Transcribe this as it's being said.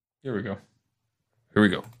Here we go. Here we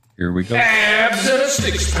go. Here we go. Abs in a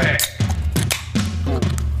six-pack.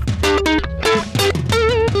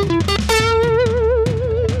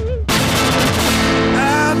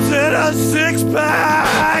 Abs in a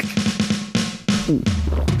six-pack.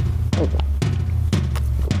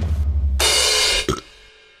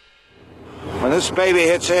 When this baby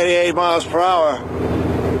hits 88 miles per hour,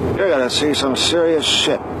 you're gonna see some serious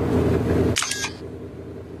shit.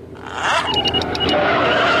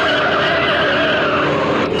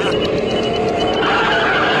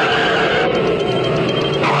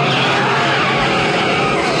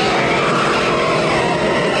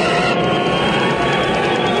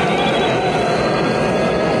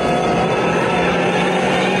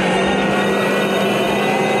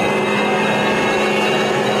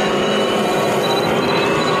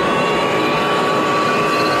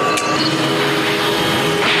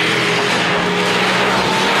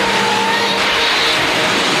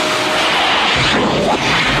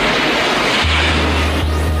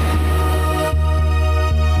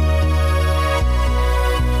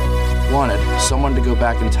 Someone to go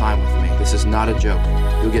back in time with me. This is not a joke.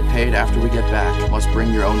 You'll get paid after we get back. Must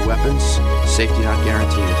bring your own weapons. Safety not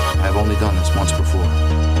guaranteed. I've only done this once before.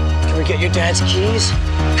 Can we get your dad's keys?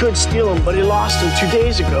 Could steal them, but he lost them 2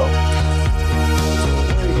 days ago.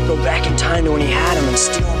 We could go back in time to when he had them and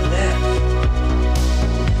steal them then.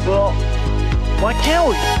 Well, why can't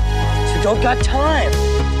we? We don't got time.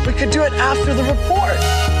 We could do it after the report.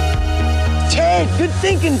 Ted, good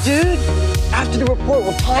thinking, dude. After the report,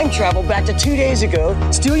 we'll time travel back to 2 days ago,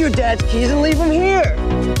 steal your dad's keys, and leave them here.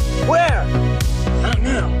 Where? I don't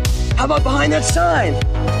know. How about behind that sign?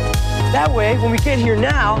 That way, when we get here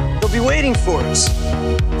now, they'll be waiting for us.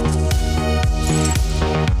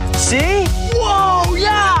 See? Whoa,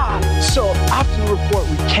 yeah! So, after the report,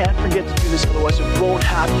 we can't forget to do this, otherwise it won't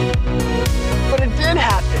happen. But it did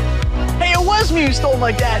happen. Hey, it was me who stole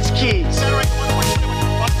my dad's keys.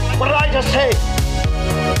 What did I just say?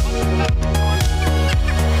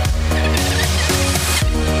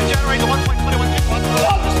 Generate the 1.21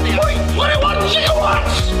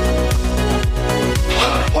 gigawatts!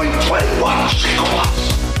 1.21 gigawatts!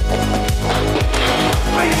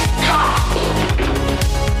 Great God!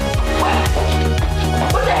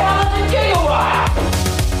 What the hell is a gigawatt?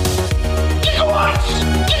 Gigawatts!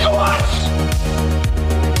 Gigawatts!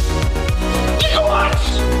 Gigawatts!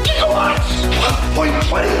 Gigawatts!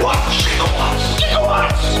 1.21 gigawatts!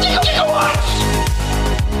 Gigawatts! Gigawatts!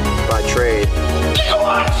 By trade,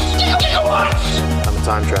 Gigawatts! Gigawatts! I'm a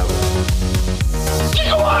time traveler.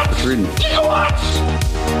 Gigawatts! Reading. Gigawatts!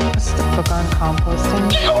 What's the book on composting?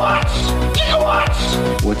 Gigawatts!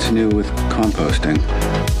 Gigawatts! What's new with composting?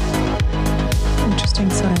 Interesting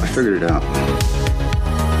science. I figured it out,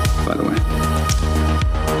 by the way.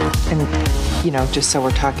 And, just so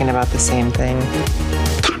we're talking about the same thing.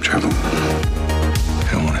 Time travel. I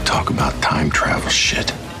don't want to talk about time travel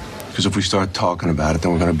shit. Because if we start talking about it,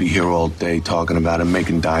 then we're going to be here all day talking about it,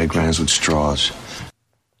 making diagrams with straws.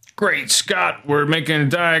 Great Scott, we're making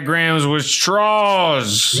diagrams with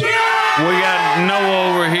straws. Yeah! We got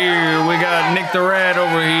Noah over here. We got Nick the Rat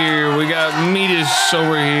over here. We got Metis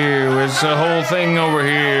over here. It's a whole thing over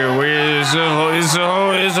here. It's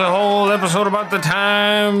a whole episode about the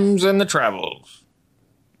times and the travels.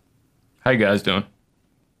 How you guys doing?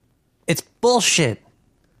 It's bullshit.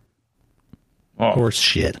 Oh. Horse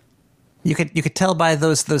shit. You could tell by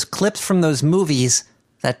those clips from those movies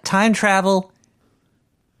that time travel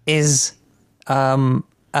is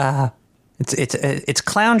it's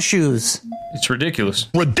clown shoes. It's ridiculous.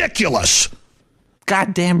 Ridiculous.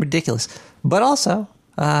 Goddamn ridiculous. But also,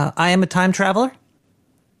 I am a time traveler.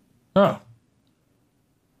 Oh.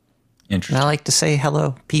 And I like to say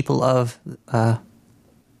hello, people of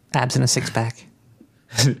abs in a six pack.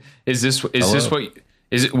 Is this what is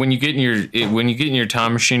it when you get in your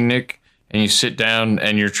time machine, Nick, and you sit down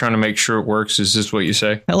and you're trying to make sure it works? Is this what you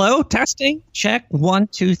say? Hello, testing, check, 1,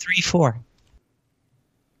 2, 3, 4.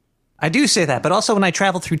 I do say that, but also when I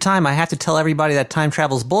travel through time, I have to tell everybody that time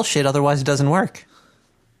travel's bullshit, otherwise it doesn't work.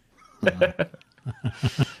 Time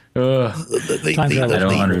travel, I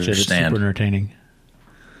don't understand. It's super entertaining.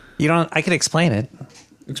 You don't. I can explain it.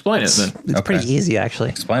 Explain it then. It's pretty easy, actually.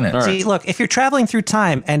 Explain it. See, look, if you're traveling through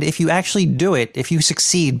time, and if you actually do it, if you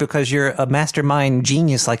succeed because you're a mastermind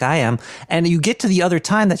genius like I am, and you get to the other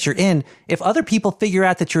time that you're in, if other people figure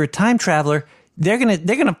out that you're a time traveler, they're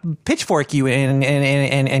gonna pitchfork you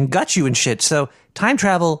and gut you and shit. So time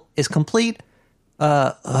travel is complete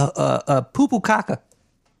poo poo caca.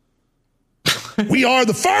 We are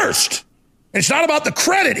the first. It's not about the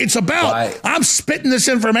credit. It's about I'm spitting this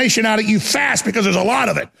information out at you fast because there's a lot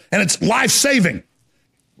of it, and it's life-saving.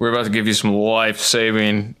 We're about to give you some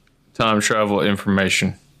life-saving time travel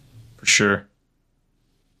information. For sure.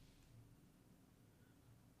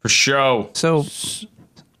 For sure. So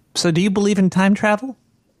do you believe in time travel?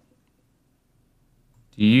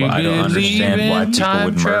 Do you I don't understand why people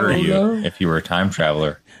would murder you though? if you were a time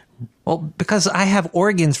traveler. Well, because I have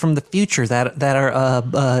organs from the future that are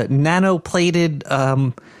nanoplated,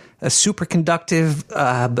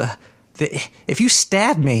 superconductive. If you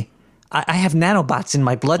stab me, I have nanobots in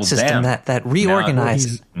my blood system that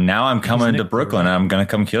reorganize. Now I'm coming to Brooklyn. And I'm going to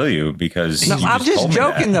come kill you because I'm just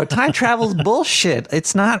joking though. Time travel's bullshit.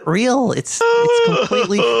 It's not real. It's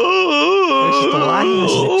completely. It's just a lie.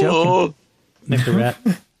 It's just joking. Nick the Rat,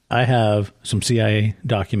 I have some CIA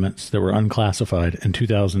documents that were unclassified in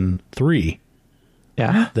 2003.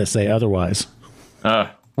 Yeah, that say otherwise.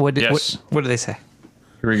 What do they say?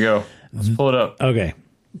 Here we go. Let's pull it up. Okay,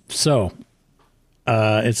 so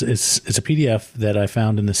it's a PDF that I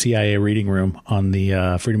found in the CIA reading room on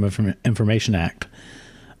the Freedom of Information Act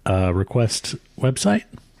request website,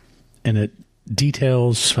 and it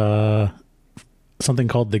details something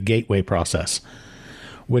called the gateway process,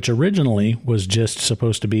 which originally was just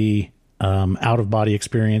supposed to be out-of-body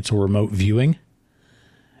experience or remote viewing.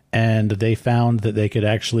 And they found that they could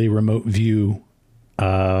actually remote view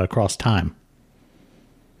across time.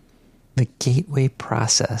 The gateway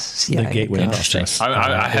process. Yeah, the gateway process.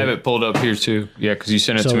 I have it pulled up here, too. Yeah, because you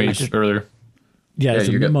sent it to me earlier. Yeah, it's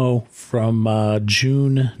a memo from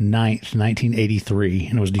June 9th, 1983,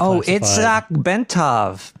 and it was declassified. Oh, Itzhak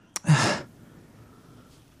Bentov.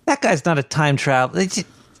 That guy's not a time traveler.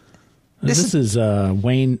 This is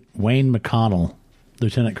Wayne McConnell,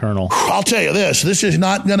 Lieutenant Colonel. I'll tell you this is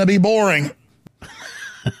not going to be boring.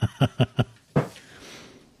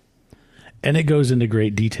 And it goes into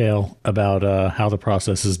great detail about how the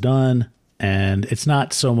process is done. And it's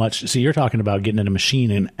not so much... See, you're talking about getting in a machine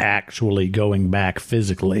and actually going back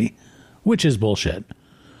physically, which is bullshit.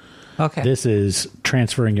 Okay. This is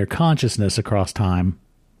transferring your consciousness across time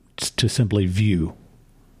to simply view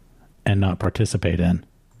and not participate in.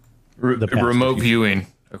 Remote viewing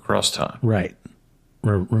across time. Right.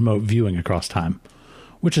 Remote viewing across time,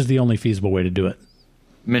 which is the only feasible way to do it.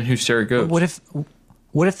 Men who stare at goats.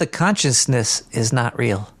 What if the consciousness is not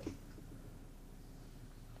real?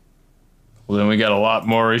 Well, then we got a lot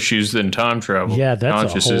more issues than time travel. Yeah,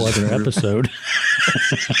 that's a whole other episode.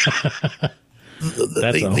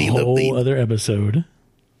 That's a whole other episode.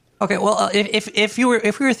 Okay, well, if we were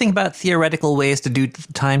thinking about theoretical ways to do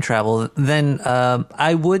time travel, then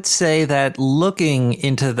I would say that looking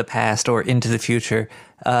into the past or into the future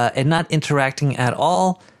and not interacting at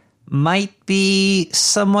all might be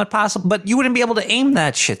somewhat possible. But you wouldn't be able to aim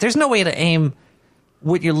that shit. There's no way to aim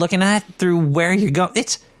what you're looking at through where you're going.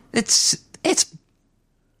 It's.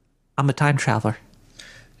 I'm a time traveler.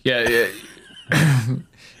 Yeah.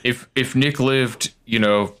 If Nick lived,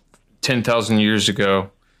 10,000 years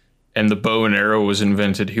ago, and the bow and arrow was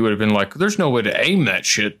invented, he would have been like, "There's no way to aim that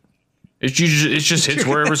shit. It just hits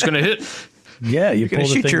wherever it's going to hit." Yeah, you pull the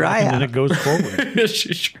shoot thing your eye and out. then it goes forward.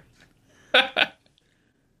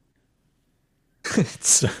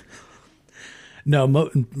 No,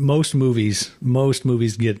 most movies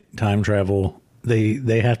get time travel.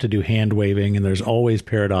 They have to do hand waving, and there's always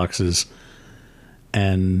paradoxes.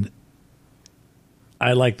 And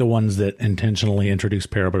I like the ones that intentionally introduce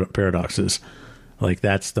paradoxes. Like,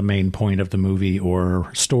 that's the main point of the movie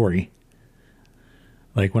or story.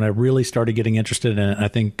 Like, when I really started getting interested in it, I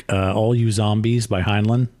think All You Zombies by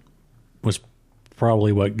Heinlein was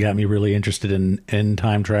probably what got me really interested in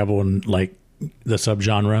time travel and, like, the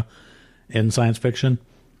subgenre in science fiction,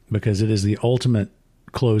 because it is the ultimate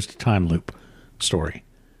closed time loop story.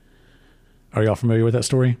 Are y'all familiar with that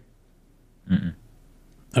story? Mm-mm.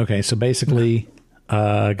 Okay, so basically,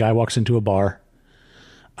 a guy walks into a bar.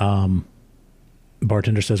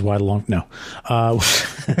 Bartender says, "Why long?" No. He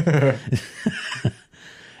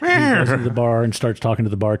goes to the bar and starts talking to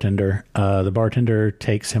the bartender. The bartender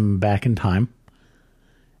takes him back in time,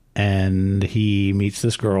 and he meets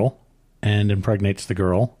this girl and impregnates the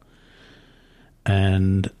girl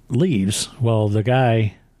and leaves. Well, the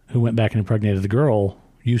guy who went back and impregnated the girl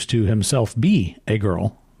used to himself be a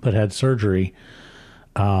girl, but had surgery.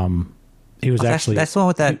 He was actually... That's the one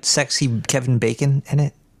with that sexy Kevin Bacon in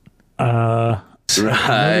it?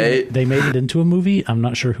 Right. They made it into a movie. I'm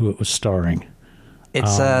not sure who it was starring.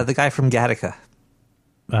 It's the guy from Gattaca.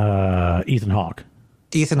 Ethan Hawke.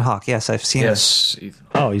 Ethan Hawke, yes, I've seen it. Yes, Ethan.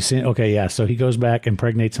 Oh, you've seen it? Okay, yeah. So he goes back,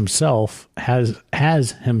 impregnates himself,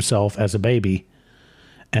 has himself as a baby,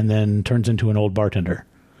 and then turns into an old bartender.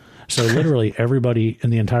 So literally everybody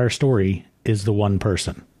in the entire story is the one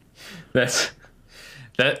person.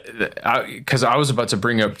 because I was about to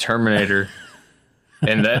bring up Terminator,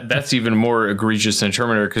 and that's even more egregious than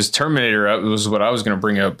Terminator, because Terminator was what I was going to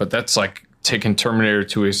bring up, but that's like taking Terminator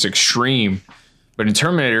to its extreme. But in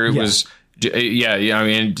Terminator, it was I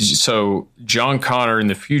mean, so John Connor in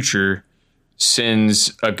the future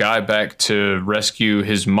sends a guy back to rescue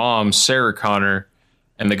his mom, Sarah Connor,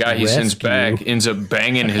 and the guy he sends back ends up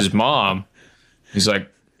banging his mom. He's like,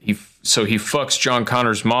 he fucks John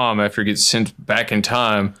Connor's mom after he gets sent back in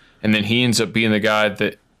time, and then he ends up being the guy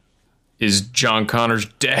that is John Connor's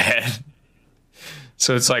dad.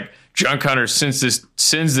 So it's like John Connor sends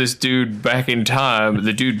this dude back in time.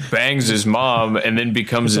 The dude bangs his mom and then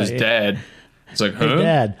becomes his dad. It's like, huh? Hey,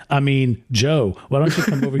 Dad, I mean, Joe, why don't you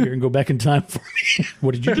come over here and go back in time for me?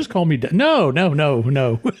 What did you just call me? No. One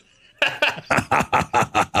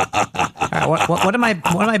of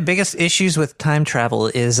my biggest issues with time travel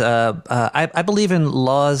is I believe in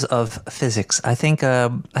laws of physics. I think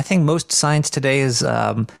most science today has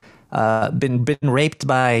been raped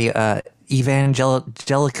by evangelo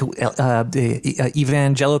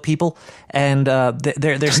people, and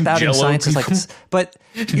they're spouting science is like, but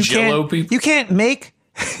you can't make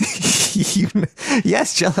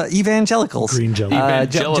yes, evangelicals, green jello,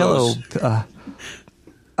 jello.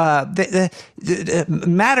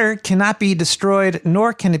 Matter cannot be destroyed,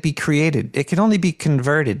 nor can it be created. It can only be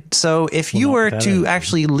converted. So if you were to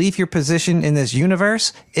actually leave your position in this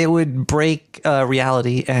universe, it would break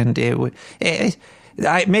reality, and it would.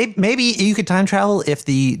 Maybe you could time travel if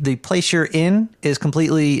the place you're in is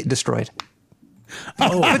completely destroyed.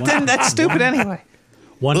 But then that's stupid anyway.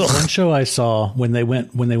 One show I saw when they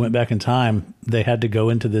went back in time, they had to go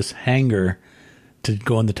into this hangar to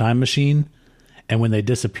go in the time machine. And when they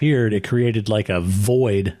disappeared, it created like a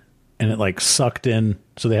void, and it like sucked in.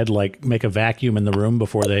 So they had to like make a vacuum in the room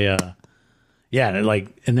before they, and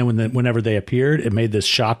then whenever they appeared, it made this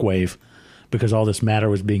shock wave because all this matter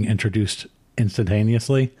was being introduced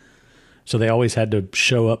instantaneously. So they always had to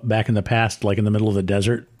show up back in the past, like in the middle of the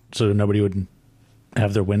desert, so nobody would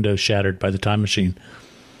have their windows shattered by the time machine.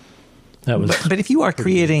 That was, but if you're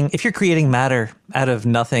creating matter out of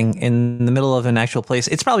nothing in the middle of an actual place,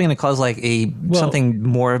 it's probably going to cause like something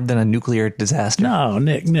more than a nuclear disaster. No,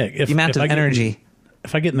 Nick, the amount of energy.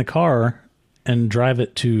 If I get in the car and drive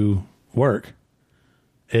it to work,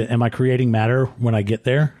 am I creating matter when I get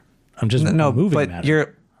there? I'm just moving matter.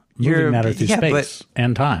 You're moving matter through space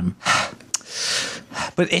and time.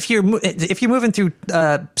 But if you're moving through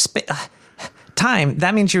time,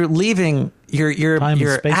 that means you're leaving your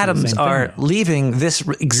atoms are leaving this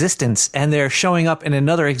existence, and they're showing up in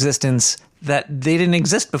another existence that they didn't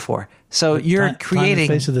exist before. So you're creating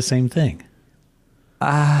time and space are the same thing.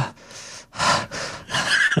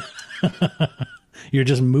 You're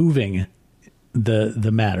just moving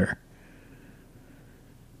the matter.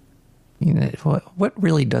 You know, what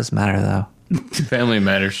really does matter, though? Family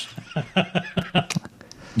matters.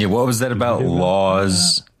 Yeah, what was that about?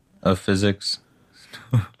 Laws of physics?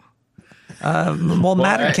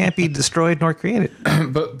 Matter can't be destroyed nor created.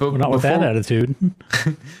 but not with that attitude.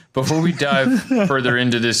 Before we dive further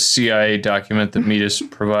into this CIA document that Metis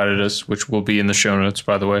provided us, which will be in the show notes,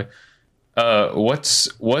 by the way, what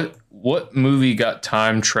movie got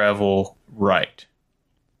time travel right?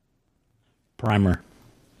 Primer.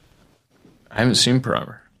 I haven't seen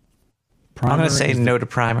Primer. I'm going to say no to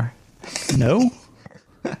Primer. No?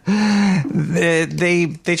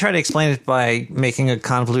 They try to explain it by making a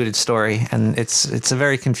convoluted story, and it's a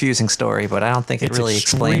very confusing story, but I don't think it really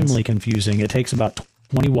explains. It's extremely confusing. It takes about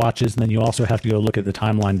 20 watches, and then you also have to go look at the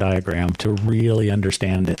timeline diagram to really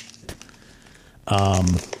understand it.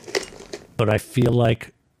 But I feel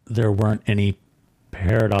like there weren't any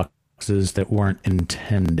paradoxes that weren't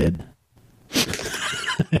intended.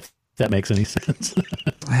 If that makes any sense.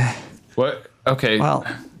 What? Okay.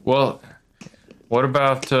 Well, what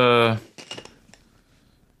about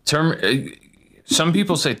some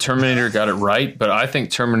people say Terminator got it right, but I think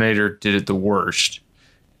Terminator did it the worst.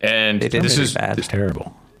 And this is bad. It's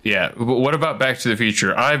terrible. Yeah. But what about Back to the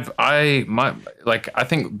Future? I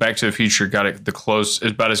think Back to the Future got it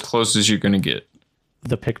about as close as you're going to get.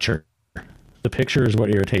 The picture is what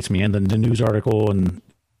irritates me, and then the news article, and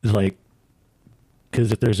like,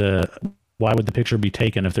 because why would the picture be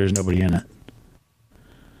taken if there's nobody in it?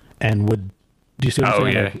 And do you see what I'm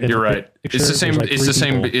saying? Yeah, you're right. It's the same.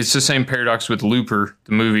 It's the same paradox with Looper,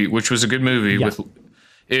 the movie, which was a good movie. Yeah.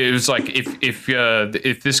 It was like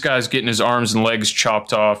if this guy's getting his arms and legs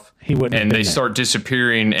chopped off, and they start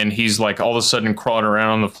disappearing, and he's like all of a sudden crawling around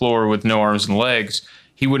on the floor with no arms and legs,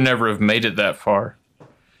 he would never have made it that far,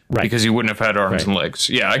 right? Because he wouldn't have had arms and legs.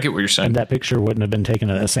 Yeah, I get what you're saying. And that picture wouldn't have been taken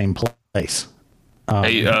at the same place.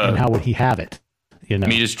 And how would he have it? You know,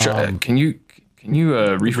 can you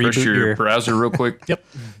refresh your browser real quick? Yep.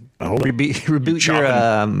 Reboot your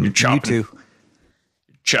YouTube.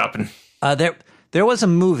 Chopping. There was a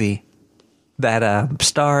movie that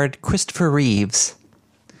starred Christopher Reeves,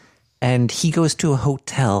 and he goes to a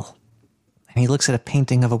hotel, and he looks at a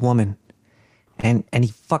painting of a woman, and he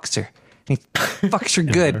fucks her. And he fucks her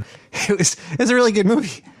good. It was a really good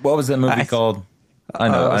movie. What was that movie called? I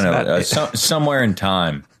know. Somewhere in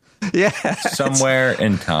Time. Yeah. Somewhere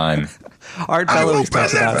in Time. Art Bell always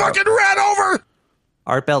talks about it. Fucking ran over.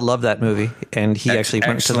 Art Bell loved that movie, and he actually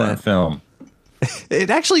went to the film. It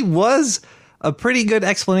actually was a pretty good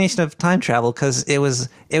explanation of time travel, because it was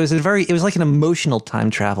like an emotional time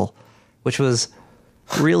travel, which was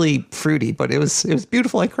really fruity, but it was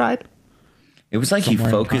beautiful. I cried. It was like he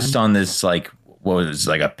focused on this, like, what was it,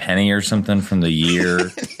 like a penny or something from the year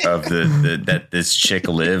of the that this chick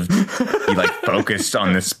lived. He like focused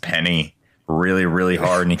on this penny really, really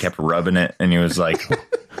hard, and he kept rubbing it, and he was like,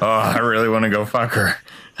 "Oh, I really want to go fuck her.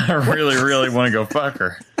 I really, really want to go fuck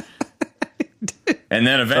her." And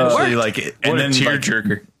then eventually,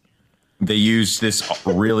 tearjerker. They used this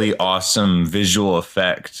really awesome visual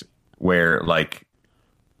effect where like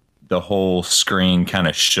the whole screen kind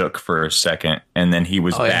of shook for a second, and then he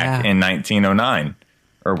was back in 1909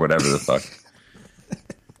 or whatever the fuck.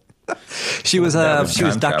 She was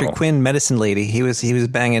Dr. Quinn, medicine lady. He was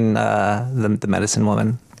banging the medicine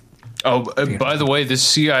woman. Oh, by the way, this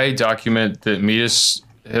CIA document that Midas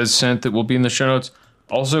has sent that will be in the show notes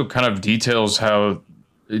also kind of details how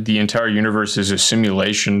the entire universe is a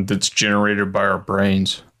simulation that's generated by our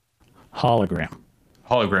brains.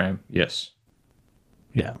 Hologram, yes.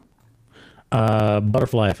 Yeah.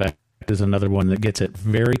 Butterfly Effect is another one that gets it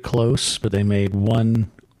very close, but they made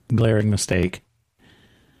one glaring mistake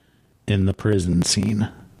in the prison scene.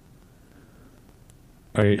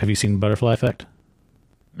 Have you seen Butterfly Effect?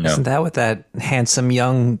 No. Isn't that with that handsome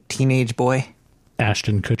young teenage boy?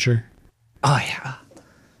 Ashton Kutcher. Oh, yeah.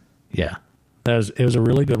 Yeah. It was a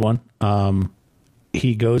really good one.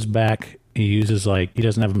 He goes back, he uses he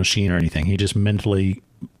doesn't have a machine or anything. He just mentally,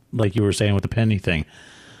 like you were saying with the penny thing,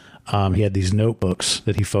 he had these notebooks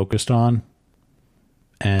that he focused on,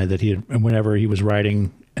 and whenever he was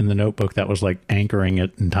writing in the notebook, that was like anchoring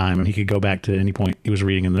it in time, and he could go back to any point he was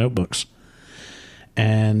reading in the notebooks.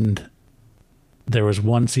 And there was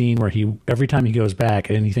one scene where every time he goes back,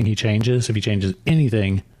 anything he changes, if he changes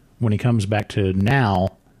anything, when he comes back to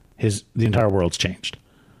now, the entire world's changed.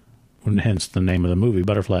 Hence the name of the movie,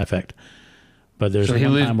 Butterfly Effect. But there's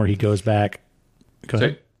time where he goes back. Go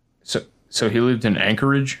ahead. So he lived in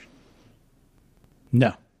Anchorage?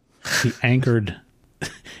 No. He anchored.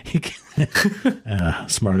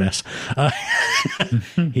 Smartass.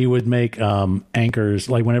 He would make anchors,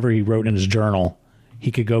 like whenever he wrote in his journal,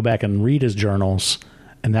 he could go back and read his journals,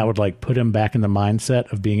 and that would like put him back in the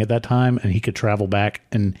mindset of being at that time, and he could travel back.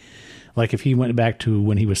 And like if he went back to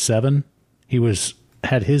when he was 7, he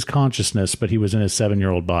had his consciousness, but he was in his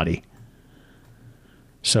 7-year-old body.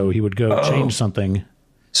 So he would go change something.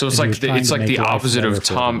 So it's like the opposite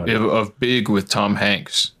of Big with Tom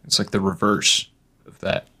Hanks. It's like the reverse of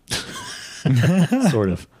that.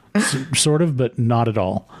 Sort of, but not at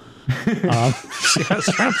all. I was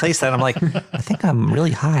trying to place that. I'm like, I think I'm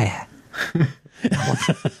really high.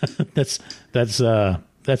 That's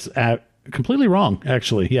completely wrong,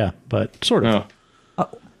 actually. Yeah, but sort of.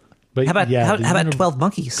 But how about 12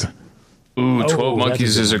 Monkeys? Ooh, 12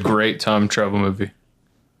 Monkeys is a great time travel movie.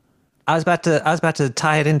 I was about to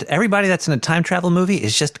tie it into everybody that's in a time travel movie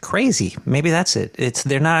is just crazy. Maybe that's it.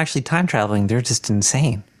 They're not actually time traveling. They're just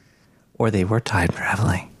insane, or they were time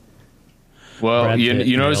traveling. Well,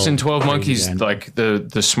 you notice in 12 Monkeys, like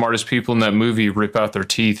the smartest people in that movie rip out their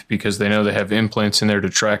teeth because they know they have implants in there to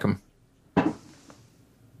track them.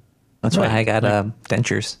 That's why I got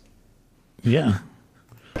dentures. Yeah.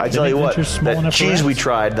 I tell you what, that cheese we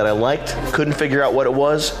tried that I liked, couldn't figure out what it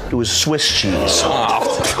was. It was Swiss cheese.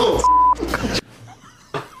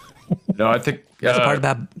 No, I think that's the part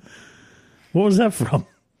about. What was that from?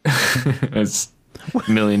 It's $1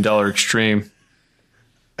 Million Extreme.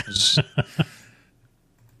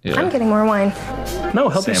 Yeah. I'm getting more wine. No,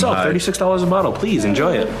 help yourself. $36 a bottle. Please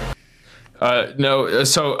enjoy it. No,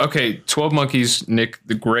 so okay, 12 Monkeys, Nick,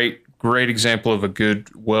 the great example of a good,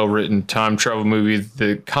 well-written time travel movie.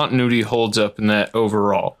 The continuity holds up in that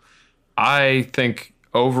overall. I think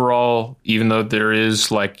overall, even though there is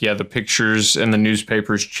the pictures and the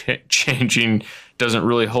newspapers changing doesn't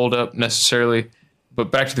really hold up necessarily,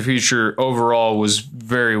 but Back to the Future overall was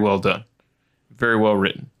very well done, very well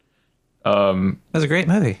written. It was a great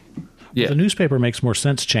movie. Yeah. The newspaper makes more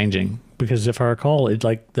sense changing because if I recall, it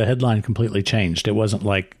like the headline completely changed. It wasn't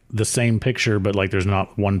like the same picture, but like there's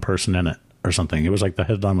not one person in it or something. It was like the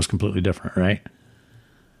headline was completely different, right?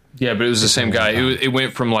 Yeah, but it was the same guy. It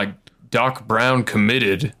went from like Doc Brown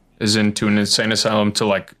committed, as into an insane asylum, to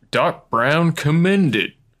like Doc Brown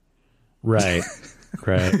commended. Right.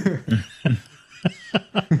 Right.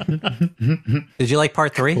 Did you like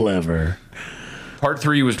part 3? Clever. Part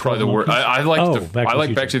 3 was probably the worst. I liked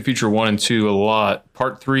Back to the Future 1 and 2 a lot.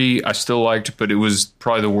 Part 3 I still liked, but it was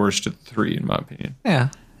probably the worst of the 3 in my opinion. Yeah,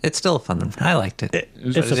 it's still a fun. I liked it.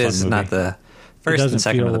 It's a fun movie. Not the first and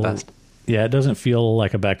second are the best. Yeah, it doesn't feel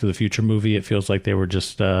like a Back to the Future movie. It feels like they were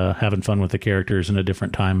just having fun with the characters in a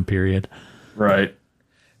different time period. Right.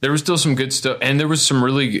 There was still some good stuff, and there was some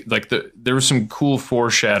really there was some cool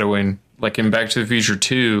foreshadowing, like in Back to the Future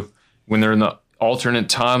 2, when they're in the alternate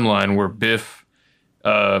timeline where Biff.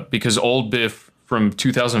 Because old Biff from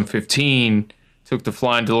 2015 took the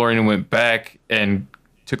flying DeLorean and went back and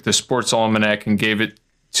took the sports almanac and gave it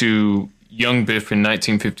to young Biff in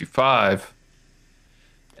 1955.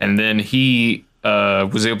 And then he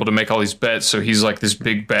was able to make all these bets. So he's like this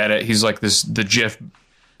big bad. He's like the Jeff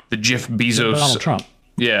Bezos. Donald Trump.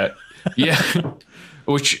 Yeah. Yeah.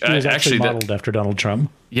 Which he was actually modeled after Donald Trump.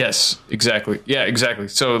 Yes, exactly. Yeah, exactly.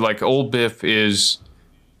 So like old Biff is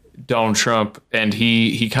Donald Trump, and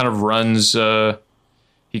he kind of runs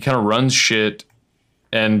shit,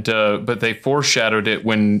 and but they foreshadowed it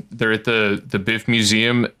when they're at the Biff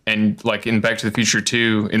Museum, and like in Back to the Future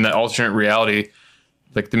 2, in that alternate reality,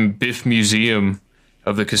 like the Biff Museum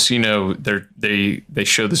of the casino, they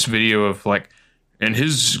show this video of like in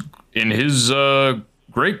his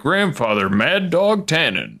great grandfather Mad Dog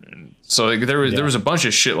Tannen, and so like, there was a bunch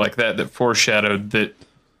of shit like that foreshadowed that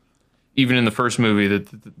even in the first movie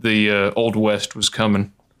that the Old West was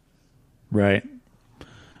coming. Right.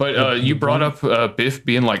 But you brought up Biff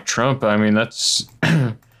being like Trump. I mean, that's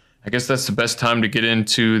I guess that's the best time to get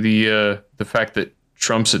into the fact that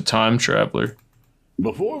Trump's a time traveler.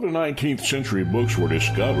 Before the 19th century books were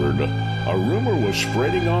discovered, a rumor was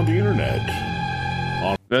spreading on the internet.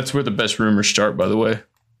 That's where the best rumors start, by the way.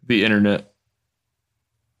 The internet.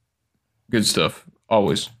 Good stuff.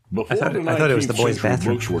 Always. Before the 19th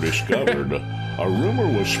century books were discovered, a rumor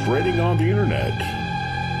was spreading on the internet.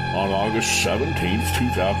 On August 17th,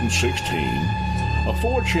 2016, a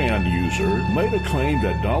 4chan user made a claim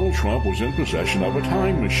that Donald Trump was in possession of a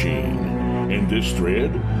time machine. In this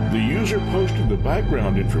thread, the user posted the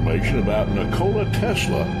background information about Nikola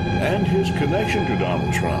Tesla and his connection to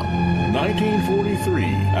Donald Trump. 1943,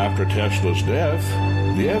 after Tesla's death,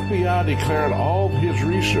 the FBI declared all his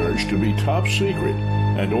research to be top secret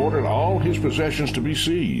and ordered all his possessions to be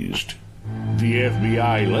seized. The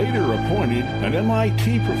FBI later appointed an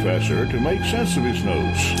MIT professor to make sense of his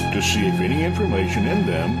notes to see if any information in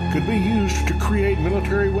them could be used to create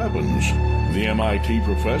military weapons. The MIT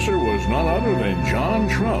professor was none other than John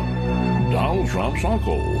Trump, Donald Trump's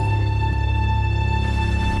uncle.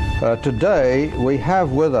 Today, we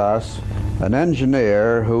have with us an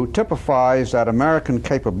engineer who typifies that American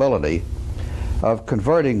capability of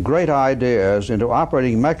converting great ideas into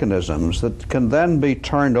operating mechanisms that can then be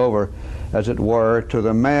turned over, as it were, to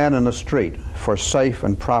the man in the street for safe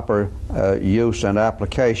and proper use and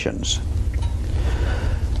applications.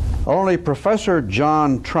 Only Professor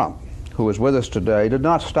John Trump, who is with us today, did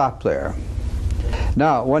not stop there.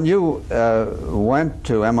 Now, when you went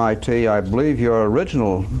to MIT, I believe your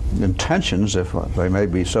original intentions, if they may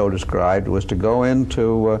be so described, was to go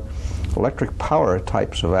into electric power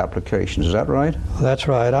types of applications. Is that right? That's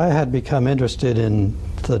right. I had become interested in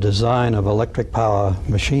the design of electric power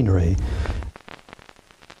machinery.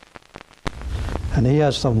 And he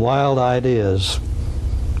has some wild ideas,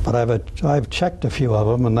 but I've checked a few of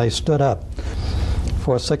them and they stood up.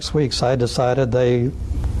 For 6 weeks I decided they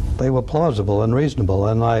were plausible and reasonable,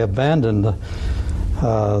 and I abandoned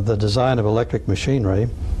the design of electric machinery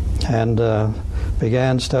and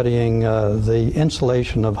began studying the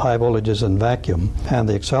insulation of high voltages in vacuum and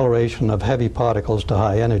the acceleration of heavy particles to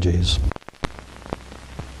high energies.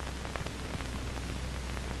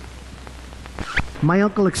 My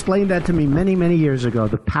uncle explained that to me many, many years ago,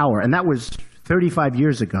 the power, and that was 35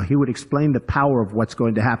 years ago. He would explain the power of what's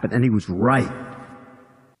going to happen, and he was right.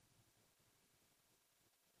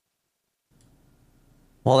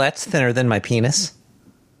 Well, that's thinner than my penis.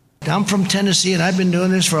 I'm from Tennessee, and I've been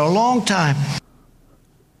doing this for a long time.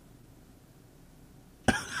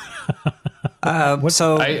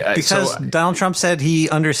 Because Donald Trump said he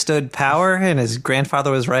understood power and his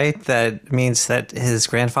grandfather was right, that means that his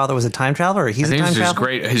grandfather was a time traveler, or he's a time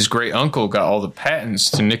traveler? His great uncle got all the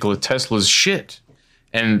patents to Nikola Tesla's shit.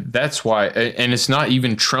 And that's why, and it's not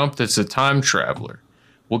even Trump that's a time traveler.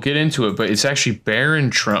 We'll get into it, but it's actually Barron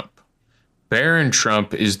Trump. Barron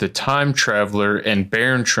Trump is the time traveler, and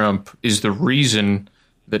Barron Trump is the reason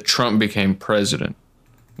that Trump became president.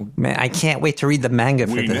 Man, I can't wait to read the manga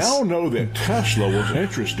for We this. now know that Tesla was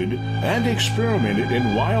interested and experimented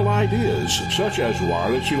in wild ideas such as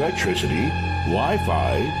wireless electricity,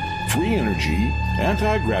 Wi-Fi, free energy,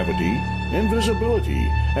 anti-gravity, invisibility,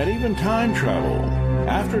 and even time travel.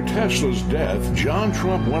 After Tesla's death, John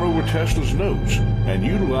Trump went over Tesla's notes and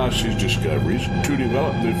utilized his discoveries to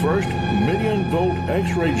develop the first million-volt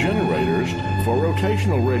X-ray generators for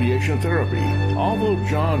rotational radiation therapy. Although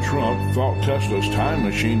John Trump thought Tesla's time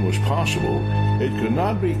machine was possible, it could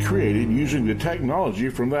not be created using the technology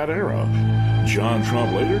from that era. John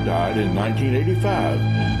Trump later died in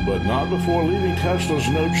 1985, but not before leaving Tesla's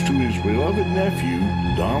notes to his beloved nephew,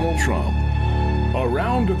 Donald Trump.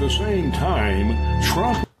 Around at the same time,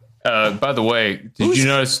 Trump... By the way, did you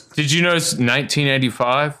notice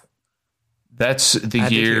 1985? That's the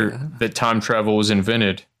year that time travel was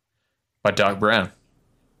invented by Doc Brown.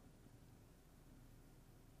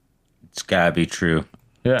 It's gotta be true.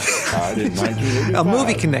 Yeah. Died in 1985, a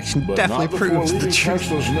movie connection but definitely not before proves the leaving truth.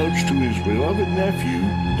 Tesla's notes to his beloved nephew,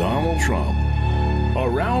 Donald Trump.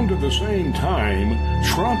 Around at the same time,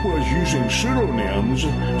 Trump was using pseudonyms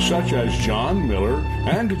such as John Miller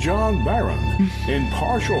and John Barron in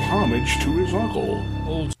partial homage to his uncle.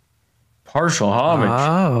 Partial homage.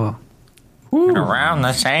 Oh. Around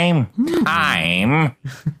the same time.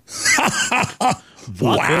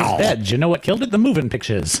 Wow. Dead. You know what killed it? The moving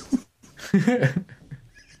pictures.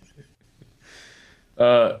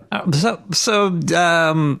 So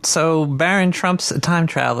Barron Trump's a time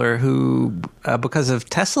traveler who, because of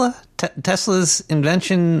Tesla's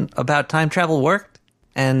invention about time travel worked,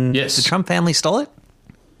 and the Trump family stole it.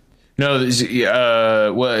 No, we'll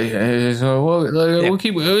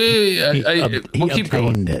keep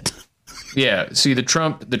going. It. Yeah, see, the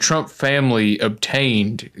Trump family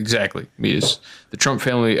obtained the Trump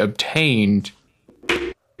family obtained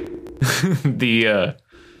the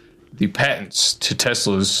patents to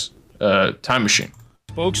Tesla's time machine.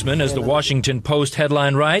 Spokesman, as the Washington Post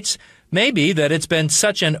headline writes, may be that it's been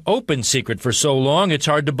such an open secret for so long it's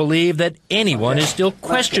hard to believe that anyone is still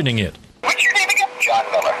questioning it. What's your name again? John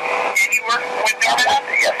Miller. And you work with government?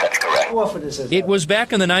 Yes, that's correct. It was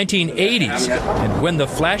back in the 1980s, and when the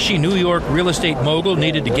flashy New York real estate mogul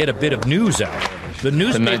needed to get a bit of news out, the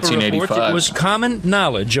newspaper reports it was common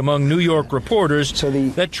knowledge among New York reporters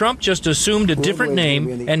that Trump just assumed a different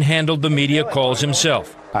name and handled the media calls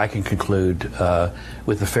himself. I can conclude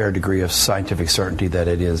with a fair degree of scientific certainty that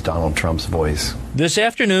it is Donald Trump's voice. This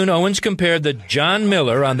afternoon, Owens compared the John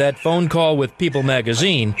Miller on that phone call with People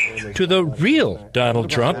magazine to the real Donald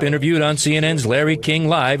Trump interviewed on CNN's Larry King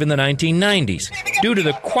Live in the 1990s. Due to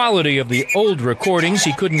the quality of the old recordings,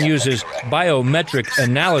 he couldn't use his biometric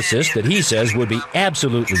analysis that he says would be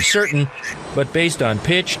absolutely certain, but based on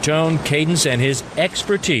pitch, tone, cadence, and his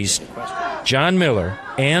expertise, John Miller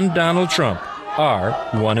and Donald Trump are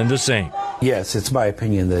one and the same. Yes, it's my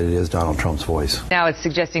opinion that it is Donald Trump's voice. Now it's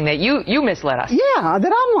suggesting that you misled us. Yeah,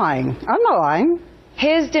 that I'm lying. I'm not lying.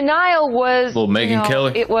 His denial was... Little Megyn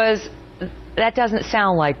Kelly. It was... That doesn't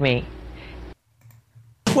sound like me.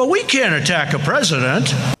 Well, we can't attack a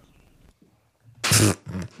president.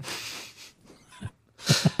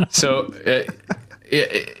 So I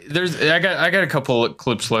got a couple of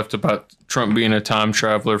clips left about Trump being a time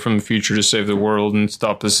traveler from the future to save the world and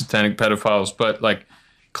stop the satanic pedophiles, but like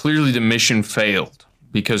clearly the mission failed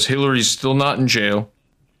because Hillary's still not in jail.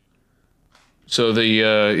 So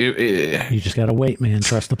you just gotta wait, man.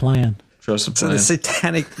 Trust the plan. Trust the plan. So the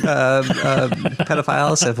satanic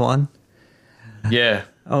pedophiles have won. Yeah.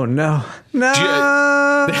 Oh no! Thank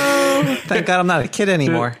God I'm not a kid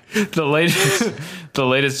anymore. The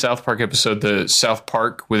latest South Park episode, the South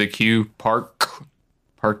Park with a Q, Park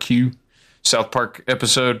Q, South Park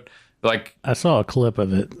episode. Like I saw a clip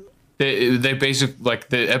of it. They basically, like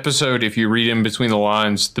the episode, if you read in between the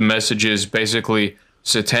lines, the message is basically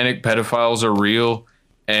satanic pedophiles are real,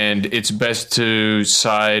 and it's best to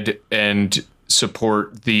side and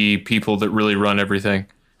support the people that really run everything.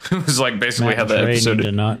 It was like basically how the episode.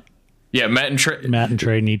 Matt and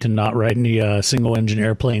Trey need to not ride any single engine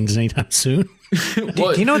airplanes anytime soon.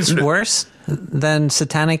 Do you know what's worse than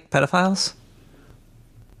satanic pedophiles?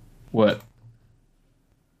 What?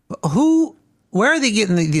 Where are they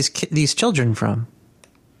getting these children from?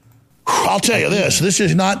 I'll tell you this. This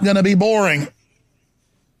is not going to be boring.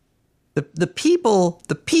 The people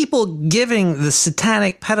giving the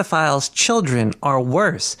satanic pedophiles children are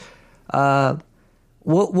worse.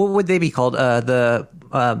 what would they be called? The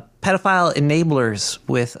pedophile enablers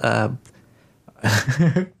with a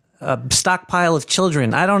stockpile of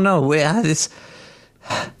children. I don't know.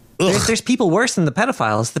 There's people worse than the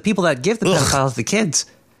pedophiles. The people that give the pedophiles the kids.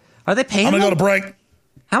 Are they paying? I'm gonna go to break.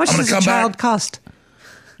 How much does a child cost?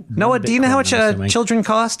 Noah, do you know how much children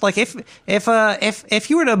cost? Like if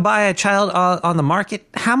you were to buy a child on the market,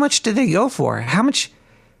 how much do they go for? How much?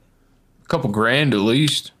 A couple grand at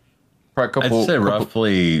least. Probably I'd say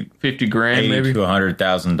roughly 50 grand, maybe to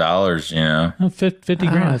 $100,000. You know, 50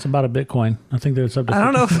 grand. That's about a Bitcoin. I think there's up to. I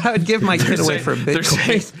don't know if I would give my kid away for a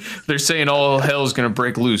Bitcoin. They're saying all hell is going to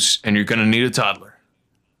break loose, and you're going to need a toddler.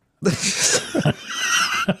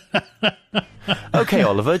 Okay,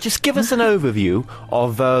 Oliver, just give us an overview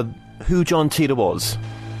of who John Teeter was.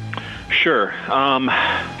 Sure.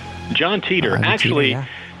 John Teeter, actually...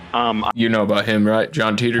 you know about him, right?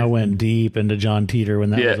 John Teeter? I went deep into John Teeter when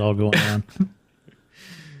that was all going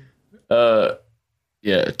on.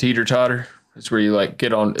 Teeter-totter. It's where you like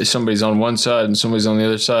get on, somebody's on one side and somebody's on the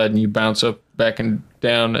other side, and you bounce up, back and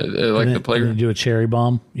down the playground. You do a cherry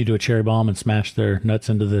bomb. You do a cherry bomb and smash their nuts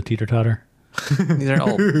into the teeter-totter. These are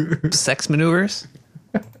all sex maneuvers.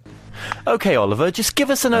 Okay, Oliver, just give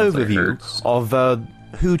us an overview of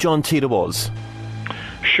who John Teeter was.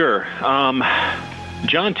 Sure.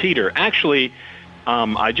 John Teeter, actually,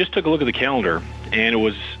 I just took a look at the calendar, and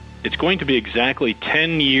it's going to be exactly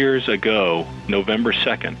 10 years ago, November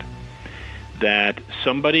 2nd, that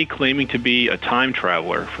somebody claiming to be a time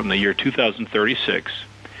traveler from the year 2036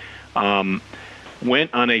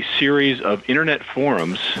 went on a series of internet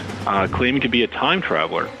forums claiming to be a time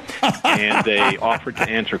traveler. And they offered to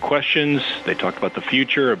answer questions. They talked about the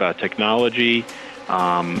future, about technology,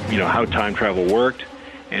 how time travel worked.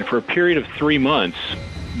 And for a period of 3 months,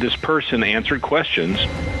 this person answered questions,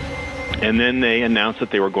 and then they announced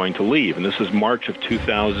that they were going to leave. And this is March of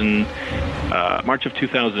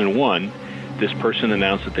 2001. This person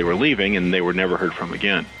announced that they were leaving, and they were never heard from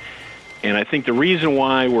again. And I think the reason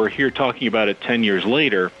why we're here talking about it 10 years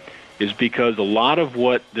later is because a lot of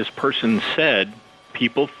what this person said,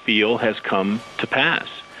 people feel has come to pass.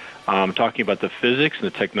 Talking about the physics and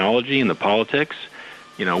the technology and the politics.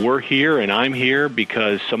 We're here and I'm here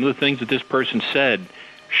because some of the things that this person said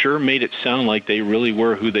sure made it sound like they really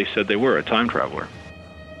were who they said they were, a time traveler.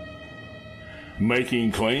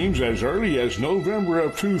 Making claims as early as November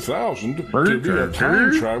of 2000 to be a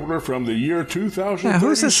time traveler from the year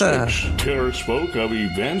 2036. Teeter spoke of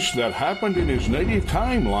events that happened in his native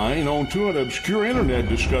timeline onto an obscure internet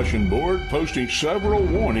discussion board, posting several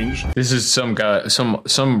warnings. This is some guy,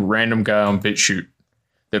 some random guy on BitChute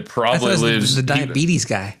that probably lives... The diabetes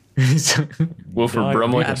guy. Wilford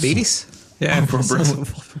Brumley. Diabetes? Yeah.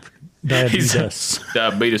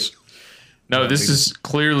 Diabetes. No, this is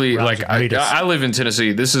clearly, I live in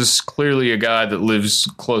Tennessee. This is clearly a guy that lives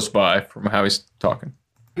close by from how he's talking.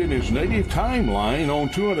 In his native timeline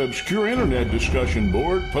onto an obscure internet discussion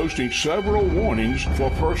board, posting several warnings for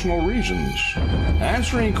personal reasons.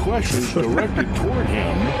 Answering questions directed toward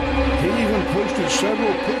him, he even posted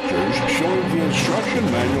several pictures showing the instruction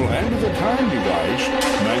manual and the time device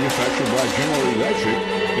manufactured by General Electric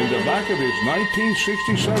in the back of his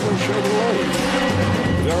 1967 Chevrolet.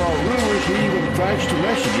 There are rumors he even faxed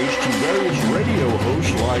messages to various radio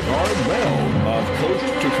hosts like Art Bell of Coast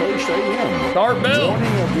to Coast AM. Art Bell!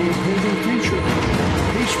 Warning of the impending future.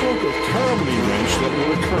 He spoke of terrible events that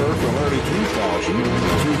will occur from early 2000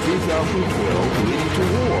 through 2012 leading to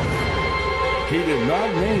war. He did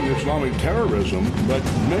not name Islamic terrorism, but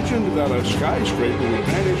mentioned that a skyscraper would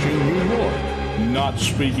vanish in New York. Not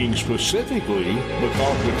speaking specifically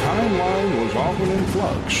because the timeline was often in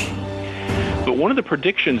flux. But one of the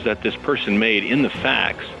predictions that this person made in the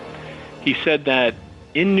fax, he said that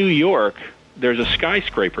in New York, there's a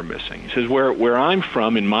skyscraper missing. He says, where I'm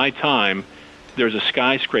from, in my time, there's a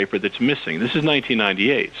skyscraper that's missing. This is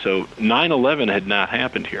 1998, so 9/11 had not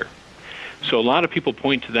happened here. So a lot of people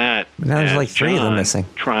point to that there's like 3 of them missing.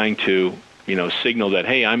 Trying to, signal that,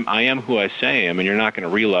 hey, I am who I say I am, and you're not going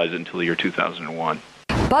to realize it until the year 2001.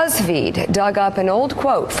 BuzzFeed dug up an old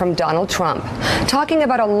quote from Donald Trump talking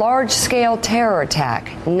about a large-scale terror attack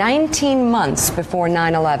 19 months before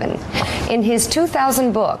 9/11. In his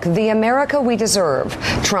 2000 book, The America We Deserve,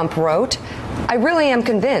 Trump wrote, I really am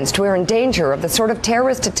convinced we're in danger of the sort of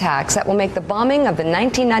terrorist attacks that will make the bombing of the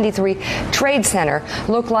 1993 Trade Center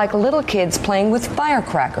look like little kids playing with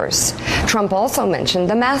firecrackers. Trump also mentioned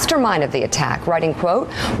the mastermind of the attack, writing, quote,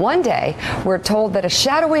 "One day, we're told that a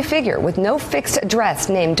shadowy figure with no fixed address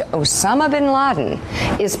named Osama bin Laden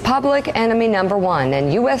is public enemy number one,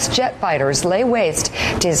 and U.S. jet fighters lay waste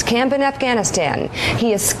to his camp in Afghanistan.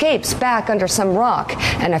 He escapes back under some rock,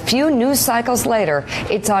 and a few news cycles later,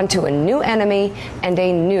 it's on to a new enemy and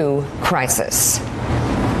a new crisis."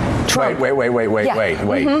 Trump. Wait. Yeah.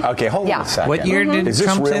 Mm-hmm. Okay, hold on a second. What year did Is this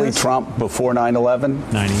Trump say really this? Trump before 9/11?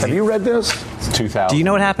 Have you read this? It's 2000. Do you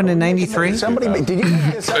know what happened in 93? Somebody, did you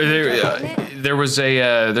read this? There was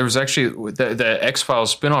actually the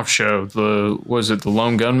X-Files spinoff show. Was it the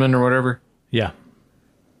Lone Gunman or whatever? Yeah.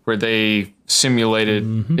 Where they simulated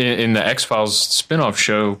in the X-Files spinoff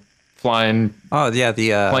show flying. Oh yeah,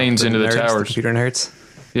 the planes into the nerds, towers. The computer nerds.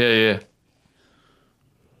 Yeah.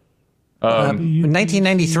 In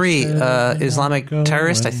 1993, Islamic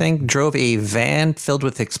terrorist, I think, drove a van filled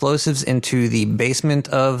with explosives into the basement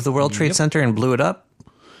of the World Trade Center and blew it up.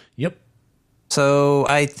 Yep. So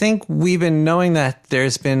I think we've been knowing that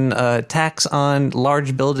there's been attacks on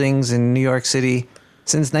large buildings in New York City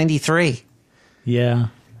since 93. Yeah.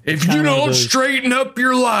 If you don't straighten up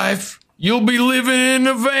your life, you'll be living in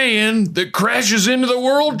a van that crashes into the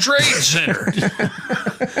World Trade Center.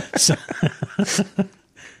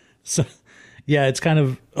 So, yeah, it's kind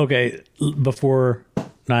of, okay, before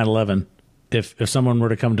 9/11, if someone were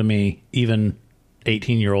to come to me, even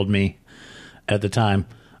 18-year-old me at the time,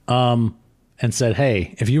 and said,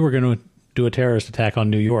 hey, if you were going to do a terrorist attack on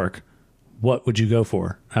New York, what would you go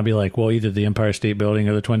for? I'd be like, well, either the Empire State Building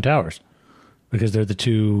or the Twin Towers, because they're the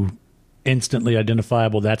two instantly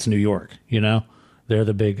identifiable, that's New York, you know? They're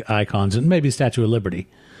the big icons, and maybe Statue of Liberty.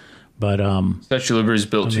 But Statue of Liberty is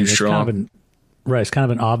built too strong. Right, it's kind of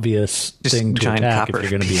an obvious thing to attack if you're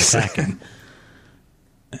going to be attacking.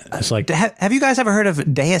 It's like, have you guys ever heard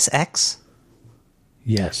of Deus Ex?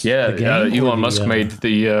 Yes. Yeah, Elon Musk made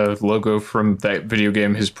the logo from that video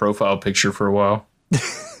game his profile picture for a while.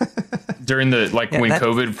 During the when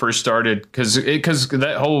COVID first started, because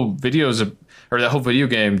that whole that whole video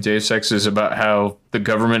game Deus Ex is about how the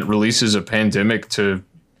government releases a pandemic to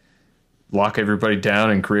lock everybody down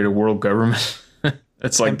and create a world government.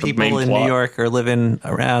 It's like the people in plot. New York are living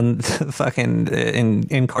around fucking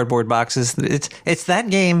in cardboard boxes. It's that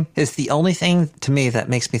game is the only thing to me that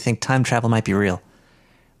makes me think time travel might be real.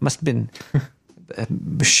 Must have been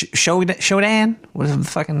Shodan. What is the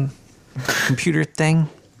fucking computer thing?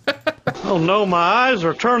 Oh no, my eyes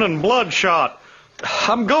are turning bloodshot.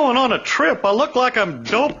 I'm going on a trip. I look like I'm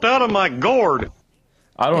doped out of my gourd.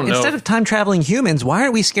 I don't know. Instead of time traveling humans, why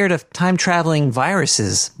aren't we scared of time traveling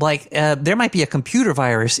viruses? Like there might be a computer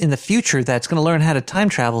virus in the future that's going to learn how to time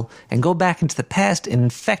travel and go back into the past and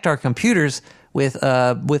infect our computers with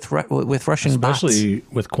Russian bots. Especially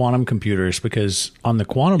with quantum computers, because on the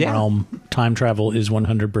quantum realm, time travel is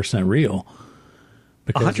 100% real.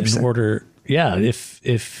 Because 100%. in order,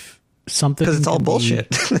 if something, because it's all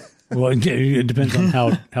bullshit. Well, it depends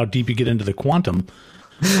on how deep you get into the quantum.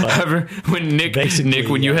 When Nick,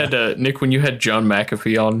 when you had John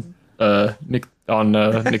McAfee on Nick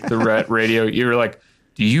the Rat Radio, you were like,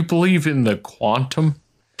 "Do you believe in the quantum?"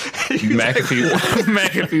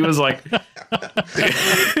 McAfee was like,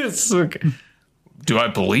 "It's like, do I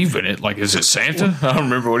believe in it? Like, is it Santa?" I don't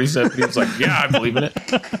remember what he said, but he was like, "Yeah, I believe in it."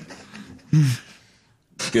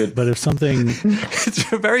 Good, but if something, it's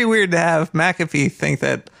very weird to have McAfee think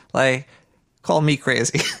that, like, call me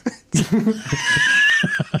crazy.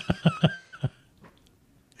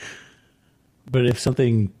 But if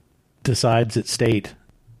something decides its state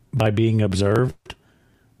by being observed,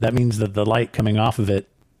 that means that the light coming off of it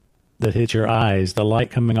that hits your eyes, the light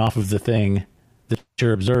coming off of the thing that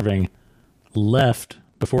you're observing, left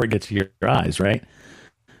before it gets to your eyes, right?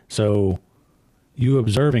 So you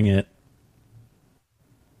observing it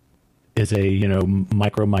is a,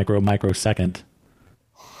 microsecond.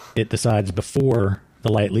 It decides before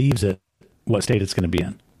the light leaves it what state it's going to be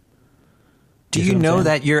in. Do you know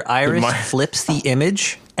that your iris flips the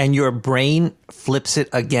image and your brain flips it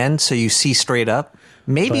again so you see straight up?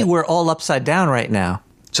 Maybe we're all upside down right now.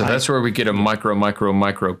 So that's where we get a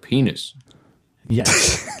micro penis.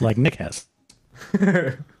 Yes, like Nick has.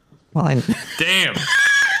 Well, damn.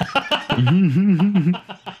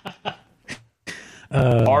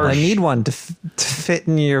 I need one to fit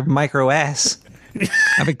in your micro ass.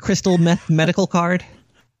 Have a crystal medical card.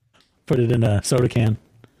 Put it in a soda can.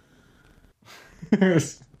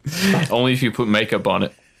 Only if you put makeup on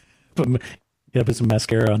it. Put some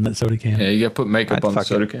mascara on that soda can. Yeah, you got to put makeup on the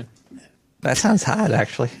soda can. That sounds hot,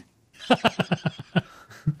 actually.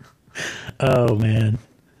 Oh, man.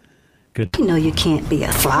 Good. You know you can't be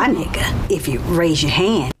a fly nigga if you raise your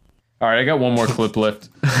hand. All right, I got one more clip left.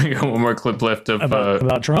 Of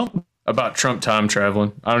about Trump? About Trump time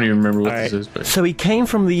traveling. I don't even remember what this is. But So he came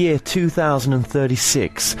from the year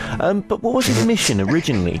 2036. But what was his mission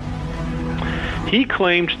originally? He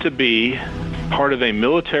claimed to be part of a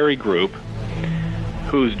military group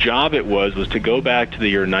whose job it was to go back to the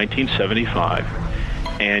year 1975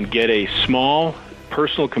 and get a small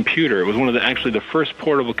personal computer. It was one of actually the first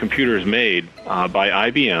portable computers made by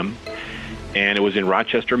IBM, and it was in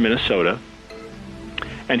Rochester, Minnesota.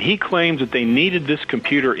 And he claims that they needed this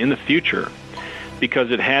computer in the future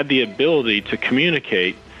because it had the ability to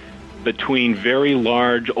communicate between very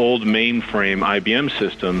large old mainframe IBM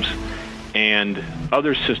systems and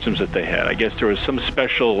other systems that they had. I guess there was some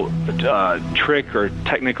special trick or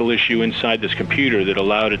technical issue inside this computer that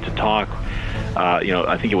allowed it to talk,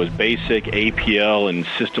 I think it was BASIC, APL, and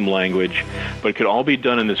system language, but it could all be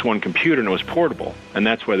done in this one computer, and it was portable, and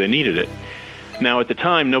that's why they needed it. Now, at the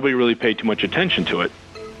time, nobody really paid too much attention to it,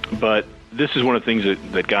 but this is one of the things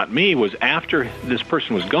that got me was after this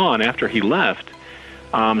person was gone, after he left,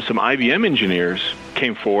 some IBM engineers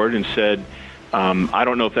came forward and said, I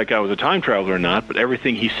don't know if that guy was a time traveler or not, but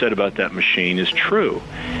everything he said about that machine is true.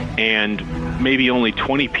 And maybe only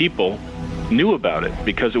 20 people knew about it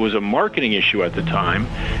because it was a marketing issue at the time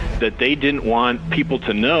that they didn't want people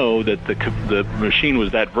to know that the machine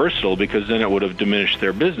was that versatile because then it would have diminished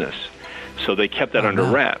their business. So they kept that under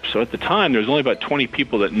wraps. So at the time, there was only about 20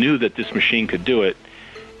 people that knew that this machine could do it.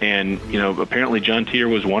 And, apparently John Titor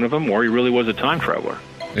was one of them, or he really was a time traveler.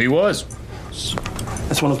 He was.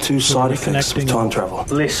 That's one of two side effects of time travel.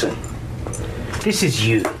 Listen, this is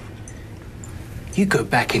you. You go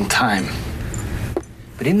back in time.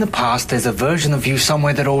 But in the past, there's a version of you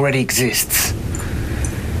somewhere that already exists.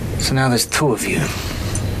 So now there's two of you.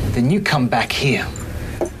 Then you come back here.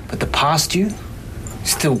 But the past you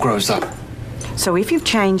still grows up. So if you've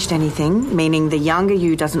changed anything, meaning the younger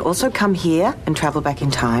you doesn't also come here and travel back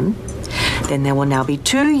in time, then there will now be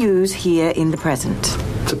two yous here in the present.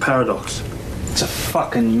 It's a paradox. It's a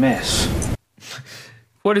fucking mess.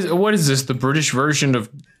 What is this? The British version of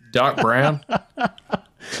Doc Brown?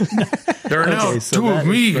 There are now two of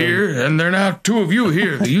me here, and there are now two of you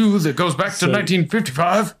here. The you that goes back to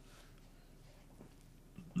 1955.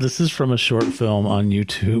 This is from a short film on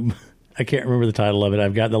YouTube. I can't remember the title of it.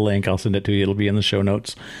 I've got the link. I'll send it to you. It'll be in the show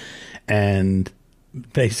notes. And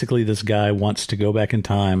basically, this guy wants to go back in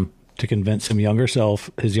time to convince his younger self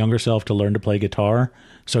to learn to play guitar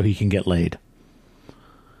so he can get laid.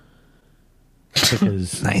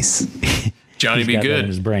 Because nice. Johnny be good. In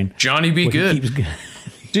his brain. Johnny be good.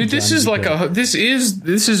 Dude, this is like this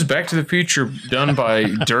is Back to the Future done by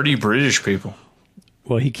dirty British people.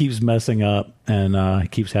 Well, he keeps messing up and he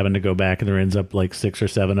keeps having to go back, and there ends up like 6 or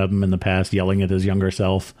 7 of them in the past yelling at his younger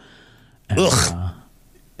self. And,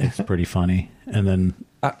 it's pretty funny. And then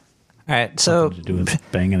all right, so to do with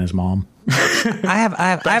banging his mom. I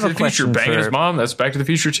have a question. Banging his mom. That's Back to the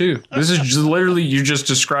Future too. This is just literally you just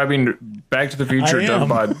describing Back to the Future done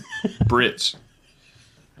by Brits.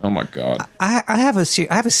 Oh my god! I have a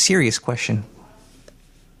serious question,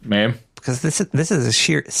 ma'am, because this is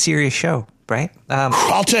a serious show, right?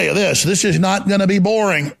 I'll tell you this: this is not going to be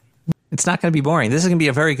boring. It's not going to be boring. This is going to be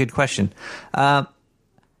a very good question. I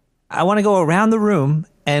want to go around the room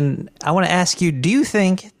and I want to ask you: do you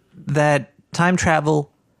think that time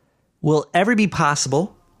travel will ever be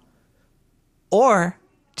possible, or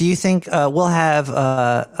do you think we'll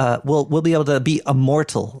be able to be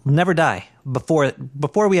immortal, never die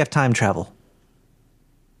before we have time travel?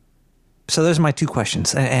 So those are my two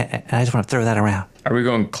questions, and I just want to throw that around. Are we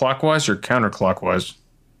going clockwise or counterclockwise?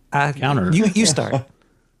 Counter. You start.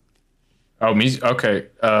 Oh, me? Okay.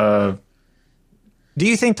 Do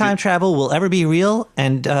you think time travel will ever be real,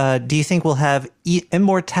 and do you think we'll have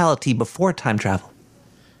immortality before time travel?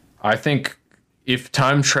 I think if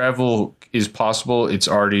time travel is possible, it's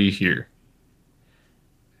already here.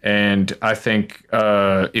 And I think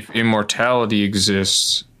if immortality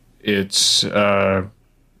exists, it's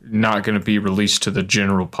not going to be released to the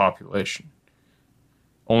general population,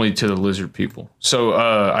 only to the lizard people. So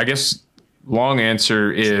I guess long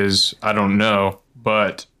answer is I don't know,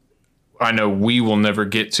 but I know we will never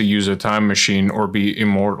get to use a time machine or be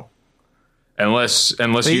immortal. Unless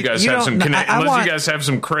you guys have some you guys have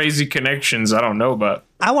some crazy connections I don't know about.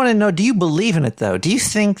 I want to know, do you believe in it though? Do you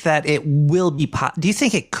think that it will be do you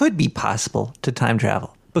think it could be possible to time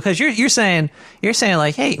travel? Because you're saying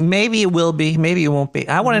like, hey, maybe it will be, maybe it won't be.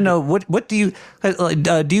 I want to know what do you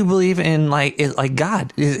believe in like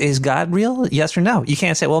God? Is God real? Yes or no? You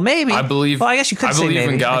can't say, well, maybe. I believe. Well, I guess you could say maybe. I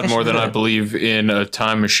believe in God more than I believe in a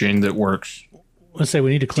time machine that works. Let's say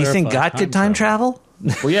we need to clarify. Do you think God could time travel?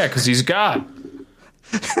 Well, yeah, because he's God.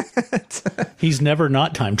 He's never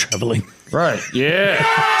not time traveling. Right. Yeah.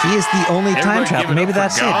 He is the only time traveler. Maybe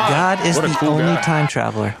that's it. God is the only time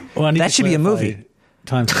traveler. Well, that should be a movie.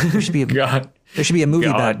 There should be a God. There should be a movie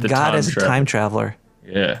God, about God as a time traveler.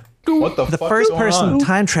 Yeah. What the first person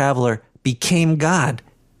time traveler became God.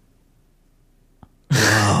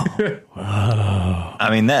 I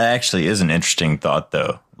mean, that actually is an interesting thought,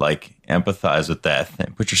 though. Like, empathize with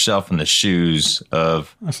that. Put yourself in the shoes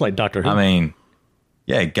of. That's like Doctor Who. I mean,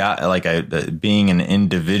 yeah, God, like being an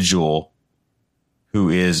individual who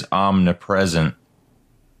is omnipresent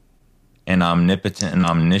and omnipotent and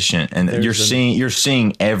omniscient, and you're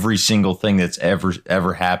seeing every single thing that's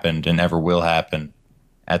ever happened and ever will happen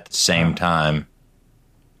at the same time,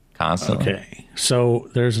 constantly. Okay, so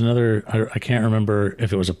there's another. I can't remember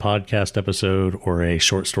if it was a podcast episode or a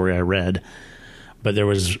short story I read, but there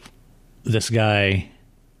was this guy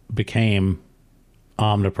became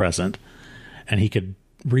omnipresent, and he could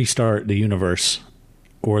restart the universe,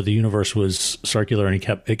 or the universe was circular and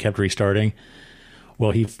it kept restarting.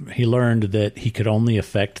 Well, he learned that he could only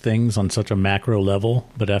affect things on such a macro level,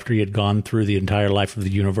 but after he had gone through the entire life of the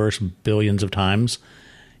universe billions of times,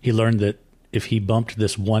 he learned that if he bumped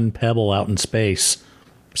this one pebble out in space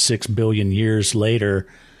 6 billion years later,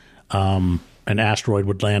 an asteroid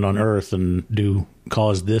would land on Earth and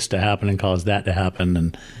cause this to happen and cause that to happen.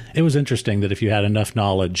 And it was interesting that if you had enough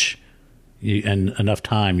knowledge and enough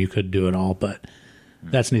time, you could do it all, but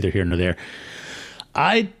that's neither here nor there.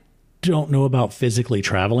 I don't know about physically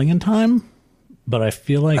traveling in time, but I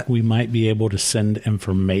feel like we might be able to send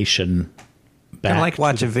information back. Kind of like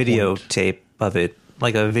watch a videotape of it,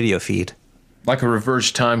 like a video feed. Like a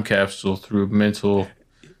reverse time capsule through mental.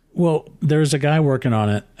 Well, there's a guy working on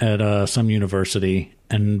it at some university,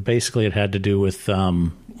 and basically it had to do with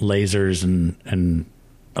lasers and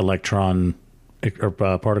electron or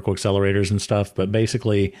particle accelerators and stuff. But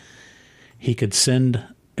basically, he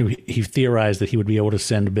theorized that he would be able to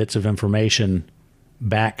send bits of information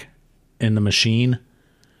back in the machine,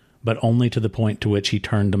 but only to the point to which he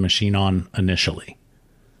turned the machine on initially.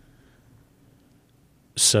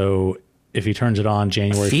 So if he turns it on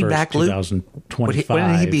January 1st, 2025...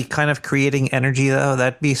 Wouldn't he be kind of creating energy, though?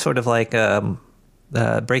 That'd be sort of like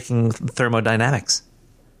breaking thermodynamics.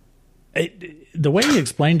 The way he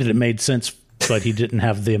explained it, it made sense, but he didn't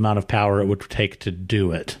have the amount of power it would take to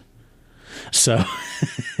do it. So,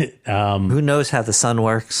 who knows how the sun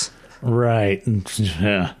works? Right.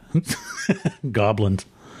 Yeah. Goblins.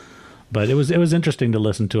 But it was interesting to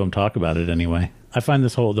listen to him talk about it anyway. I find the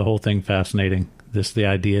whole thing fascinating. The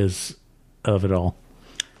ideas of it all.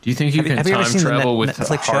 Do you think you can time travel with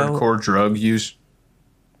hardcore drug use?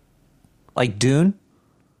 Like Dune?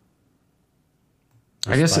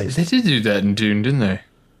 I guess they did do that in Dune, didn't they? I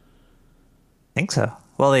think so.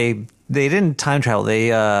 Well, they didn't time travel. They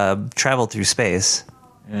traveled through space.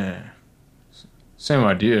 Yeah. Same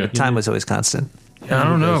idea. Time was always constant. I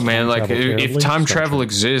don't know, man. Like, if time travel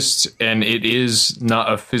exists and it is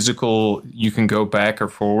not a physical, you can go back or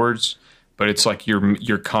forwards, but it's like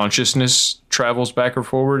your consciousness travels back or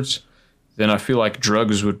forwards, then I feel like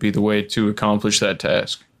drugs would be the way to accomplish that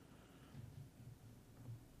task.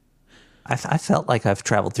 I felt like I've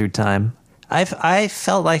traveled through time. I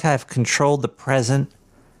felt like I've controlled the present,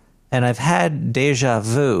 and I've had deja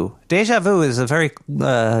vu. Deja vu is is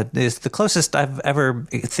the closest I've ever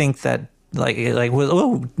think that like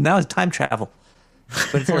now it's time travel,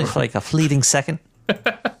 but it's only for like a fleeting second.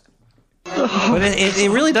 But it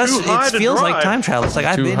really does. It feels like time travel. It's like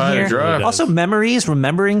I've been here. Also, memories,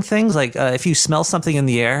 remembering things. Like if you smell something in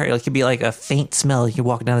the air, it could be like a faint smell. You're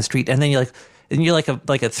walking down the street, and then you're like a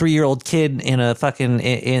 3-year-old kid in a fucking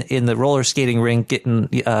in the roller skating rink getting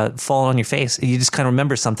falling on your face. You just kind of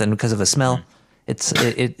remember something because of a smell.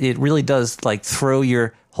 It really does like throw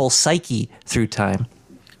your whole psyche through time.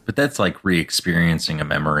 But that's like re-experiencing a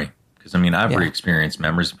memory. Because, I mean, I've re-experienced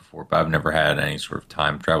memories before, but I've never had any sort of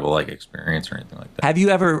time travel-like experience or anything like that. Have you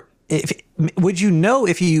ever... would you know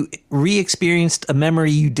if you re-experienced a memory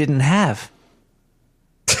you didn't have?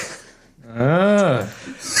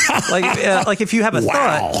 Like if you have a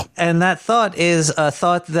thought, and that thought is a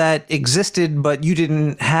thought that existed, but you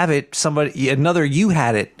didn't have it, another you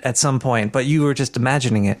had it at some point, but you were just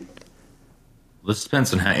imagining it. This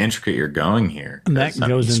depends on how intricate you're going here. And that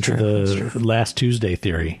goes into the last Tuesday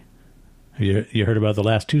theory. You heard about the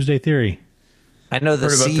last Tuesday theory? I know the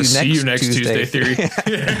see you next Tuesday theory.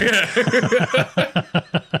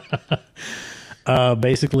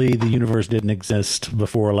 Basically, the universe didn't exist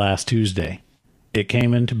before last Tuesday. It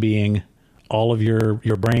came into being. All of your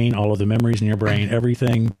brain, all of the memories in your brain,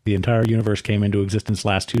 everything, the entire universe came into existence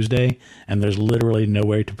last Tuesday, and there's literally no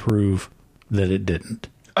way to prove that it didn't.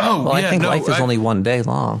 Oh, well, I think life is only one day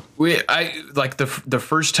long. The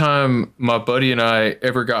first time my buddy and I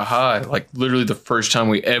ever got high, like literally the first time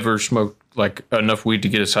we ever smoked like enough weed to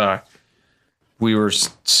get us high. We were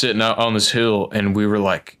sitting out on this hill, and we were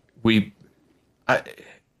like, we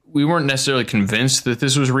weren't necessarily convinced that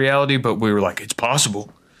this was reality, but we were like, it's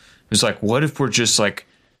possible. It's like, what if we're just like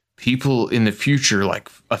people in the future, like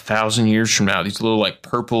 1,000 years from now, these little like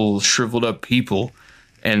purple shriveled up people,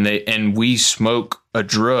 and we smoke a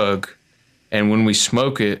drug, and when we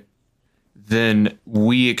smoke it, then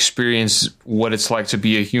we experience what it's like to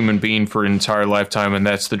be a human being for an entire lifetime, and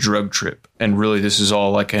that's the drug trip. And really, this is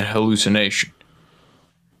all like a hallucination.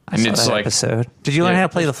 And it's like episode. Did you learn how to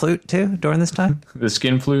play the flute too during this time? The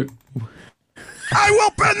skin flute. I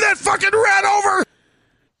will bend that fucking rat over.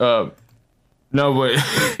 No, but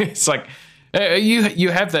it's like you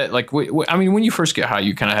have that like I mean, when you first get high,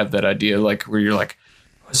 you kind of have that idea like where you're like,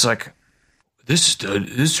 it's like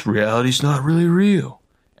this reality's not really real,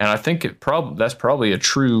 and I think that's probably a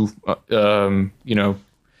true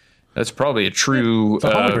that's probably a true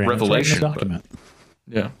revelation. Right document.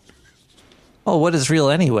 Yeah. Oh, what is real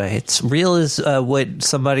anyway? It's real is what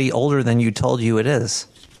somebody older than you told you it is.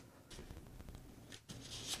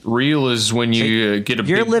 Real is when you get a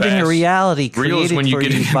You're big living bass. a reality created Real is when you for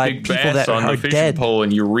get you a by big people bass that on are the fishing dead. pole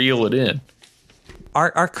and you reel it in.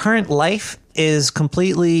 Our current life is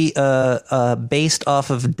completely based off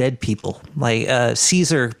of dead people. Like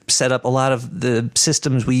Caesar set up a lot of the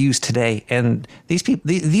systems we use today, and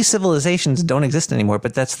these civilizations don't exist anymore.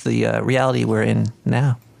 But that's the reality we're in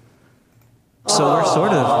now. So we're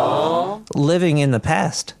sort of living in the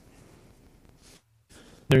past.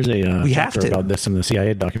 There's a we chapter have to. about this in the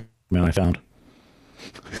CIA document I found.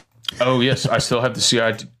 Oh yes, I still have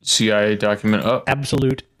the CIA document up.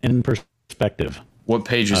 Absolute in perspective. What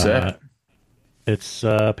page is that? It's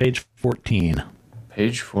page 14.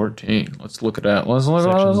 Page 14. Let's look at that. Let's look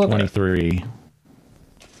Section at 23.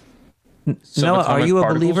 Noah, are you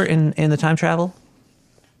a believer in the time travel?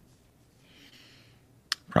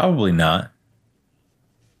 Probably not.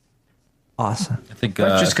 Awesome. I think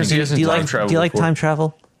just because he hasn't time traveled. Do you like before. time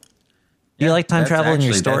travel? Do you like time travel in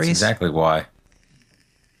your stories? That's exactly why.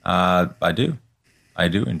 I do. I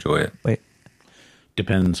do enjoy it. Wait.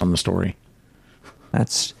 Depends on the story.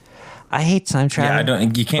 I hate time travel. Yeah,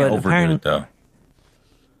 you can't overdo it though.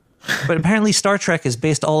 But apparently Star Trek is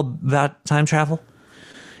based all about time travel.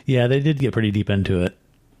 Yeah, they did get pretty deep into it.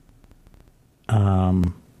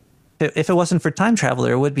 If it wasn't for time travel,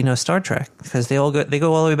 there would be no Star Trek because they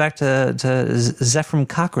go all the way back to Zephram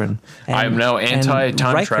Cochrane. I am now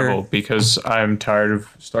anti-time travel because I'm tired of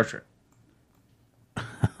Star Trek.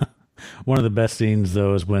 One of the best scenes,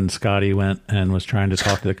 though, is when Scotty went and was trying to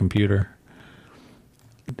talk to the computer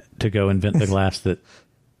to go invent the glass that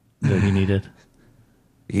he needed.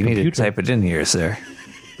 You need to type it in here, sir.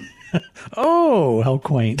 Oh, how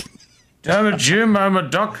quaint. Damn it, Jim, I'm a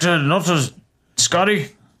doctor, not a Scotty.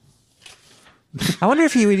 I wonder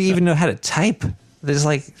if he would even know how to type. There's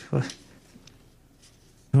like... I'm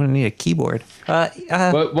going to need a keyboard.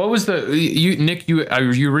 What was Nick, you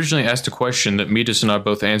originally asked a question that Metis and I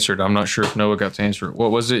both answered. I'm not sure if Noah got to answer it.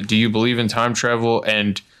 What was it? Do you believe in time travel?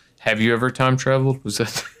 And have you ever time traveled? Was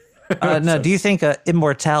that... no, do you think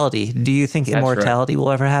immortality? Do you think immortality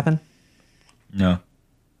will ever happen? No.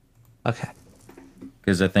 Okay.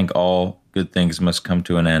 Because I think all good things must come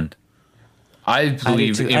to an end. I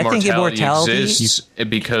believe immortality exists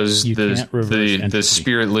because the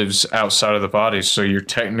spirit lives outside of the body, so you're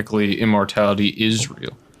technically immortality is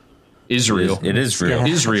real. It is real. Yeah,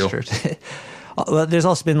 is real. Well, there's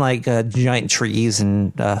also been like giant trees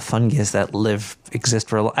and fungus that exist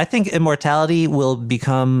for a long. I think immortality will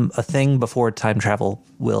become a thing before time travel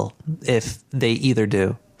will, if they either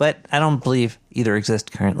do. But I don't believe either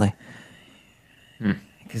exist currently.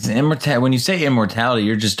 Because when you say immortality,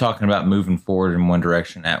 you're just talking about moving forward in one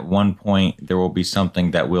direction. At one point, there will be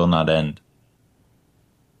something that will not end.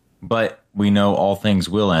 But we know all things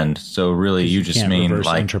will end, so really you just mean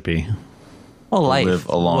like entropy. Well, life live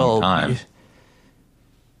a long time.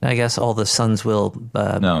 I guess all the suns will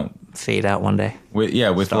fade out one day.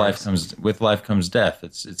 With life comes death.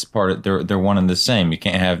 It's part of they're one and the same. You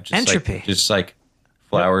can't have just entropy. Like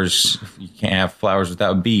flowers. You can't have flowers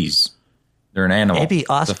without bees. They're an animal. It'd be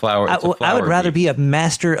awesome. I would rather be a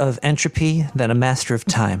master of entropy than a master of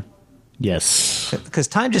time. Yes. Because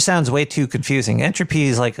time just sounds way too confusing. Entropy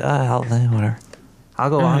is like, whatever. I'll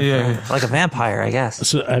go on like a vampire, I guess.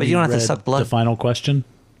 So but you don't have to suck blood. The final question,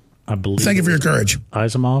 I believe. Thank you for your courage.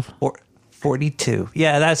 Asimov. 42.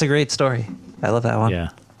 Yeah, that's a great story. I love that one. Yeah,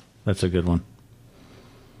 that's a good one.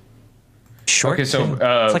 Short. Okay, so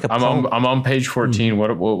like I'm on page 14.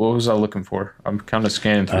 What was I looking for? I'm kind of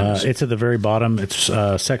scanning through this. It's at the very bottom. It's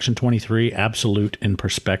section 23, absolute in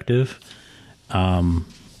perspective.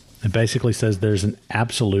 It basically says there's an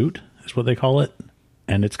absolute, is what they call it,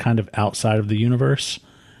 and it's kind of outside of the universe.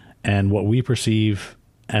 And what we perceive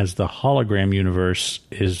as the hologram universe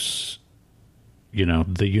is,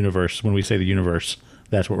 the universe. When we say the universe,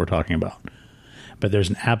 that's what we're talking about. But there's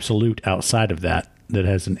an absolute outside of that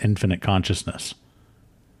has an infinite consciousness.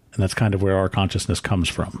 And that's kind of where our consciousness comes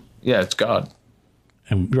from. Yeah, it's God.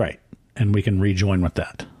 And right. And we can rejoin with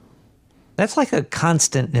that. That's like a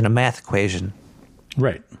constant in a math equation.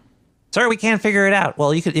 Right. Sorry, we can't figure it out.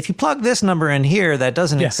 Well, if you plug this number in here that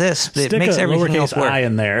doesn't exist, it makes everything else work. I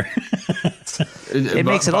in there. It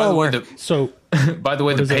makes it all work. So, by the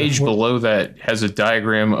way, the page below that has a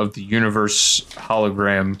diagram of the universe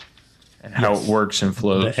hologram and how it works and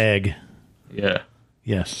flows. The egg. Yeah.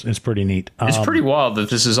 Yes, it's pretty neat. It's pretty wild that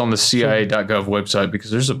this is on the CIA.gov website because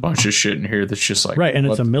there's a bunch of shit in here that's just like... Right, and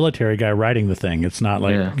it's a military guy writing the thing. It's not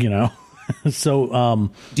like, So,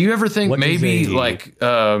 do you ever think maybe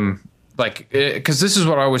because this is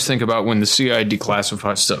what I always think about when the CIA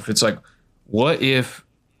declassifies stuff. It's like, what if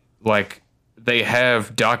they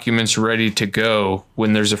have documents ready to go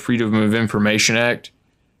when there's a Freedom of Information Act?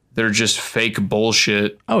 They're just fake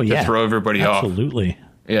bullshit to throw everybody off. Absolutely.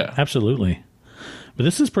 Yeah. Absolutely. But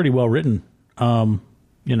this is pretty well written.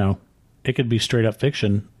 It could be straight up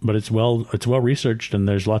fiction, but it's well researched and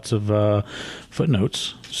there's lots of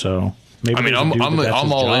footnotes. So maybe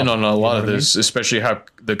I'm all in on a lot of this, especially how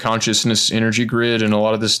the consciousness energy grid and a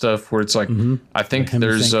lot of this stuff where it's like, I think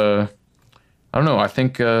there's I don't know. I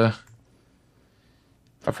think I've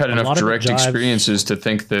had enough direct experiences to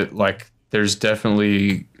think that there's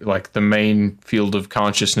definitely the main field of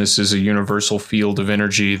consciousness is a universal field of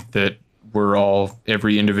energy that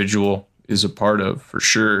every individual is a part of for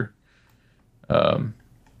sure. But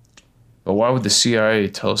why would the CIA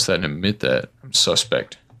tell us that and admit that? I'm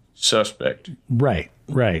suspect. Right.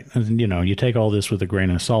 And, you take all this with a grain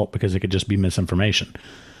of salt because it could just be misinformation.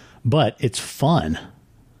 But it's fun.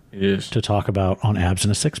 It is. To talk about on Abs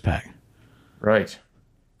and a Six Pack. Right.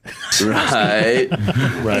 Right.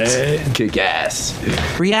 Kick ass.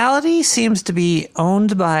 Reality seems to be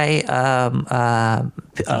owned by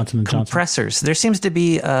compressors. There seems to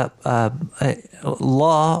be a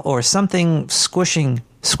law or something squishing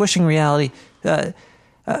reality. Do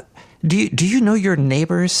you know your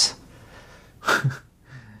neighbors?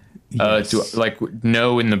 Yes. Do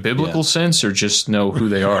know in the biblical sense or just know who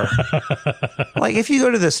they are? If you go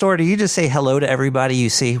to the store, do you just say hello to everybody you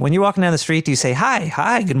see? When you're walking down the street, do you say,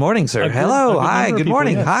 hi, good morning, sir? Hello, hi, good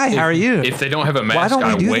morning. Yes. Hi, how are you? If they don't have a mask,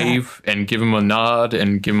 I wave and give them a nod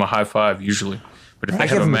and give them a high five usually. But if they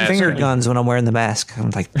have a mask, I give them finger guns when I'm wearing the mask.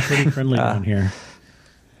 I'm like, pretty friendly down here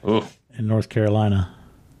in North Carolina.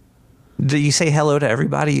 Do you say hello to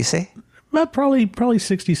everybody you see? Probably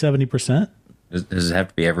 60, 70%. Does it have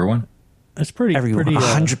to be everyone? That's pretty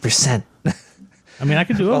 100%. I mean, I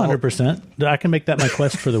can do 100%. I can make that my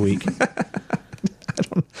quest for the week.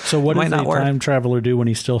 So what does a time traveler do when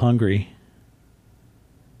he's still hungry?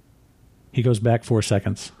 He goes back 4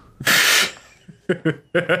 seconds.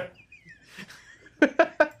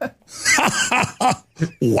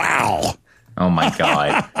 Wow. Oh my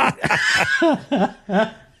God.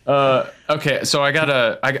 Okay, so I got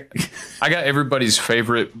everybody's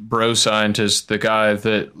favorite bro scientist, the guy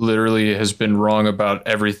that literally has been wrong about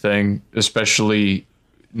everything, especially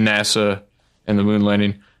NASA and the moon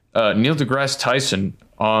landing. Neil deGrasse Tyson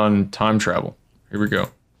on time travel. Here we go.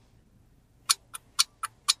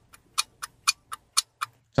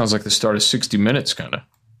 Sounds like the start of 60 Minutes, kind of.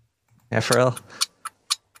 Yeah, for real.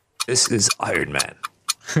 This is Iron Man.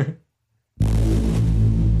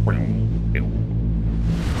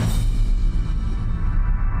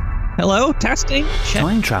 Hello, testing.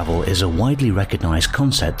 Time travel is a widely recognized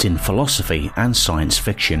concept in philosophy and science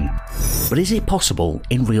fiction. But is it possible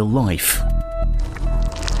in real life?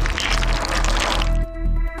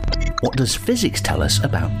 What does physics tell us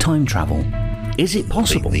about time travel? Is it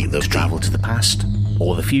possible to travel to the past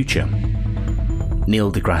or the future?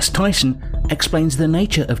 Neil deGrasse Tyson explains the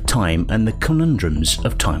nature of time and the conundrums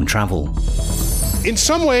of time travel. In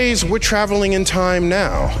some ways, we're traveling in time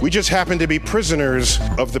now. We just happen to be prisoners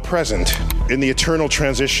of the present in the eternal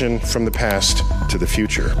transition from the past to the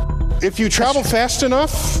future. If you travel fast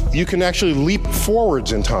enough, you can actually leap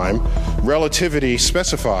forwards in time. Relativity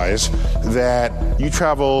specifies that you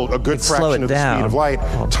travel a good fraction of the speed of light.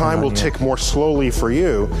 Time will tick more slowly for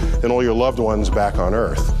you than all your loved ones back on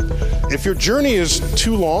Earth. If your journey is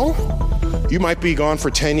too long, you might be gone for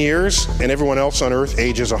 10 years and everyone else on Earth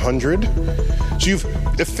ages 100. So you've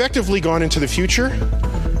effectively gone into the future,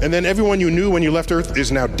 and then everyone you knew when you left Earth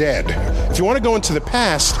is now dead. If you want to go into the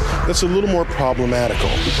past, that's a little more problematical.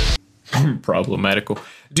 Problematical.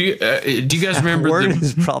 Do you guys remember? The word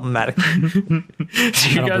is problematic. Do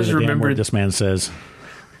you guys remember what this man says?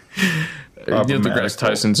 Neil deGrasse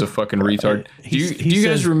Tyson's a fucking retard. Do you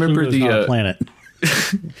guys remember the planet?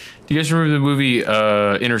 Do you guys remember the movie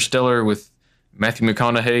Interstellar with Matthew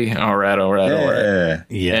McConaughey? All right.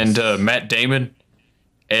 Yes. And Matt Damon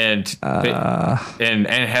and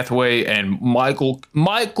Anne Hathaway and Michael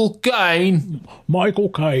Caine.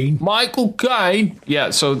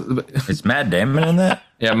 Yeah. So is Matt Damon in that?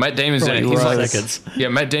 Yeah, Matt Damon's in it. He's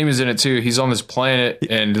Matt Damon's in it too. He's on this planet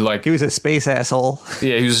and like he was a space asshole.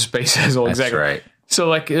 Yeah, he was a space asshole. That's exactly right. So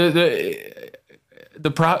like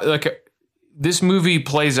this movie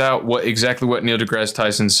plays out exactly what Neil deGrasse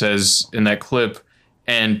Tyson says in that clip,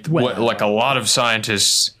 and what like a lot of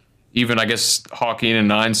scientists, even I guess Hawking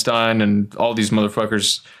and Einstein and all these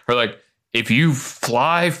motherfuckers are like, if you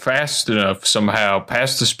fly fast enough somehow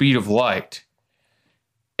past the speed of light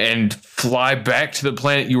and fly back to the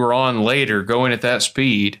planet you were on later, going at that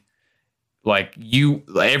speed, like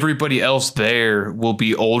everybody else there will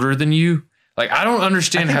be older than you. Like, I don't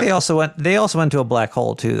understand how they also went to a black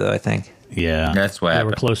hole too, though, I think. Yeah, that's what they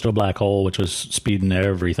were close to a black hole, which was speeding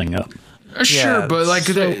everything up. Sure, but like,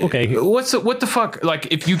 okay, what the fuck? Like,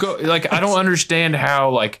 if you go, like, I don't understand how,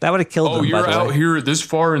 like, that would have killed them. Oh, you're out here this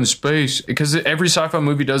far in space, because every sci-fi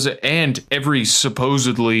movie does it, and every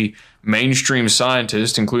supposedly mainstream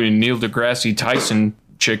scientist, including Neil deGrasse Tyson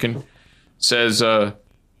chicken, says, they're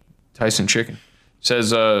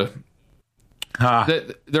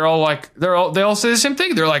all they all say the same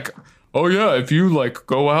thing. They're like, oh yeah, if you like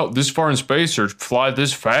go out this far in space or fly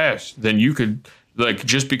this fast, then you could, like,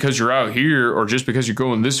 just because you're out here or just because you're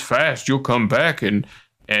going this fast, you'll come back and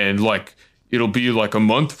like it'll be like a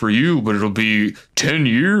month for you, but it'll be 10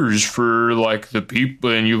 years for like the people,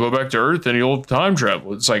 and you go back to Earth and you'll time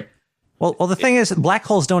travel. It's like, well, the thing is, black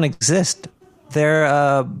holes don't exist.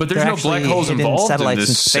 But there's no black holes involved satellites in this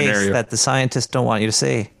in space scenario that the scientists don't want you to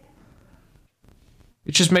see.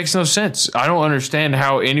 It just makes no sense. I don't understand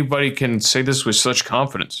how anybody can say this with such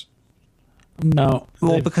confidence. No.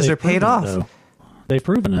 Well, because they're paid off. They've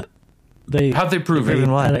proven it. How'd they prove it?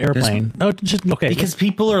 An airplane. No, just okay. Because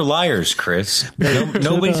people are liars, Chris.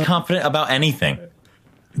 Nobody's confident about anything.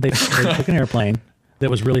 They took an airplane that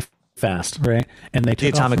was really fast, right? And they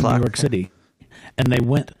took off from New York City, and they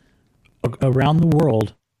went around the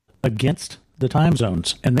world against the time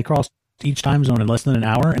zones, and they crossed each time zone in less than an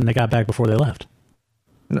hour, and they got back before they left.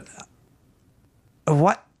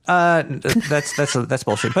 What? That's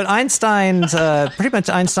bullshit. But Einstein's pretty much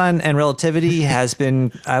Einstein and relativity has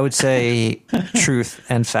been, I would say, truth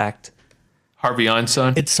and fact. Harvey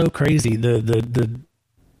Einstein. It's so crazy. The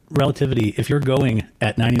relativity. If you're going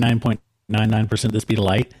at 99.99% the speed of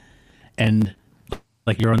light, and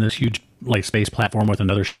like you're on this huge like space platform with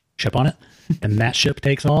another ship on it, and that ship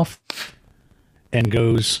takes off and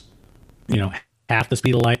goes, half the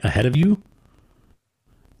speed of light ahead of you.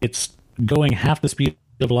 It's going half the speed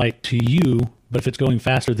of light to you, but if it's going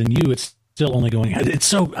faster than you, it's still only going. It's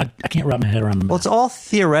so I can't wrap my head around. Well, it's all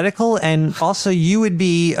theoretical, and also you would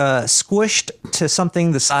be squished to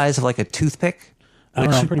something the size of like a toothpick. I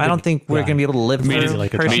don't think we're going to be able to live through.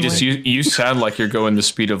 You sound like you're going the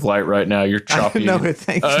speed of light right now. You're choppy. No,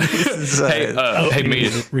 thank you. Hey,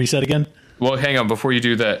 Metis. Reset again. Well, hang on. Before you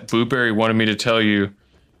do that, Blueberry wanted me to tell you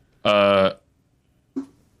that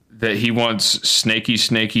he wants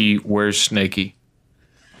Snakey, where's Snakey?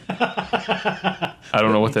 I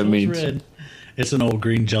don't know what that means. Red. It's an old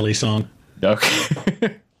Green Jelly song.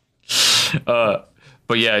 Okay.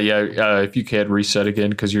 But yeah. If you can reset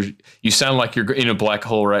again, because you sound like you're in a black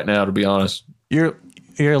hole right now. To be honest, your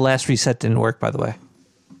last reset didn't work, by the way.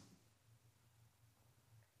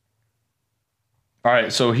 All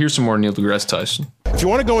right, so here's some more Neil deGrasse Tyson. If you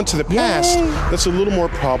want to go into the past, that's a little more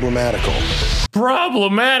problematical.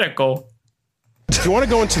 Problematical? If you want to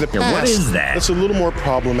go into the past, what is that? That's a little more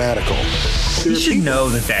problematical. You should know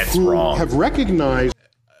that that's wrong. Have recognized.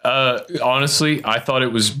 Honestly, I thought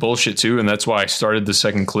it was bullshit too, and that's why I started the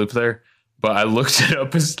second clip there. But I looked it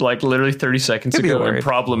up as like literally 30 seconds ago, and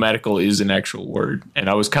problematical is an actual word, and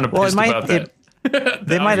I was kind of pissed about that.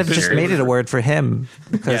 They might have just made it a word for him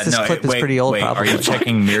because this clip is pretty old. Probably. Are you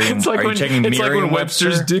checking Merriam? It's like when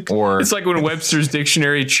Webster's it's like when Webster's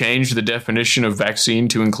dictionary changed the definition of vaccine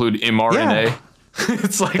to include mRNA. Yeah.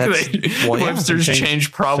 It's like Webster's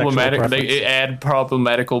changed problematic. They add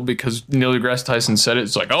problematical because Neil deGrasse Tyson said it.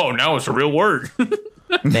 It's like, oh, now it's a real word.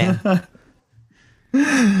 Man.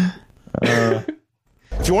 If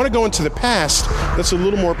you want to go into the past, that's a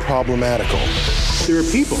little more problematical. There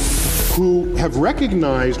are people who have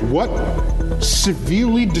recognized what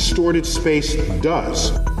severely distorted space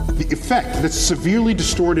does. The effect that severely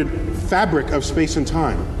distorted fabric of space and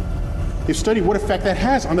time. They've studied what effect that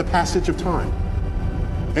has on the passage of time.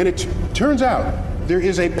 And it turns out there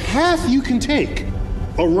is a path you can take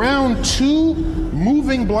around two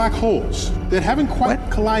moving black holes that haven't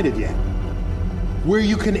quite collided yet, where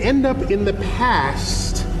you can end up in the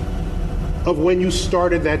past of when you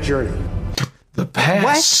started that journey. The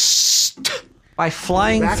past? What? By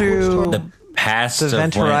flying through the past the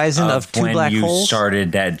event horizon of two when black you holes?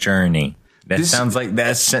 Started that journey. That sounds like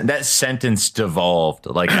that sentence devolved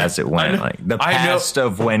like as it went. Like the past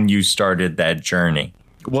of when you started that journey.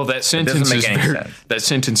 Well, that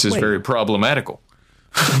sentence is very problematical.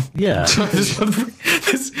 Yeah.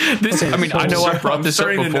 I mean, I know I've brought this up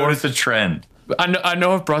before. To notice a trend. I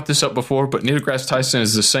know I've brought this up before, but Neil deGrasse Tyson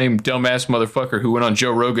is the same dumbass motherfucker who went on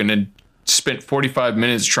Joe Rogan and spent 45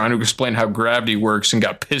 minutes trying to explain how gravity works and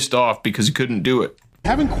got pissed off because he couldn't do it.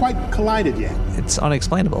 Haven't quite collided yet. It's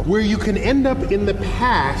unexplainable. Where you can end up in the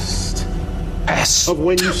past of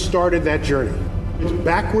when you started that journey. It's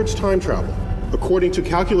backwards time travel, according to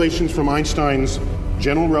calculations from Einstein's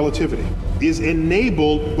general relativity, is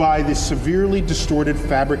enabled by the severely distorted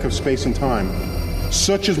fabric of space and time,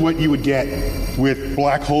 such as what you would get with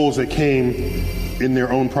black holes that came in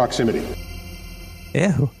their own proximity.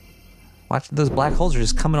 Ew. Watch, those black holes are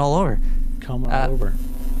just coming all over.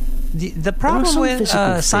 The problem with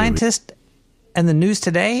scientists and the news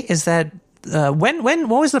today is that what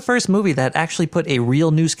was the first movie that actually put a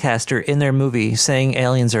real newscaster in their movie saying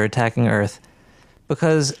aliens are attacking Earth?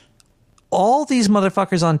 Because all these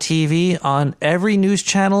motherfuckers on TV, on every news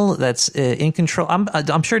channel that's in control.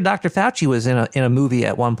 I'm sure Dr. Fauci was in a movie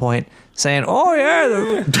at one point saying, "Oh yeah,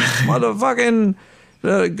 the motherfucking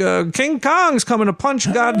King Kong's coming to punch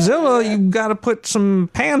Godzilla. You got to put some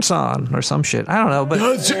pants on or some shit." I don't know, but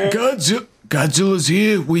Godzilla's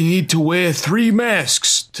here. We need to wear 3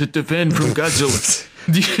 masks to defend from Godzilla.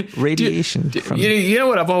 Radiation. You know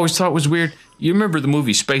what I've always thought was weird? You remember the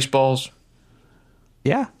movie Spaceballs?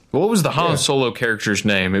 Yeah. What was the Han Solo character's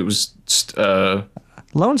name? It was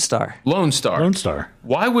Lone Star. Lone Star.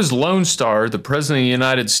 Why was Lone Star the president of the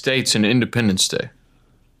United States in Independence Day?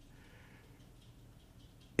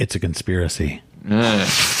 It's a conspiracy.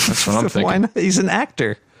 That's what I'm thinking. Why not? He's an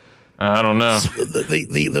actor. I don't know.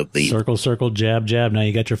 Circle, circle, jab, jab. Now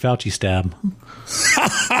you got your Fauci stab.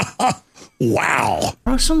 Wow.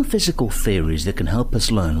 There are some physical theories that can help us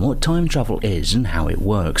learn what time travel is and how it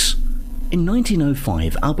works. In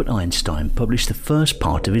 1905, Albert Einstein published the first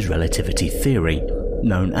part of his relativity theory,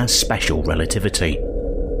 known as special relativity.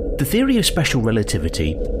 The theory of special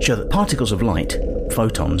relativity shows that particles of light,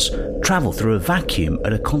 photons, travel through a vacuum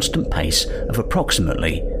at a constant pace of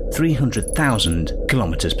approximately 300,000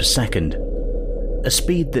 kilometers per second, a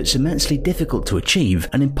speed that's immensely difficult to achieve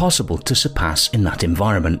and impossible to surpass in that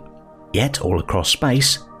environment. Yet all across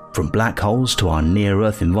space, from black holes to our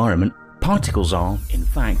near-Earth environment, particles are, in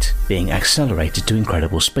fact, being accelerated to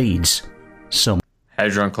incredible speeds.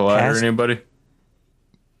 Hadron Collider, anybody?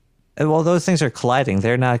 Well, those things are colliding.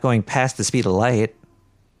 They're not going past the speed of light.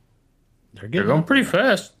 They're going pretty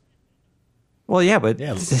fast. Well, yeah, but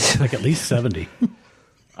like at least 70.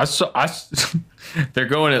 They're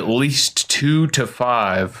going at least 2 to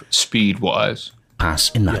 5 speed-wise.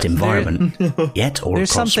 Pass in that environment. Yet all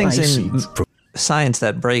there's across some things space, in science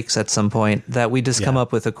that breaks at some point that we just come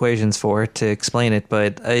up with equations for to explain it.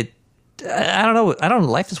 But I don't know.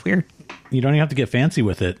 Life is weird. You don't even have to get fancy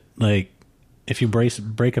with it. Like, if you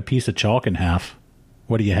break a piece of chalk in half,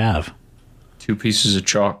 what do you have? 2 pieces of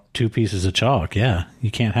chalk. 2 pieces of chalk, yeah.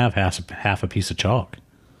 You can't have half a piece of chalk.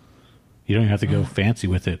 You don't even have to go fancy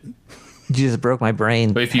with it. You just broke my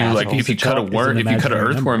brain. But if you cut a worm, if you cut an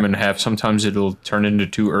earthworm in half, sometimes it'll turn into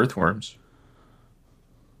 2 earthworms.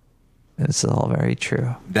 It's all very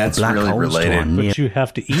true. That's really related. But you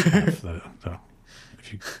have to eat half, though.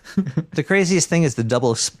 The craziest thing is the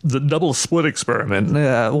double split experiment.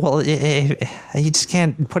 Well, you just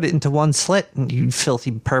can't put it into one slit, you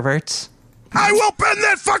filthy perverts. I will bend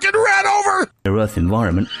that fucking rat over! In the Earth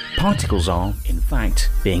environment, particles are, in fact,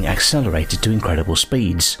 being accelerated to incredible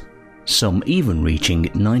speeds. some even reaching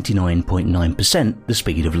 99.9% the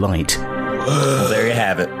speed of light. Well, there you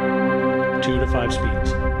have it. 2 to 5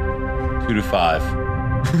 speeds. 2 to 5.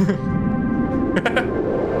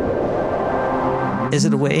 Is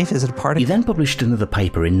it a wave? Is it a particle? He then published another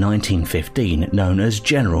paper in 1915 known as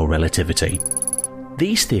General Relativity.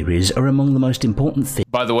 These theories are among the most important theories.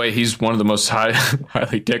 By the way, he's one of the most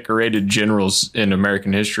highly decorated generals in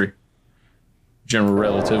American history. General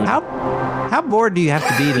Relativity. How bored do you have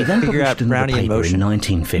to be to figure out Brownian motion? In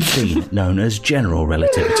 1915 known as General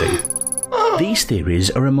Relativity. These theories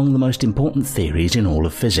are among the most important theories in all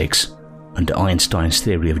of physics. Under Einstein's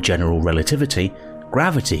theory of general relativity,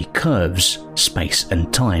 gravity curves space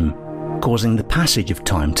and time, causing the passage of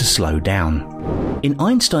time to slow down. In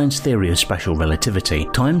Einstein's theory of special relativity,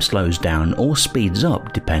 time slows down or speeds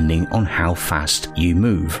up depending on how fast you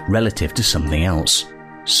move relative to something else.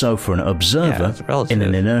 So for an observer in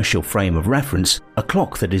an inertial frame of reference, a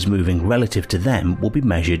clock that is moving relative to them will be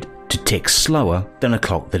measured to tick slower than a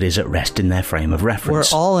clock that is at rest in their frame of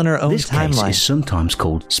reference. We're all in our own This timeline. case is sometimes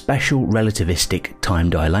called special relativistic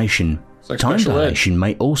time dilation. Like time special ed. dilation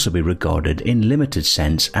may also be regarded in limited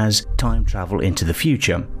sense as time travel into the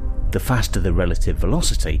future. The faster the relative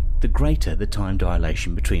velocity, the greater the time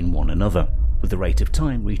dilation between one another, with the rate of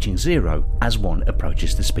time reaching zero as one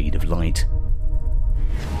approaches the speed of light.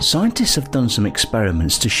 Scientists have done some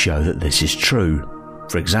experiments to show that this is true.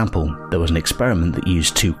 For example, there was an experiment that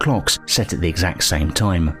used 2 clocks set at the exact same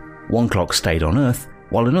time. One clock stayed on Earth,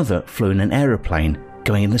 while another flew in an aeroplane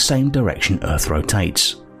going in the same direction Earth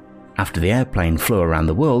rotates. After the airplane flew around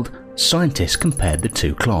the world, scientists compared the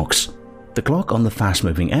 2 clocks. The clock on the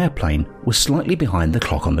fast-moving airplane was slightly behind the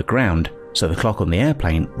clock on the ground, so the clock on the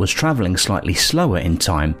airplane was travelling slightly slower in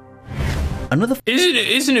time.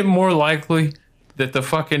 Isn't it more likely that the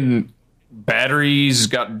fucking batteries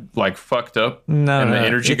got like fucked up? No, and no, the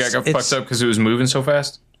energy got fucked up because it was moving so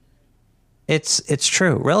fast? It's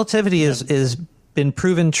true. Relativity is been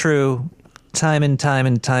proven true time and time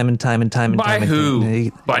and time and time and time and time. By who?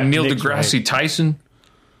 Again. By Neil deGrasse Tyson?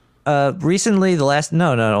 Recently,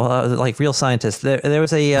 like real scientists. There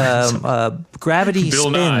was a gravity Bill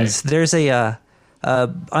spins. Nye. There's a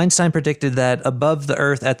Einstein predicted that above the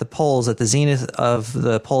Earth, at the poles, at the zenith of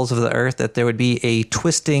the poles of the Earth, that there would be a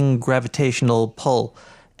twisting gravitational pull,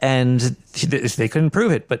 and they couldn't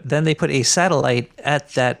prove it. But then they put a satellite at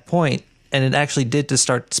that point, and it actually did to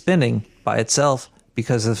start spinning by itself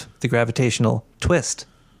because of the gravitational twist.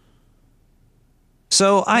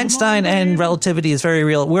 So Einstein and relativity is very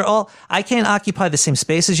real. I can't occupy the same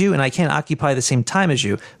space as you, and I can't occupy the same time as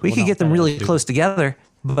you. We could get them really close together,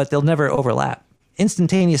 but they'll never overlap.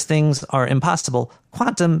 Instantaneous things are impossible.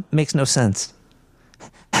 Quantum makes no sense.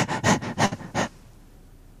 I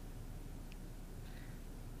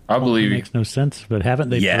believe it makes no sense, but haven't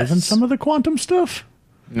they proven some of the quantum stuff?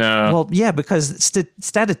 No. Well, yeah, because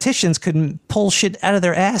statisticians couldn't pull shit out of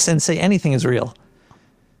their ass and say anything is real.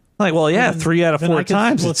 Like, well, yeah, 3 out of 4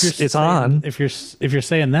 times it's on. If you're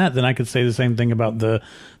saying that, then I could say the same thing about the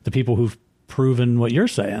people who've proven what you're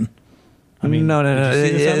saying. I mean, no.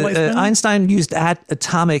 Einstein used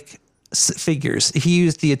atomic figures. He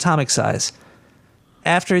used the atomic size.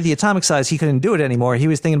 After the atomic size, he couldn't do it anymore. He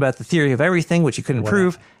was thinking about the theory of everything, which he couldn't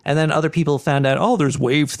prove. And then other people found out, there's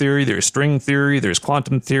wave theory, there's string theory, there's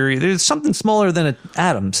quantum theory. There's something smaller than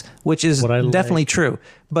atoms, which is definitely true.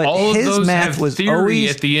 But all his of those math have was theory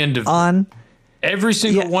always at the end of on. Every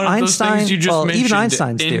single one of those things you just mentioned even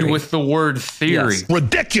Einstein's end theory. with the word theory. Yes.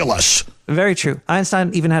 Ridiculous. Very true. Einstein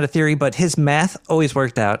even had a theory, but his math always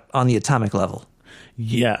worked out on the atomic level.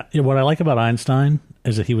 Yeah. What I like about Einstein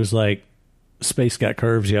is that he was like, space got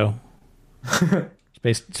curves, yo.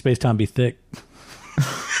 Space time be thick.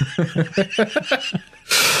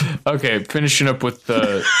 Okay, finishing up with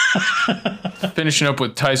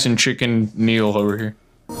Tyson Chicken Neil over here.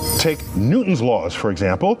 Take Newton's laws, for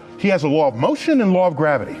example. He has a law of motion and law of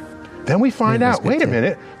gravity. Then we find out, wait a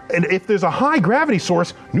minute, and if there's a high gravity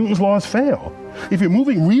source, Newton's laws fail. If you're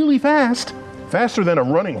moving really fast, faster than a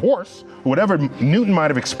running horse, whatever Newton might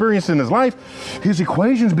have experienced in his life, his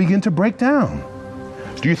equations begin to break down.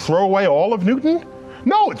 Do you throw away all of Newton?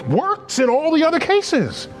 No, it works in all the other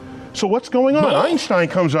cases. So what's going on? Einstein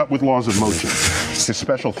comes up with laws of motion, his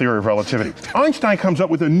special theory of relativity. Einstein comes up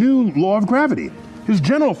with a new law of gravity, his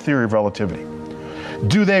general theory of relativity.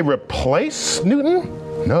 Do they replace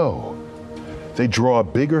Newton? No. They draw a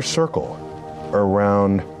bigger circle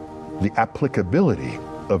around the applicability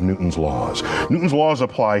of Newton's laws. Newton's laws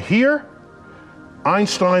apply here.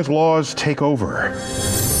 Einstein's laws take over.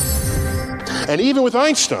 And even with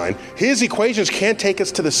Einstein, his equations can't take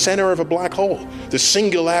us to the center of a black hole, the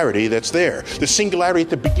singularity that's there, the singularity at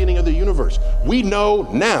the beginning of the universe. We know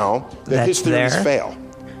now that his theories fail.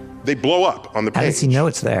 They blow up on the page. How does he know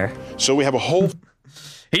it's there? So we have a whole...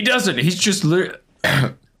 He doesn't. He's just... Man,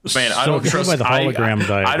 I don't trust...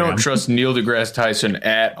 I don't trust Neil deGrasse Tyson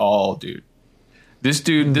at all, dude. This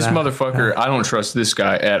motherfucker, I don't trust this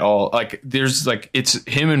guy at all. Like, it's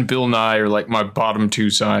him and Bill Nye are like my bottom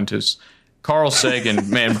two scientists. Carl Sagan,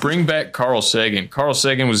 man, bring back Carl Sagan. Carl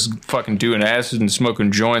Sagan was fucking doing acid and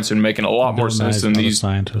smoking joints and making a lot more sense than these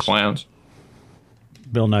clowns.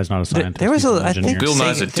 Bill Nye's not a scientist. There was I think Bill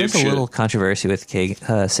Nye's a there's a little controversy with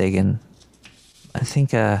Sagan. I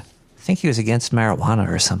think he was against marijuana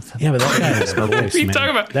or something. Yeah, but that guy's voice, you talking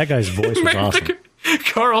about? That guy's voice was awesome.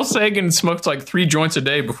 Carl Sagan smoked like 3 joints a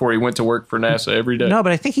day before he went to work for NASA every day. No,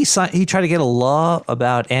 but I think he tried to get a law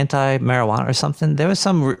about anti-marijuana or something. There was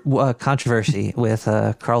some controversy with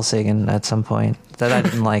Carl Sagan at some point that I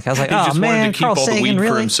didn't like. I was like, he just wanted to keep Carl all Sagan, the weed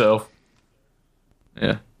really? for himself.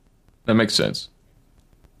 Yeah, that makes sense.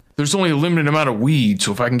 There's only a limited amount of weed,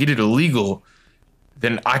 so if I can get it illegal,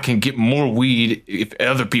 then I can get more weed if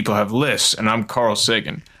other people have less, and I'm Carl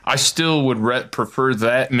Sagan. I still would prefer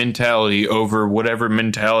that mentality over whatever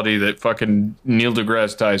mentality that fucking Neil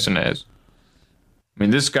deGrasse Tyson has. I mean,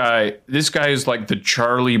 this guy is like the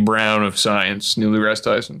Charlie Brown of science, Neil deGrasse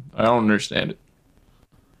Tyson. I don't understand it.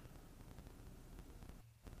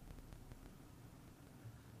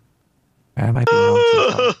 I might be wrong.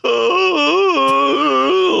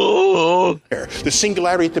 The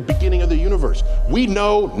singularity at the beginning of the universe. We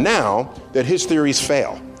know now that his theories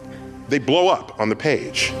fail. They blow up on the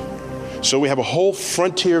page. So we have a whole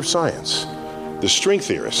frontier of science. The string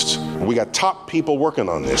theorists. We got top people working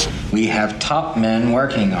on this. We have top men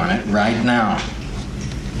working on it right now.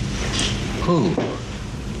 Who?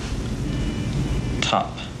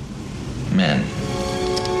 Top men.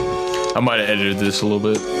 I might have edited this a little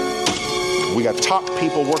bit. We got top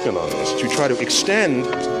people working on this to try to extend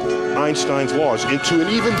Einstein's laws into an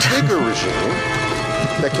even bigger regime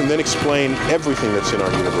that can then explain everything that's in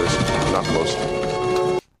our universe, not most of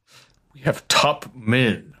it. We have top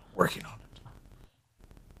men working on it.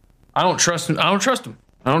 I don't trust him.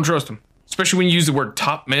 Especially when you use the word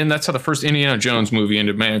top men. That's how the first Indiana Jones movie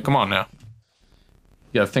ended, man. Come on now.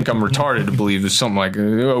 Yeah, I think I'm retarded to believe there's something like,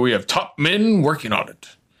 we have top men working on it.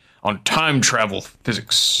 On time travel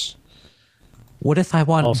physics. What if I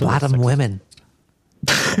want bottom women?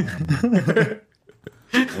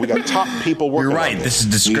 We got top people working You're right. on This is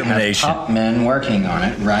discrimination. We have top men working on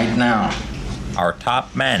it right now. Our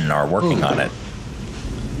top men are working on it.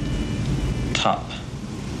 Top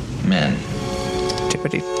men.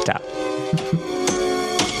 Tippity top.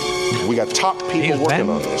 We got top people working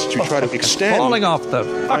on this to try to extend falling off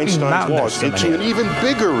the Einstein's laws into an even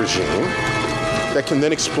bigger regime that can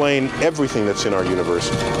then explain everything that's in our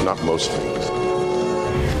universe, not most things.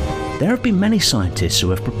 There have been many scientists who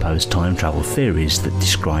have proposed time travel theories that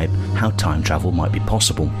describe how time travel might be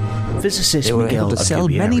possible. Physicist Miguel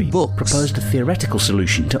Alcubierre proposed a theoretical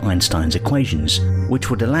solution to Einstein's equations, which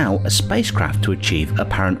would allow a spacecraft to achieve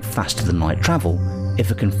apparent faster-than-light travel if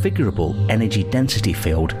a configurable energy density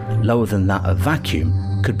field lower than that of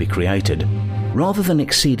vacuum could be created. Rather than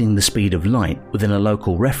exceeding the speed of light within a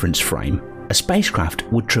local reference frame, a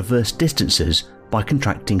spacecraft would traverse distances by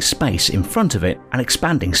contracting space in front of it and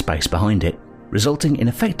expanding space behind it, resulting in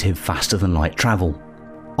effective faster-than-light travel.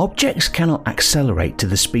 Objects cannot accelerate to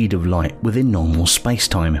the speed of light within normal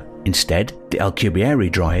space-time. Instead, the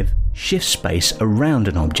Alcubierre drive shifts space around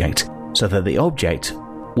an object so that the object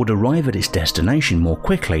would arrive at its destination more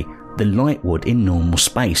quickly than light would in normal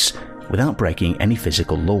space, without breaking any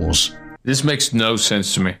physical laws. This makes no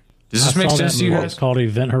sense to me. Does this make sense to you guys? It's called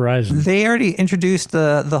Event Horizon. They already introduced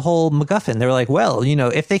the whole MacGuffin. They were like, well,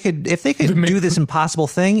 if they could do this impossible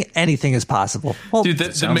thing, anything is possible. Well, dude, the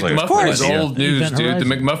McMuffin is old news, dude. The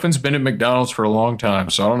McMuffin's been at McDonald's for a long time,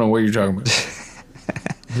 so I don't know what you're talking about.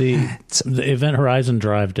 The Event Horizon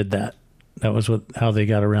drive did that. That was how they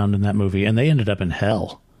got around in that movie, and they ended up in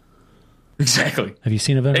hell. Exactly. Have you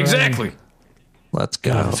seen Event Horizon? Exactly. Let's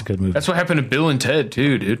go. God, that's a good movie. That's what happened to Bill and Ted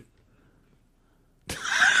too, dude.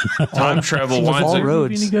 Time travel winds all up.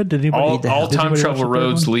 roads. All time travel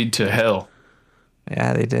roads lead to hell.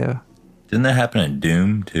 Yeah, they do. Didn't that happen in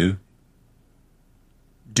Doom too?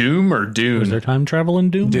 Doom or Dune? Was there time travel in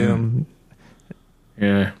Doom? Doom.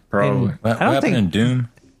 Yeah, probably. What happened in Doom?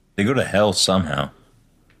 They go to hell somehow.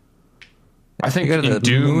 I think in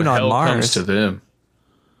Doom, hell comes to them.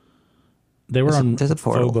 They were on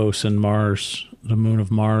Phobos and Mars, the moon of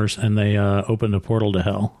Mars, and they opened a portal to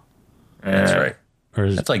hell. That's right. Or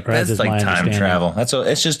that's like time travel.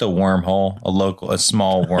 It's just a wormhole, a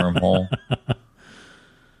small wormhole.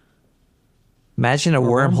 Imagine a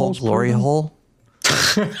wormhole glory hole.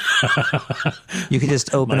 You could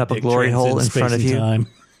just open up a glory hole in front of you. Time.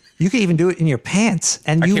 You could even do it in your pants,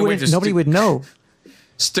 and nobody would know.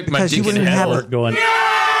 Stick my dick in hell. You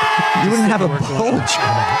wouldn't have a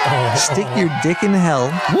bulge. Stick your dick in hell.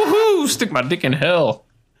 Woohoo! Stick my dick in hell.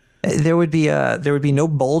 There would be no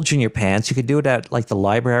bulge in your pants. You could do it at like the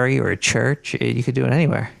library or a church. You could do it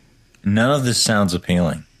anywhere. None of this sounds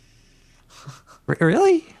appealing.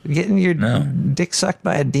 Really? Getting your dick sucked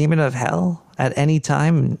by a demon of hell at any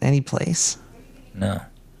time, any place? No.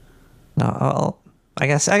 Well, I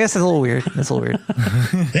guess it's a little weird. It's a little weird.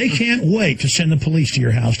 They can't wait to send the police to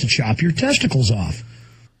your house to chop your testicles off.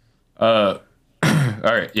 All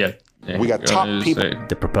right, yeah. We got top people.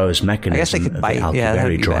 The proposed mechanism of the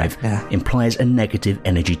Alcubierre drive implies a negative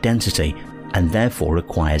energy density and therefore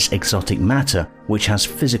requires exotic matter which has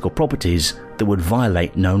physical properties that would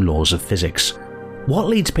violate known laws of physics. What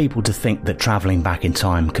leads people to think that travelling back in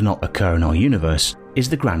time cannot occur in our universe is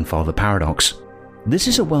the grandfather paradox. This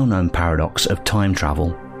is a well-known paradox of time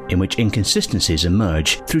travel in which inconsistencies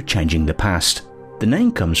emerge through changing the past. The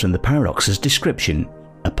name comes from the paradox's description.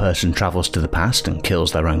 A person travels to the past and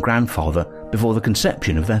kills their own grandfather before the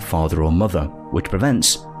conception of their father or mother, which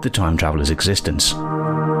prevents the time traveler's existence.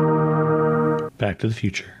 Back to the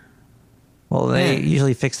Future. Well, they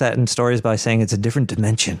usually fix that in stories by saying it's a different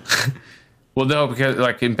dimension. Well, no, because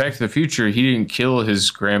like in Back to the Future, he didn't kill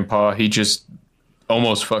his grandpa. He just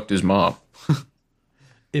almost fucked his mom.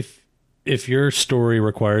 If your story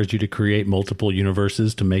requires you to create multiple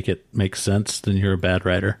universes to make it make sense, then you're a bad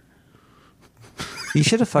writer. He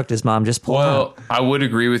should have fucked his mom. Just pull out. I would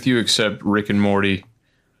agree with you, except Rick and Morty.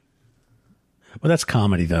 Well, that's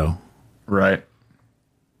comedy, though. Right.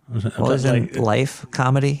 Well, isn't life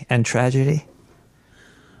comedy and tragedy?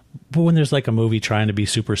 But when there's like a movie trying to be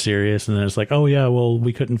super serious, and then it's like, oh yeah, well,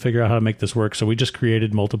 we couldn't figure out how to make this work, so we just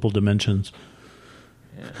created multiple dimensions.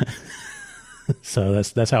 Yeah. So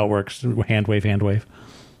that's how it works. Hand wave.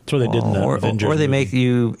 That's what they did in the Avengers or they movie. make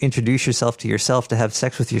you introduce yourself to yourself to have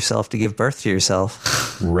sex with yourself to give birth to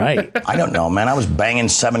yourself. Right. I don't know, man. I was banging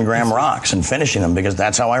 7-gram rocks and finishing them because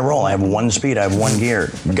that's how I roll. I have one speed. I have one gear.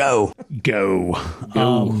 Go.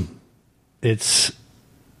 It's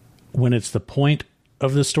when it's the point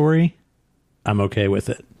of the story, I'm okay with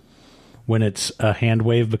it. When it's a hand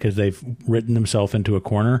wave because they've written themselves into a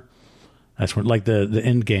corner, that's when, like the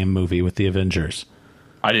Endgame movie with the Avengers.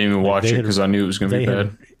 I didn't even watch it because I knew it was going to be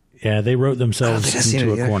bad. They wrote themselves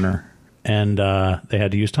into a corner, and they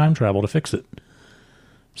had to use time travel to fix it.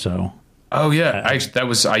 So. Oh yeah, I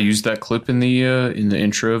used that clip in the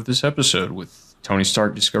intro of this episode with Tony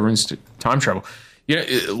Stark discovering time travel. Yeah,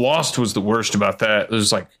 Lost was the worst about that. It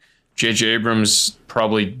was like J.J. Abrams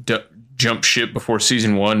probably jumped ship before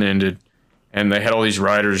season 1 ended, and they had all these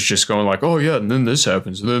writers just going like, "Oh yeah, and then this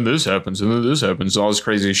happens, and then this happens, and then this happens," all this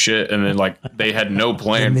crazy shit, and then like they had no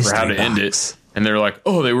plan for how to end it, and they're like,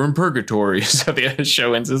 "Oh, they were in purgatory," so the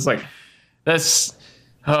show ends. It's like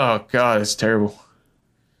oh god, it's terrible.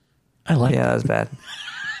 That was bad.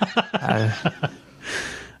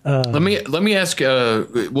 Let me ask.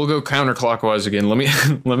 We'll go counterclockwise again.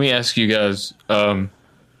 Let me ask you guys.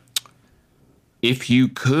 If you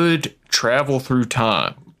could travel through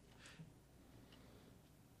time,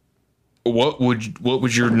 what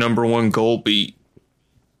would your number one goal be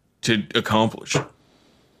to accomplish?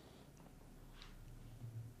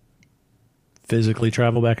 Physically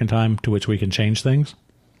travel back in time to which we can change things?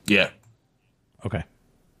 Yeah. Okay.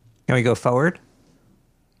 Can we go forward?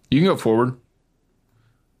 You can go forward,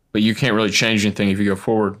 but you can't really change anything if you go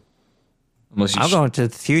forward. Unless you I'm going to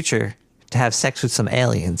the future to have sex with some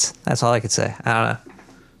aliens. That's all I could say. I don't know.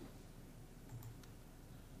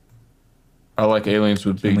 I like aliens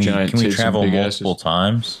with big giant tits. Can we travel and big multiple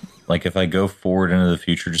times? Like if I go forward into the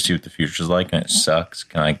future to see what the future's like and it sucks,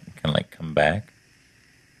 can I come back?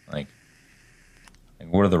 Like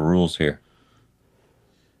what are the rules here?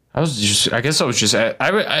 Maybe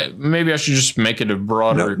I should just make it a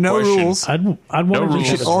broader no question. rules. I'd want no rules. We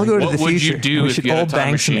should all go to the future. What would you do if you had a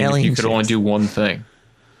time machine if you could shit. only do one thing?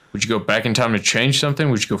 Would you go back in time to change something?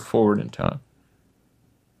 Would you go forward in time?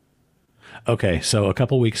 Okay, so a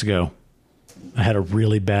couple weeks ago, I had a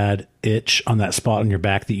really bad itch on that spot on your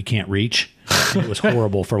back that you can't reach. It was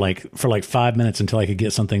horrible for like 5 minutes until I could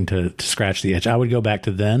get something to scratch the itch. I would go back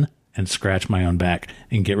to then and scratch my own back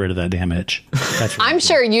and get rid of that damn itch. That's I'm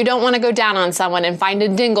sure you don't want to go down on someone and find a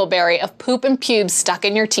dingleberry of poop and pubes stuck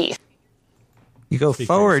in your teeth. You go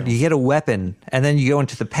forward, you get a weapon, and then you go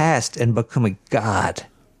into the past and become a god.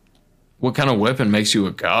 What kind of weapon makes you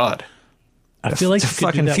a god? I feel like It's a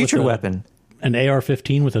you could do fucking that future with weapon. An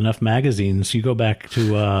AR-15 with enough magazines. You go back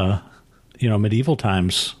to medieval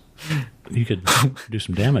times. You could do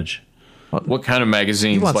some damage. What kind of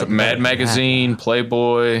magazines? Like Mad Magazine,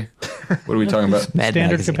 Playboy? What are we talking about?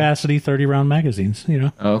 Standard capacity 30-round magazines.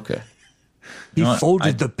 Oh, okay. He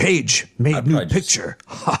folded the page, made new picture.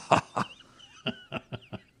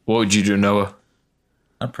 What would you do, Noah?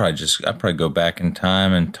 I'd probably go back in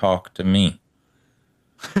time and talk to me.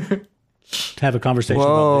 To have a conversation.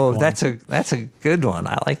 Whoa, about Bitcoin. that's a good one.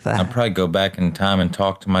 I like that. I'd probably go back in time and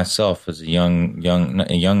talk to myself as a young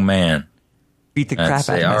man. Beat the And I'd crap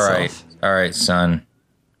say, out of myself. all right, son.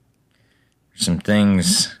 There's some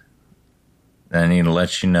things that I need to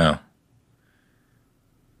let you know.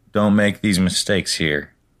 Don't make these mistakes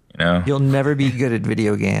here. You'll never be good at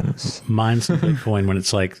video games. Mine's the Bitcoin when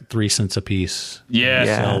it's like 3 cents a piece. Yeah,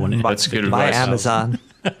 that's good advice. Buy Amazon.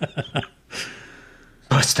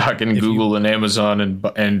 Buy stock in Google and Amazon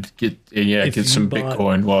and get some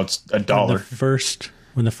Bitcoin. Well, it's $1.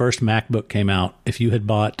 When the first MacBook came out, if you had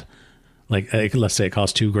bought, like, let's say it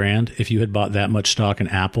cost $2,000, if you had bought that much stock in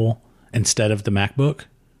Apple instead of the MacBook,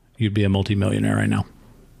 you'd be a multimillionaire right now.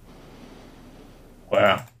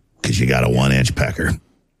 Wow. Because you got a 1-inch pecker.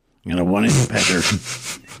 You got a 1-inch pecker.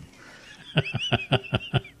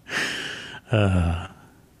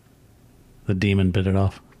 The demon bit it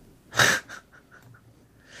off.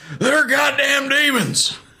 They're goddamn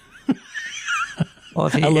demons. Well,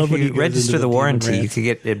 if you register the warranty, you could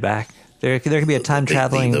get it back. There could be a time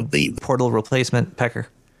traveling portal replacement pecker.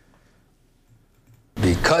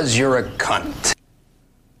 Because you're a cunt.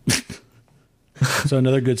 So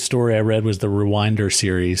another good story I read was the Rewinder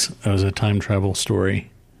series. It was a time travel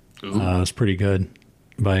story. It was pretty good.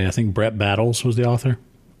 By, I think, Brett Battles was the author.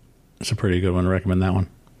 It's a pretty good one. I recommend that one.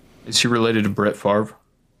 Is he related to Brett Favre?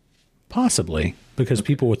 Possibly, because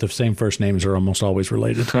people with the same first names are almost always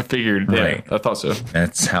related. I figured. Right. Yeah, I thought so.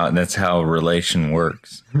 That's how relation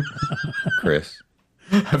works, Chris.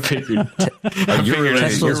 I figured.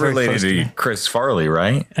 You're related to Chris Farley,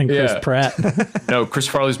 right? And Chris Pratt. No, Chris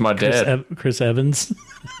Farley's my dad. Chris Evans.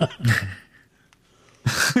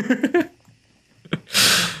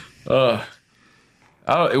 What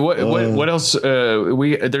else?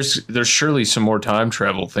 There's surely some more time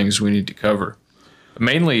travel things we need to cover.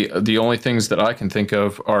 Mainly, the only things that I can think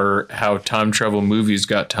of are how time travel movies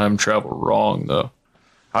got time travel wrong, though.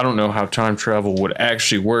 I don't know how time travel would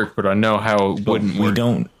actually work, but I know how it wouldn't work.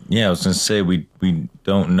 I was going to say, we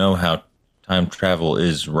don't know how time travel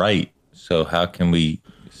is right, so how can we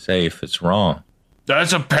say if it's wrong?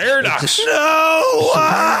 That's a paradox.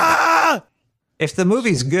 No! If the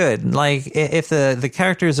movie's good, like if the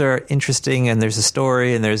characters are interesting and there's a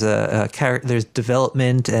story and there's there's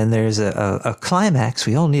development and there's a climax,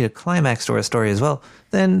 we all need a climax to our story as well.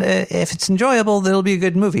 Then if it's enjoyable, it'll be a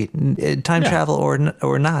good movie. Time travel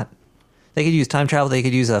or not. They could use time travel. They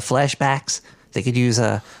could use flashbacks. They could use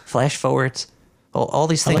flash forwards. All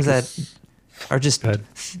these things that are just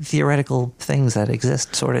theoretical things that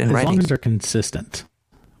exist sort of in writing. As long as they're consistent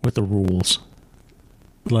with the rules.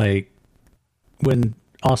 Like when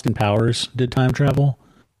Austin Powers did time travel,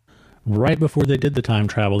 right before they did the time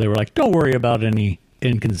travel, they were like, don't worry about any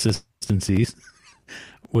inconsistencies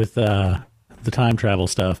with the time travel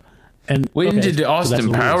stuff. And when did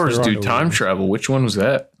Austin Powers do time travel? Which one was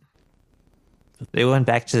that? They went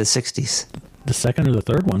back to the 60s. The second or the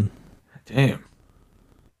third one. Damn.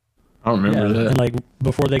 I don't remember that. And like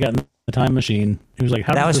before they got in the time machine, he was like,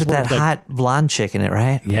 how that does was this with work? that hot blonde chick in it,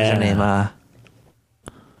 right? Yeah. What's her name?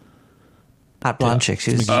 Hot blonde chick.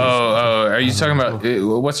 She was. Are you talking about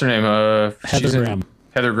what's her name? Heather Graham.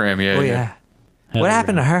 Heather Graham. Yeah. Oh yeah. What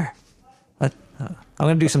happened to her? I'm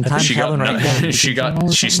gonna do some time traveling right now.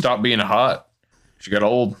 She stopped being hot. She got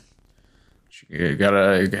old. She had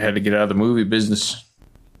to get out of the movie business.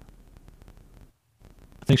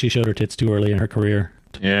 I think she showed her tits too early in her career.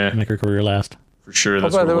 To make her career last. For sure,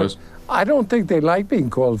 that's what it was. I don't think they like being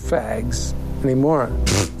called fags anymore.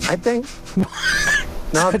 I think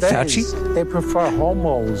nowadays they prefer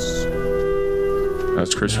homos.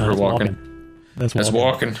 That's Christopher Walken. That's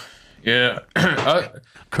Walken. Yeah.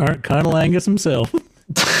 Colonel Angus himself.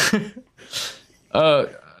 Let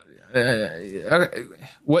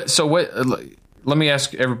me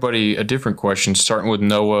ask everybody a different question, starting with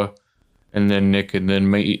Noah, and then Nick, and then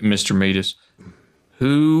Mr. Metis.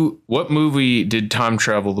 What movie did time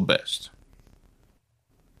travel the best?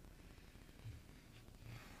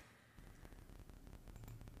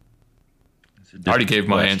 I already gave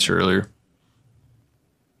my answer earlier.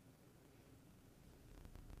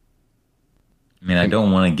 I mean, I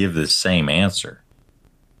don't want to give the same answer.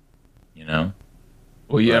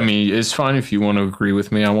 Well, yeah, I mean, it's fine if you want to agree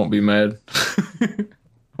with me. I won't be mad.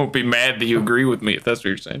 Won't be mad that you agree with me if that's what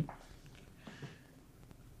you're saying.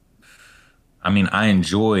 I mean, I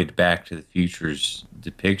enjoyed Back to the Future's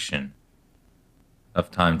depiction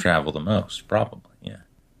of time travel the most, probably, yeah.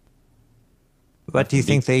 But do you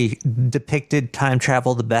think they depicted time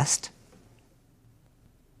travel the best?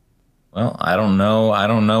 Well, I don't know. I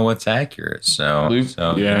don't know what's accurate. So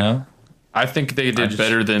yeah. You know, I think they did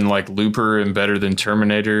better than like Looper and better than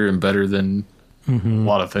Terminator and better than a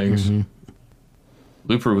lot of things.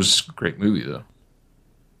 Looper was a great movie, though.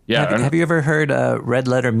 Yeah. Have you ever heard Red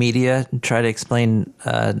Letter Media try to explain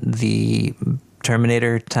the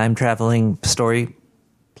Terminator time traveling story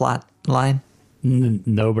plot line?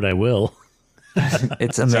 No, but I will.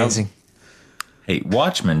 It's amazing. Hey,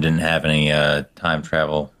 Watchmen didn't have any time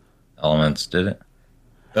travel elements, did it?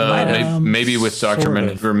 Maybe with Dr.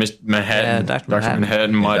 Manhattan. Yeah, Dr.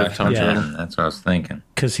 Manhattan might have time travel. That's what I was thinking.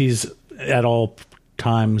 Because he's at all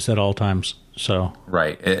times. So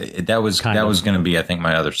right, that was going to be, I think,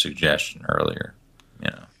 my other suggestion earlier.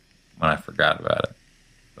 You know, when I forgot about it.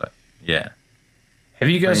 But yeah, have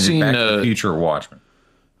you guys seen Future Watchmen?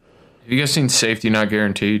 Have you guys seen Safety Not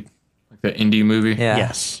Guaranteed, like the indie movie? Yeah.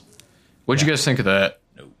 Yes. What'd you guys think of that?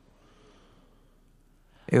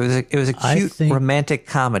 It was a cute romantic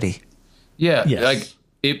comedy. Yeah, Yes. like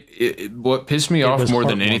it. What pissed me off more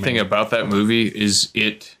than anything about that movie is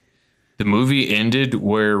the movie ended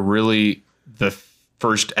where really the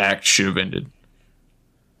first act should have ended.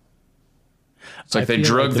 It's like they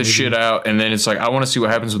drug the shit out, and then it's like, I want to see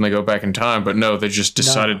what happens when they go back in time, but no, they just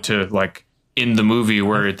decided to like end the movie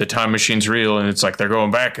where the time machine's real, and it's like they're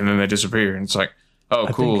going back, and then they disappear, and it's like, oh,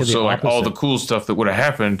 cool. So like all the cool stuff that would have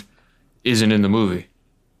happened isn't in the movie.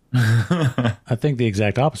 I think the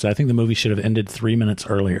exact opposite. I think the movie should have ended 3 minutes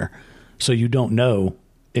earlier, so you don't know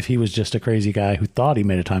if he was just a crazy guy who thought he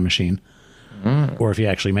made a time machine, or if he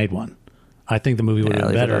actually made one. I think the movie would have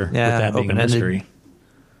been better with that being a mystery,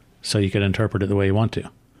 so you could interpret it the way you want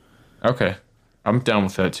to. Okay, I'm down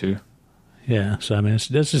with that too. Yeah, so I mean,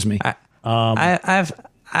 this is me. I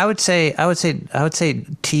would say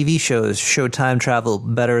TV shows show time travel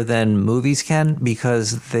better than movies can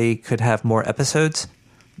because they could have more episodes.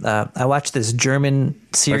 I watched this German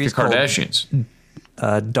series like the Kardashians.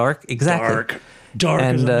 Called Dark. Exactly. Dark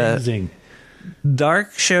is amazing.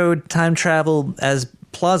 Dark showed time travel as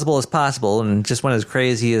plausible as possible and just went as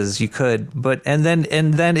crazy as you could. And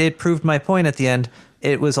then it proved my point at the end.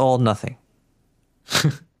 It was all nothing.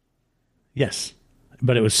 Yes,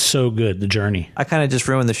 but it was so good. The journey. I kind of just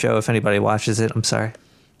ruined the show. If anybody watches it, I'm sorry.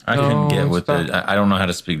 I couldn't get with it. I don't know how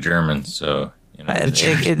to speak German, so. You know,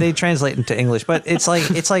 they translate into English, but it's like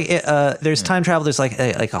there's time travel. There's like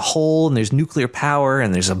a hole, and there's nuclear power,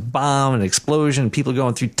 and there's a bomb, and an explosion, and people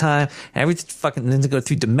going through time, and everything fucking then they go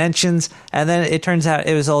through dimensions, and then it turns out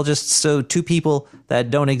it was all just so two people that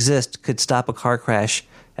don't exist could stop a car crash,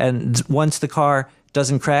 and once the car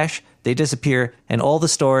doesn't crash, they disappear, and all the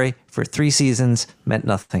story for 3 seasons meant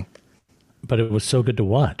nothing. But it was so good to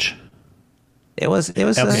watch. It was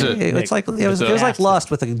like Lost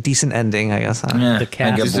with a decent ending, I guess. Yeah, the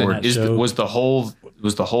cast was the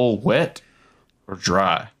hole wet or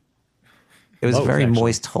dry? It was a very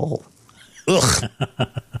moist hole. Ugh.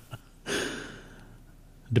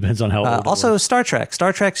 Depends on how old. Also, Star Trek.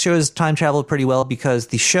 Star Trek shows time travel pretty well because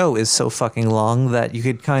the show is so fucking long that you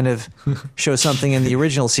could kind of show something in the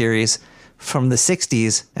original series from the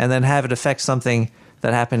 60s and then have it affect something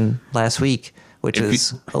that happened last week, which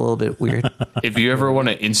is a little bit weird. If you ever want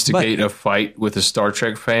to instigate a fight with a Star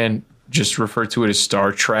Trek fan, just refer to it as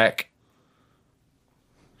Star Trek.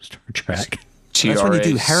 Star Trek. That's when you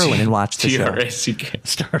do heroin and watch the show.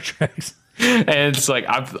 Star Trek. And it's like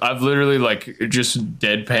I've literally like just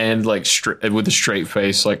deadpanned like with a straight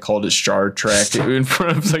face like called it Star Trek in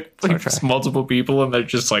front of like multiple people, and they're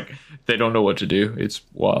just like they don't know what to do. It's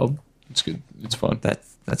wild. It's good. It's fun.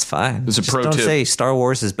 That's fine. It's a pro tip. Don't say Star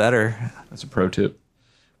Wars is better. That's a pro tip.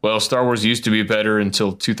 Well, Star Wars used to be better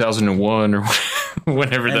until 2001 or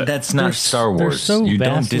whenever that. That's not Star Wars. So you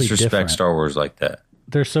don't disrespect different. Star Wars like that.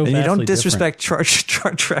 They're so and you don't different. disrespect Star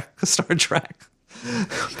Trek.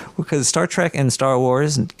 Because Star Trek and Star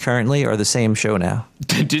Wars currently are the same show now.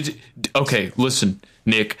 Okay, listen,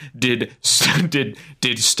 Nick. Did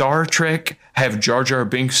Star Trek have Jar Jar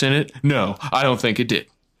Binks in it? No, I don't think it did.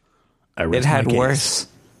 It had worse.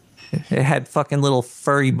 It had fucking little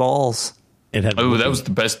furry balls. It had. Oh, that was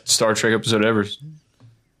the best Star Trek episode ever.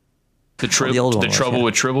 The Trouble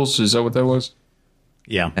with Tribbles. Is that what that was?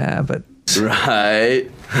 Yeah. Yeah, but right.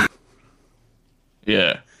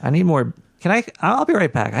 Yeah. I need more Can I? I'll be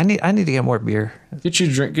right back. I need to get more beer. Get you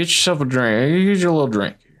a drink. Get yourself a drink. Here's your little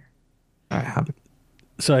drink. All right.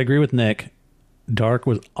 So I agree with Nick. Dark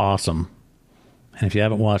was awesome. And if you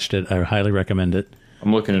haven't watched it, I highly recommend it.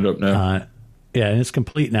 I'm looking it up now. Yeah, and it's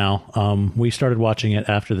complete now. We started watching it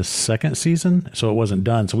after the second season, so it wasn't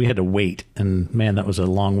done. So we had to wait. And man, that was a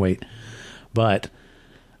long wait. But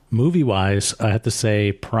movie-wise, I have to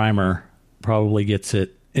say Primer probably gets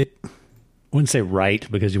it. I wouldn't say right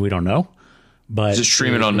because we don't know. But is it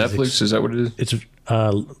streaming on Netflix? Is that what it is? It's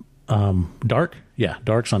Dark. Yeah,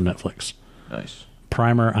 Dark's on Netflix. Nice.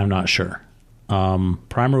 Primer, I'm not sure.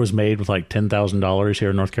 Primer was made with like $10,000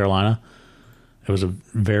 here in North Carolina. It was a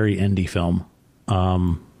very indie film.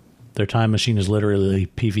 Their time machine is literally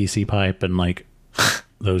PVC pipe and like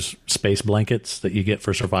those space blankets that you get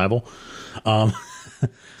for survival.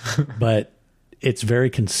 But it's very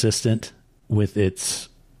consistent with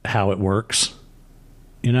how it works,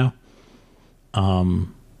 you know?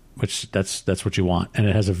 Which that's what you want. And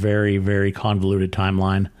it has a very, very convoluted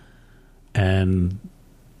timeline. And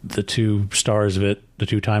the two stars of it, the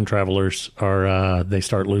two time travelers, are they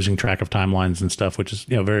start losing track of timelines and stuff, which is,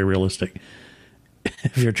 very realistic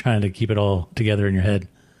if you're trying to keep it all together in your head.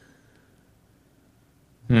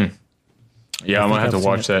 Yeah, I'm gonna have to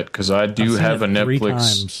watch that because I do have a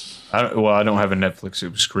Netflix. I don't have a Netflix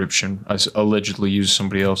subscription. I allegedly use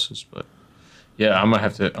somebody else's, but yeah, I'm gonna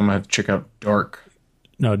have to check out Dark.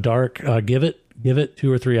 No, Dark. Give it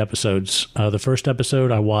 2 or 3 episodes. The first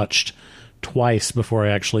episode I watched twice before I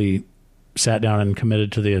actually sat down and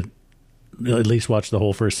committed to at least watch the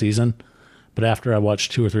whole first season. But after I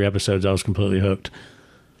watched 2 or 3 episodes, I was completely hooked.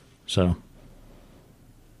 So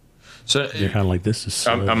you're kind of like, this is.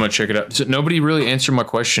 I'm gonna check it out. So nobody really answered my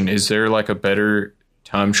question. Is there like a better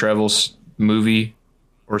time travel movie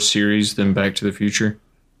or series than Back to the Future?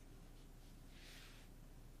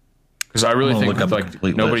 Because I really think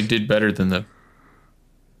like nobody did better than them.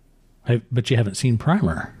 But you haven't seen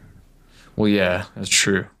Primer. Well, yeah, that's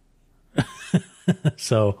true.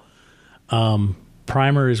 So,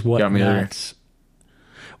 Primer is what got me there.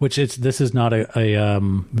 This is not a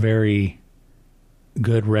very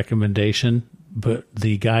good recommendation, but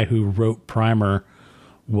the guy who wrote Primer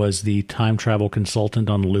was the time travel consultant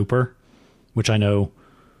on Looper, which I know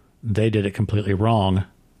they did it completely wrong,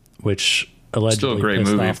 which allegedly still a great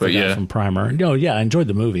pissed movie, off the but guy yeah, from Primer. No, yeah, I enjoyed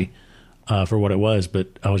the movie for what it was, but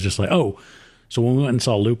I was just like, oh, so when we went and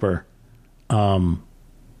saw Looper, that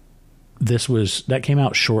came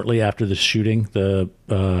out shortly after the shooting,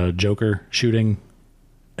 the Joker shooting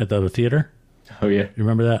at the theater. Oh yeah, you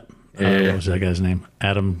remember that? Yeah. What was that guy's name?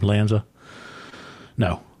 Adam Lanza?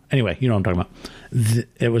 No. Anyway, you know what I'm talking about.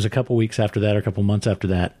 It was a couple weeks after that, or a couple months after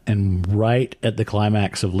that, and right at the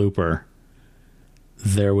climax of Looper,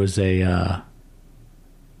 there was the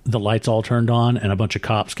lights all turned on, and a bunch of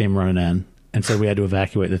cops came running in and said we had to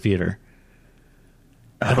evacuate the theater.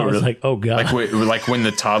 And I was like, oh god! Like when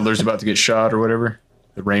the toddler's about to get shot or whatever,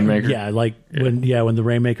 the Rainmaker. Yeah, when the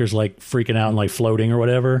Rainmaker's like freaking out and like floating or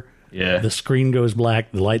whatever. Yeah, the screen goes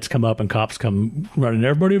black, the lights come up, and cops come running.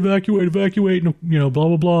 Everybody evacuate! And, blah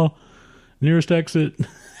blah blah. Nearest exit.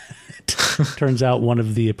 Turns out one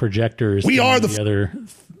of the projectors in one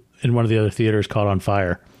of the other theaters caught on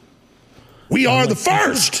fire. We are the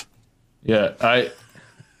first. Yeah,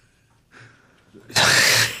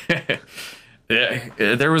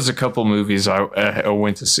 yeah, there was a couple movies I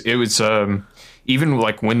went to see. It was even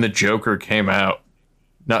like when the Joker came out.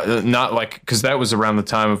 Not like, because that was around the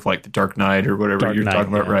time of like the Dark Knight or whatever you're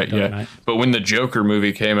talking about, right? Yeah. Knight. But when the Joker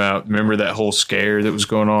movie came out, remember that whole scare that was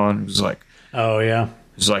going on? It was like, oh yeah,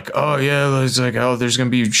 it was like, oh yeah, it's like, oh, there's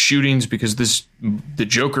gonna be shootings because the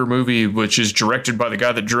Joker movie, which is directed by the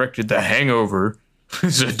guy that directed The Hangover,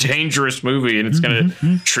 is a dangerous movie and it's gonna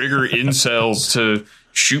trigger incels to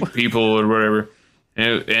shoot people or whatever.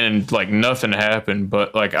 And like nothing happened,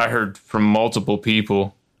 but like I heard from multiple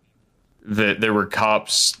people that there were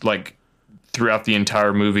cops like throughout the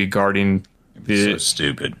entire movie guarding so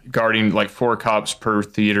stupid, guarding like 4 cops per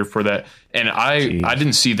theater for that. And I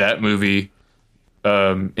didn't see that movie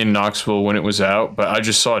in Knoxville when it was out, but I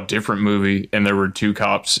just saw a different movie and there were 2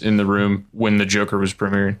 cops in the room when the Joker was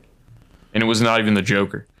premiering, and it was not even the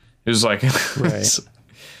Joker. It was like right.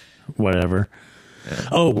 Whatever. Yeah.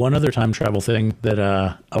 Oh, one other time travel thing that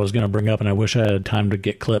I was going to bring up, and I wish I had time to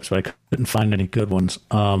get clips, but I couldn't find any good ones.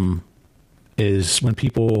 Is when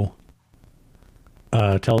people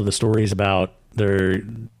tell the stories about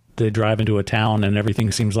they drive into a town and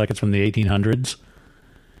everything seems like it's from the 1800s,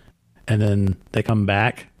 and then they come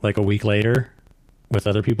back like a week later with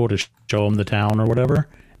other people to show them the town or whatever,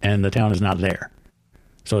 and the town is not there.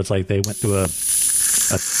 So it's like they went to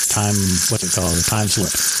time. What's it called? A time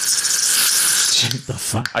slip. The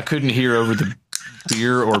fuck? I couldn't hear over the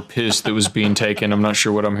beer or piss that was being taken. I'm not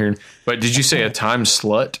sure what I'm hearing. But did you say a time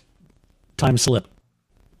slut? Time slip.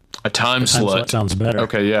 A time slut sounds better.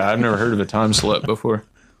 Okay, yeah, I've never heard of a time slut before.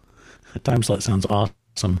 A time slut sounds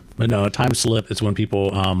awesome, but no, a time slip is when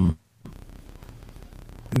people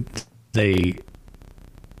they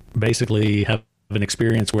basically have an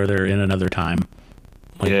experience where they're in another time.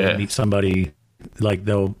 Like they meet somebody, like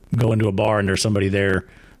they'll go into a bar and there's somebody there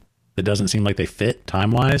that doesn't seem like they fit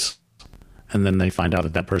time wise, and then they find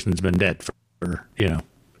out that person's been dead for 80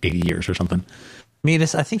 years or something.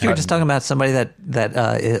 Metis, I think you were just talking about somebody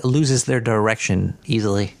that loses their direction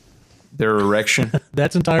easily. Their erection?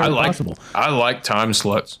 That's entirely possible. I like time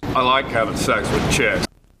sluts. I like having sex with chicks.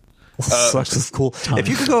 Sex is cool. If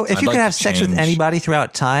you could have sex with anybody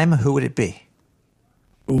throughout time, who would it be?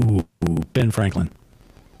 Ooh, Ben Franklin.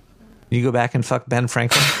 You go back and fuck Ben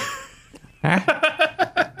Franklin?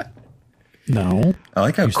 No. I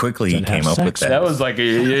like how quickly he came up with that. That was like,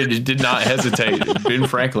 he did not hesitate. Ben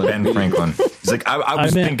Franklin. He's like, I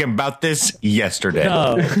was thinking about this yesterday.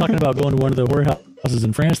 No, I'm talking about going to one of the warehouses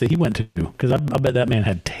in France that he went to, because I bet that man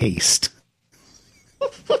had taste.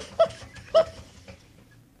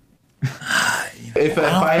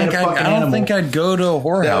 I don't think I'd go to a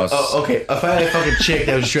whorehouse. Okay, if I had a fucking chick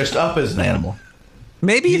that was dressed up as an animal.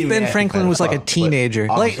 Maybe if Ben Franklin was like a teenager.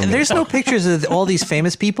 Like, there's no pictures of all these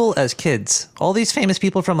famous people as kids. All these famous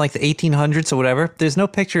people from like the 1800s or whatever. There's no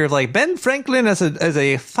picture of like Ben Franklin as a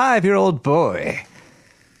 5-year-old boy.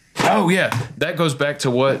 Oh yeah, that goes back to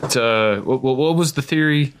what was the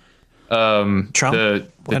theory? Trump, the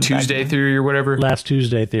Tuesday theory or whatever. Last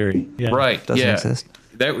Tuesday theory. Yeah. Right. Doesn't exist.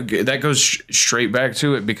 That goes straight back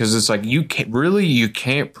to it, because it's like you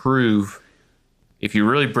can't prove, if you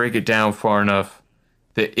really break it down far enough,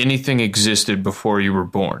 that anything existed before you were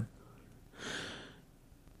born.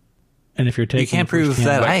 And if you're taking, you can't prove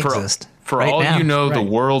that I exist. For all you know, the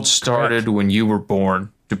world started when you were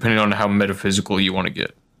born, depending on how metaphysical you want to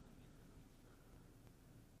get.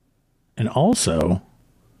 And also,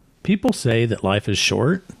 people say that life is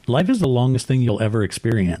short. Life is the longest thing you'll ever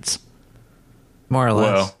experience. More or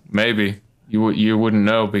less. Well, maybe you wouldn't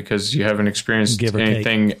know, because you haven't experienced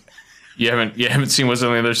anything. You haven't seen what's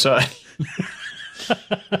on the other side.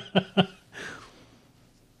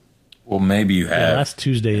 Well, maybe you have. Yeah, last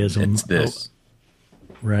Tuesdayism. It's this.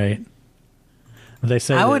 Right. They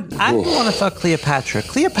say I would want to fuck Cleopatra.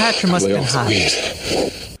 Cleopatra must have been hot.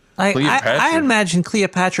 Like, I imagine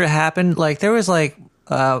Cleopatra happened. Like, there was like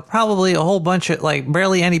probably a whole bunch of like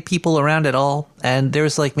barely any people around at all, and there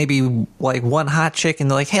was like maybe like one hot chick, and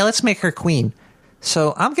they're like, "Hey, let's make her queen."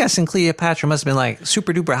 So I'm guessing Cleopatra must have been like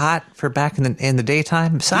super duper hot for back in the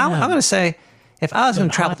daytime. So I'm going to say, if I was going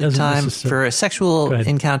to travel through time for a sexual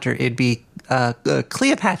encounter, it'd be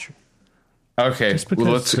Cleopatra. Okay,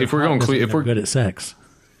 well, if we're good at sex.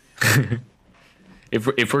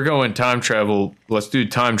 If we're going time travel, let's do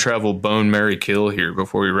time travel bone, marry, kill here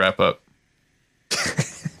before we wrap up.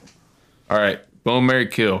 All right, bone, marry,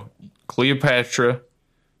 kill. Cleopatra,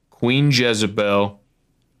 Queen Jezebel,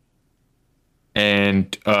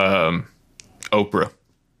 and Oprah.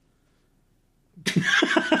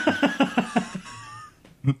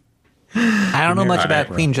 I don't know much about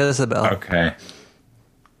Queen Jezebel. Okay.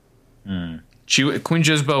 Queen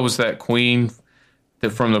Jezebel was that queen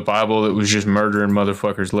that from the Bible that was just murdering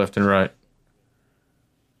motherfuckers left and right.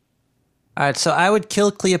 All right, so I would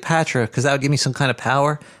kill Cleopatra because that would give me some kind of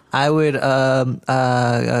power. I would have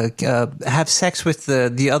sex with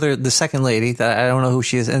the second lady that I don't know who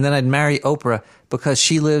she is, and then I'd marry Oprah because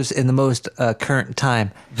she lives in the most current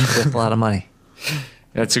time with a lot of money.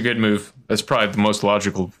 That's a good move. That's probably the most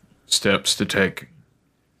logical steps to take.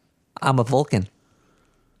 I'm a Vulcan.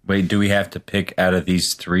 Wait, do we have to pick out of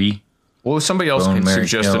these three? Well, somebody else can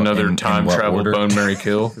suggest another time travel order? Bone, marry,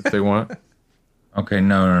 kill if they want. Okay,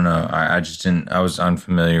 no. I just didn't. I was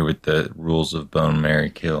unfamiliar with the rules of bone, marry,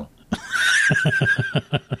 kill.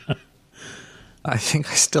 I think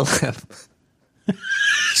I still have.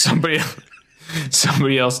 Somebody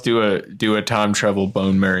else do a time travel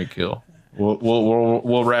bone, marry, kill.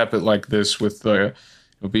 We'll wrap it like this with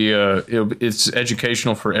it's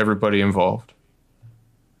educational for everybody involved.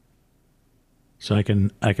 So I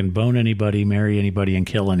can bone anybody, marry anybody, and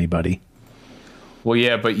kill anybody. Well,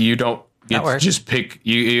 yeah, but you don't get to just pick.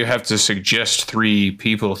 You have to suggest 3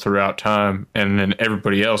 people throughout time, and then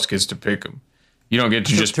everybody else gets to pick them. You don't get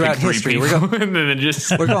to just pick 3 people. And then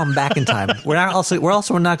we're going back in time. We're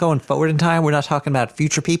also not going forward in time. We're not talking about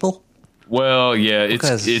future people. Well, yeah,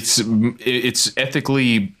 it's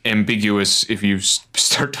ethically ambiguous if you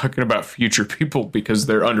start talking about future people because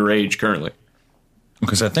they're underage currently.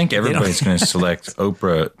 Because I think everybody's going to select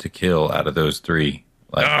Oprah to kill out of those three.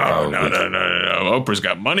 Like, no. Oprah's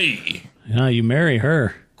got money. Yeah, you marry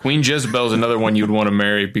her. Queen Jezebel's another one you'd want to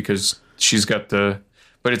marry because she's got the.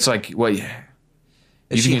 But it's like, well, yeah.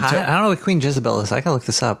 Is she hot? I don't know what Queen Jezebel is. I gotta look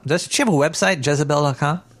this up. Does she have a website?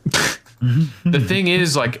 Jezebel.com. The thing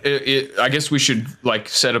is, like, I guess we should like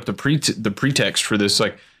set up the pretext for this.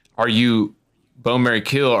 Like, are you bone, marry,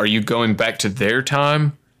 kill? Are you going back to their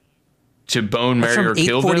time to bone, marry, or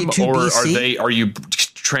kill them, or are you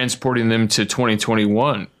transporting them to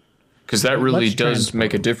 2021? Because that really does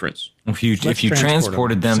make a difference. If you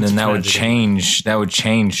transported them, then that would change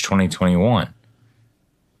 2021.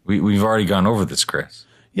 We've already gone over this, Chris.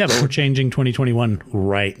 Yeah, but we're changing 2021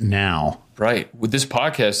 right now. Right. With this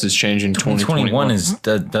podcast is changing 2021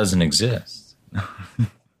 doesn't exist.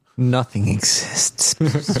 Nothing exists.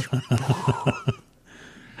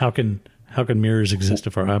 How can mirrors exist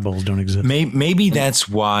if our eyeballs don't exist? Maybe that's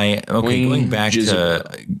why. Okay,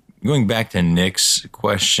 going back to Nick's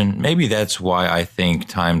question, maybe that's why I think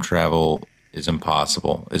time travel is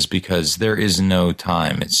impossible. Is because there is no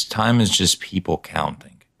time. Time is just people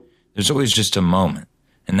counting. There's always just a moment,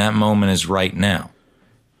 and that moment is right now.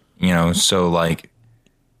 So like,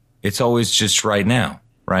 it's always just right now,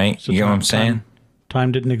 right? So you know what I'm saying?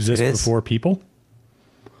 Time didn't exist before people?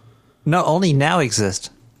 No, only now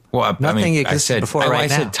exists. Well, nothing existed before right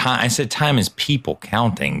now. I said time is people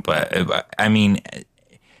counting, but I mean,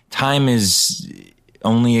 time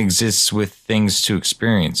only exists with things to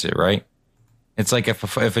experience it, right? It's like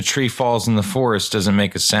if a tree falls in the forest, doesn't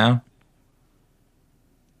make a sound.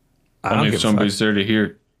 Only if somebody's there to hear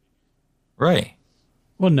it. Right.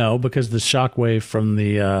 Well, no, because the shockwave from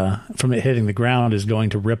it hitting the ground is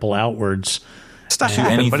going to ripple outwards. Stuff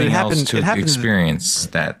happened, but it happened to experience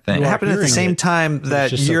that thing. It happened at the same time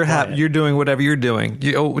that you're doing whatever you're doing.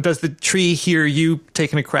 Does the tree hear you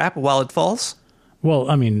taking a crap while it falls? Well,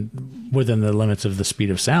 I mean, within the limits of the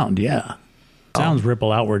speed of sound, yeah. Sounds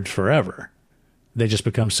ripple outwards forever. They just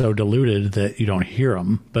become so diluted that you don't hear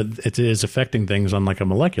them, but it is affecting things on like a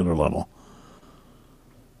molecular level.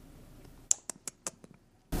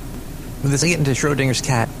 This is getting into Schrodinger's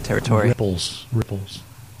cat territory. Ripples.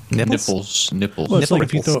 Nipples. Well, it's like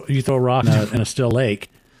if you throw a rock in a still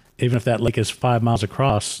lake, even if that lake is 5 miles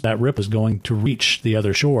across, that rip is going to reach the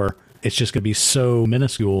other shore. It's just going to be so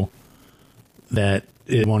minuscule that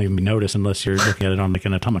it won't even be noticed unless you're looking at it on like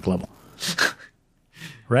an atomic level.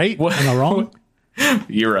 Right? What? Am I wrong?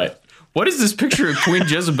 You're right. What is this picture of Queen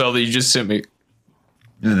Jezebel that you just sent me?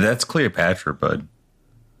 That's Cleopatra, bud.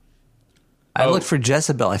 I looked for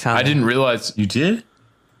Jezebel. I didn't realize. You did?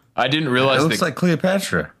 I didn't realize it looks like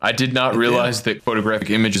Cleopatra. I did not realize that photographic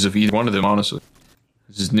images of either one of them, honestly.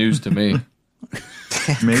 This is news to me.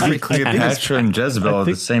 Maybe Cleopatra and Jezebel are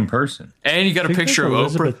the same person. And you got a picture of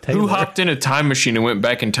Oprah. Who hopped in a time machine and went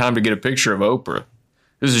back in time to get a picture of Oprah?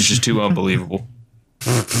 This is just too unbelievable.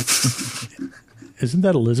 Isn't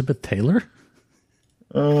that Elizabeth Taylor?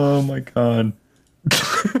 Oh, my God.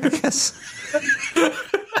 Yes.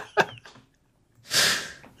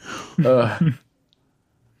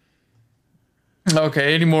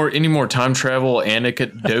 Okay, any more time travel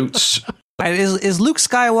anecdotes? Is Luke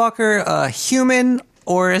Skywalker a human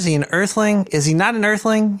or is he an Earthling? Is he not an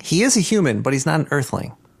Earthling? He is a human, but he's not an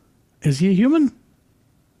Earthling. Is he a human?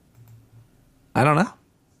 I don't know.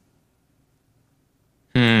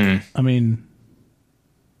 I mean,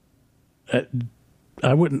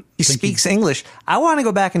 I wouldn't. He speaks English. I want to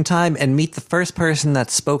go back in time and meet the first person that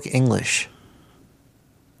spoke English.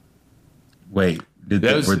 Wait,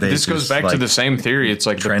 this goes back to the same theory. It's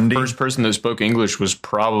like the first person that spoke English was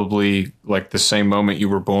probably like the same moment you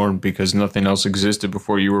were born because nothing else existed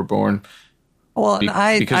before you were born. Well,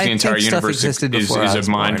 because the entire universe is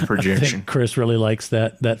a mind projection. I think Chris really likes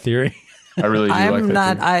that theory. I really do like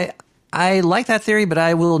that theory. I like that theory, but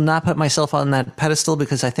I will not put myself on that pedestal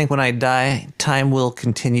because I think when I die, time will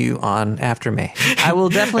continue on after me. I will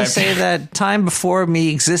definitely say that time before me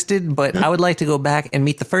existed, but I would like to go back and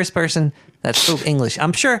meet the first person that spoke English.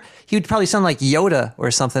 I'm sure he would probably sound like Yoda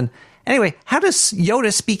or something. Anyway, how does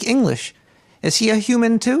Yoda speak English? Is he a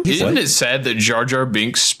human too? Isn't it sad that Jar Jar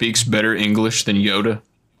Binks speaks better English than Yoda?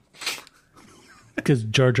 Because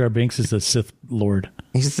Jar Jar Binks is the Sith Lord.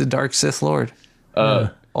 He's the Dark Sith Lord.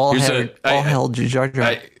 All hell Jar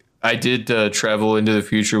Jar. I did travel into the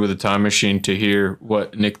future with a time machine to hear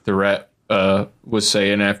what Nick the Rat was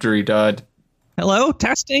saying after he died. Hello,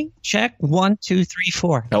 testing. Check 1, 2, 3,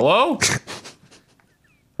 4. Hello?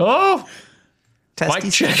 Hello?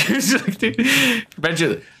 Mic check.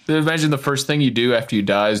 Imagine the first thing you do after you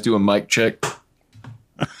die is do a mic check.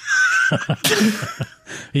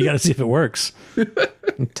 You got to see if it works. You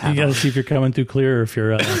got to see if you're coming through clear or if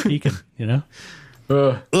you're peeking. You know.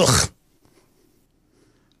 Ugh.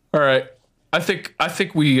 All right. I think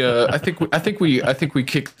we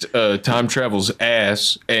kicked time travel's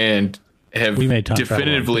ass and have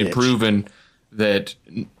definitively proven that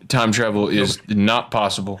time travel is not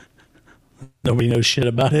possible. Nobody knows shit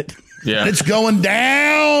about it. Yeah. It's going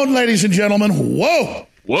down, ladies and gentlemen. Whoa.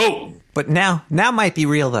 Whoa. But now might be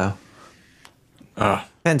real though.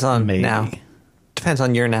 Depends on maybe. Now. Depends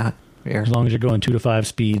on your now. As long as you're going 2 to 5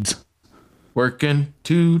 speeds. Working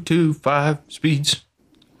 2 to 5 speeds.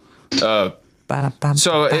 So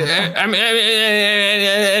I mean,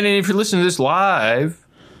 and if you're listening to this live,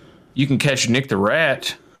 you can catch Nick the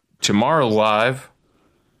Rat tomorrow live.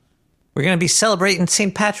 We're going to be celebrating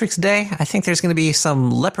St. Patrick's Day. I think there's going to be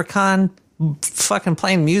some leprechaun fucking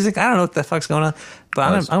playing music. I don't know what the fuck's going on,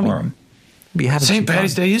 but I'm going to be having St.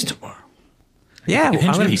 Patty's Day is tomorrow. Yeah,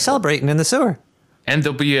 I'm going to be celebrating in the sewer. And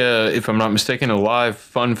there'll be if I'm not mistaken, a live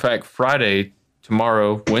Fun Fact Friday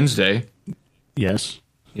tomorrow, Wednesday. Yes.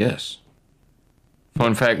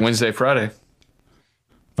 Fun Fact Wednesday, Friday.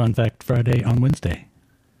 Fun Fact Friday on Wednesday.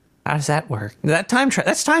 How does that work? That's time travel.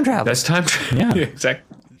 That's time travel. Yeah.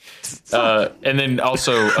 Exactly. And then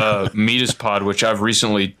also Meet Us Pod, which I've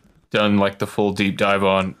recently done like the full deep dive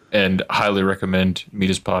on, and highly recommend Meet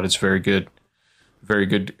Us Pod. It's very good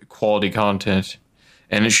quality content,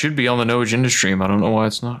 and it should be on the No Agenda stream. I don't know why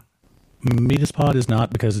it's not. Meet Us Pod is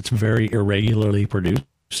not, because it's very irregularly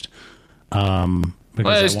produced. Well,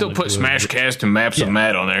 they still put Smashcast and Maps of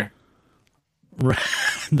Matt on there. Right.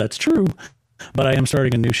 That's true. But I am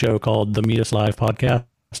starting a new show called the Meet Us Live podcast.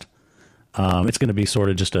 It's going to be sort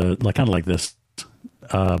of just kind of like this,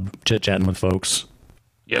 chit-chatting with folks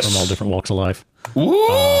from all different walks of life.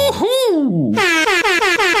 Woohoo!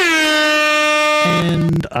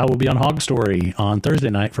 And I will be on Hog Story on Thursday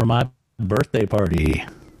night for my birthday party.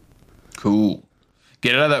 Cool.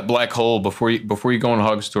 Get out of that black hole before you go on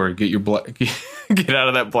Hog Story. Get out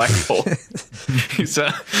of that black hole.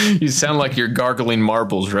 You sound like you're gargling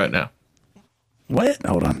marbles right now. What?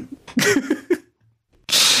 Hold on.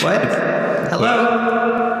 What?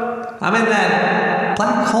 Hello? I'm in that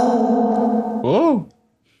black hole. Whoa.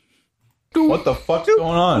 What the fuck's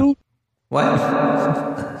going on? What?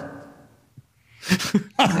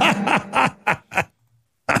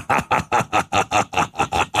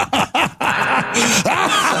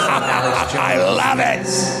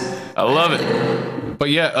 I love it. But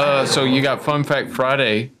yeah, so you got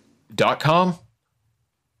funfactfriday.com.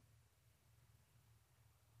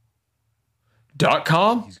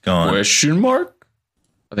 .com? He's gone. Question mark?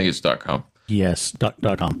 I think it's .com. Yes,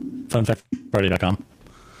 .com. Funfactfriday.com.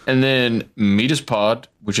 And then Meet Us Pod,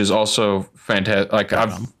 which is also fantastic. Like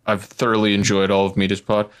I've thoroughly enjoyed all of Meet Us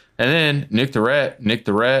Pod. And then Nick the Rat,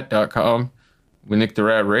 nicktherat.com with Nick the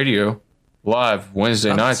Rat Radio live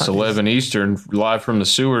Wednesday nights, 11 Eastern, live from the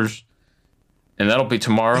sewers. And that'll be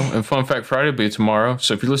tomorrow. And Fun Fact Friday will be tomorrow.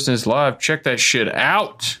 So if you're listening to this live, check that shit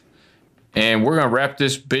out. And we're going to wrap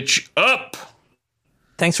this bitch up.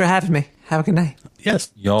 Thanks for having me. Have a good night.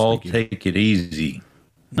 Yes. Y'all take it easy.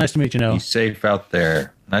 Nice to meet you, Noah. Be safe out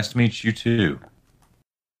there. Nice to meet you, too.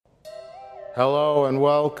 Hello and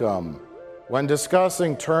welcome. When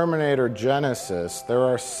discussing Terminator Genesis, there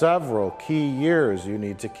are several key years you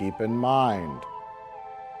need to keep in mind.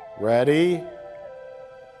 Ready?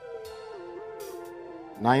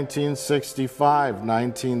 1965,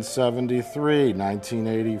 1973,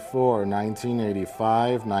 1984,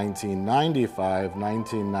 1985, 1995,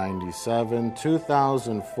 1997,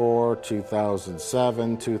 2004,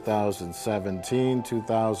 2007, 2017,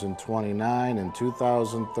 2029, and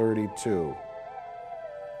 2032.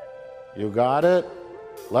 You got it?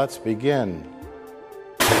 Let's begin.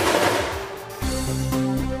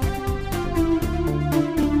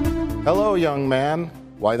 Hello, young man.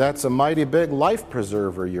 Why, that's a mighty big life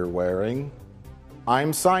preserver you're wearing.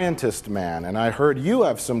 I'm Scientist Man, and I heard you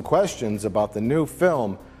have some questions about the new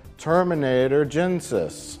film, Terminator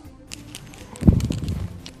Genesis.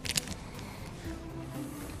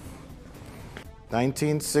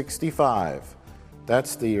 (1965).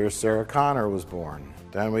 That's the year Sarah Connor was born.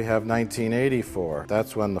 Then we have 1984.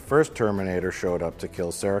 That's when the first Terminator showed up to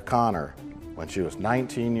kill Sarah Connor, when she was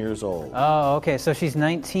 19 years old. Oh, okay, so she's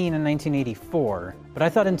 19 in 1984. But I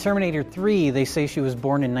thought in Terminator 3, they say she was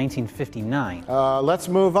born in 1959. Let's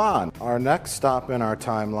move on. Our next stop in our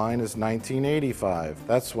timeline is 1985.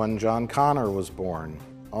 That's when John Connor was born.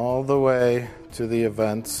 All the way to the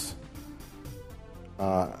events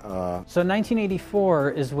So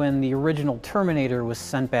 1984 is when the original Terminator was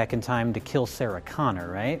sent back in time to kill Sarah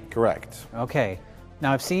Connor, right? Correct. Okay.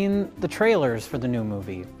 Now I've seen the trailers for the new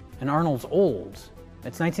movie, and Arnold's old.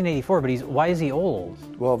 It's 1984, but why is he old?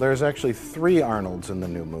 Well, there's actually 3 Arnolds in the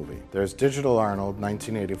new movie. There's Digital Arnold,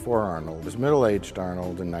 1984 Arnold. There's Middle-Aged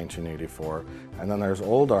Arnold in 1984. And then there's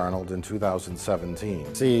Old Arnold in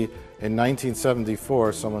 2017. See, in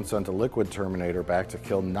 1974, someone sent a liquid Terminator back to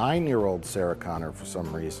kill 9-year-old Sarah Connor for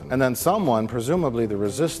some reason. And then someone, presumably the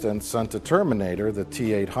Resistance, sent a Terminator, the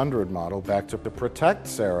T-800 model, back to protect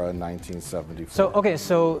Sarah in 1974.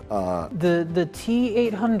 So the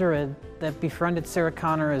T-800 that befriended Sarah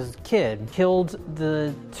Connor as a kid killed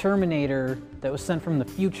the Terminator that was sent from the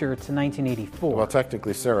future to 1984. Well,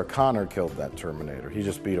 technically, Sarah Connor killed that Terminator. He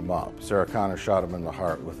just beat him up. Sarah Connor shot him in the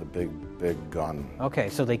heart with a big gun.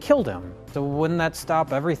 Okay, so they killed him. So wouldn't that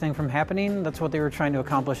stop everything from happening? That's what they were trying to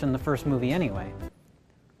accomplish in the first movie anyway.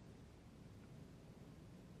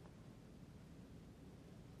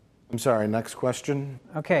 I'm sorry, next question?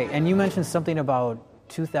 Okay, and you mentioned something about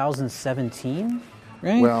 2017,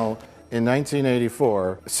 right? Well, in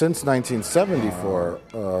 1984, since 1974,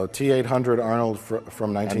 T-800 Arnold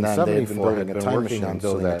from 1974 had been working on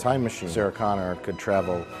building a time machine. Sarah Connor could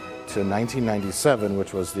travel to 1997,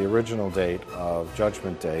 which was the original date of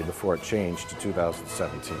Judgment Day before it changed to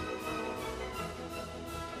 2017.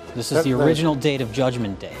 This is the original date of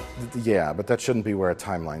Judgment Day. Yeah, but that shouldn't be where a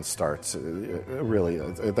timeline starts. Really,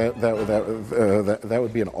 that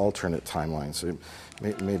would be an alternate timeline. So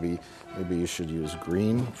maybe you should use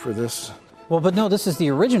green for this. Well, but no, this is the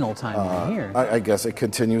original timeline here. I guess it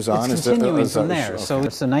continues on. It's continuing from there. Okay. So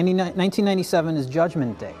 1997 is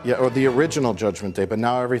Judgment Day. Yeah, or the original Judgment Day, but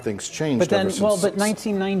now everything's changed. But then, but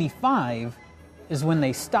 1995 is when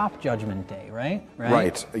they stop Judgment Day, right?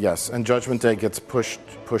 Right, yes. And Judgment Day gets pushed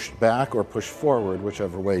back or pushed forward,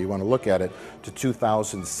 whichever way you want to look at it, to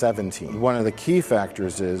 2017. One of the key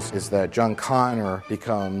factors is that John Connor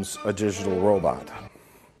becomes a digital robot.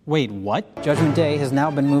 Wait, what? Judgment Day has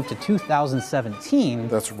now been moved to 2017.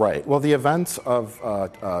 That's right. Well, the events of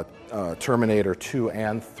Terminator 2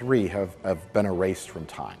 and 3 have been erased from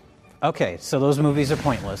time. Okay, so those movies are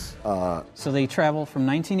pointless. So they travel from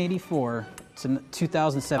 1984 to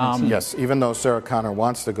 2017. Yes, even though Sarah Connor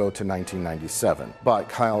wants to go to 1997. But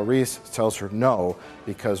Kyle Reese tells her no,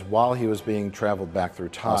 because while he was being traveled back through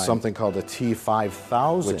time, something called a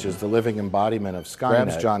T-5000, which is the living embodiment of Skynet,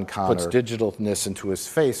 grabs John Connor, puts digitalness into his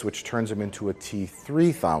face, which turns him into a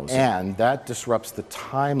T-3000. And that disrupts the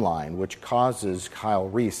timeline, which causes Kyle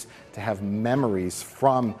Reese to have memories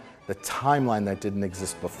from the timeline that didn't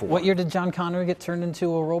exist before. What year did John Connor get turned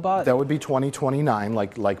into a robot? That would be 2029,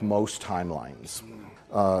 like most timelines.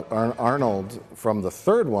 Arnold from the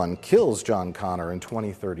third one kills John Connor in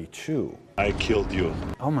 2032. I killed you.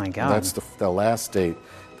 Oh my God. That's the last date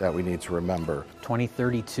that we need to remember.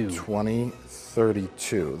 2032.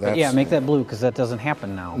 2032. Yeah, make that blue, because that doesn't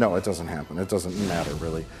happen now. No, it doesn't happen. It doesn't matter,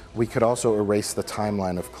 really. We could also erase the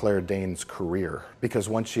timeline of Claire Danes' career, because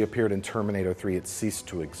once she appeared in Terminator 3, it ceased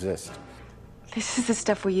to exist. This is the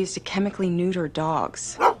stuff we use to chemically neuter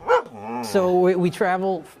dogs. So we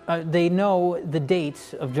travel, they know the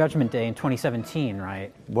date of Judgment Day in 2017,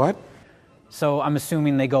 right? What? So I'm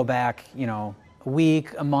assuming they go back, a week,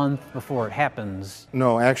 a month before it happens.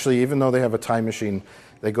 No, actually, even though they have a time machine,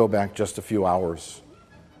 they go back just a few hours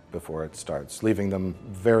before it starts, leaving them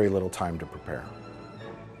very little time to prepare.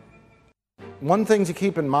 One thing to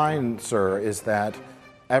keep in mind, sir, is that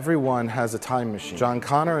everyone has a time machine. John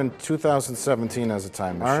Connor in 2017 has a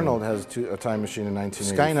time machine. Arnold has a time machine in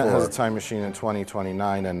 1984. Skynet has a time machine in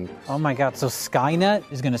 2029, and... Oh my God, so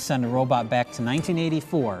Skynet is going to send a robot back to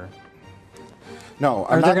 1984. No,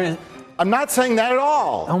 I'm not saying that at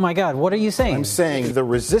all. Oh my God, what are you saying? I'm saying the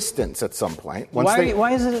Resistance at some point. Why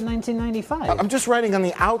is it at 1995? I'm just writing on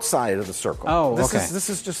the outside of the circle. Oh, okay.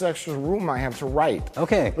 This is just extra room I have to write.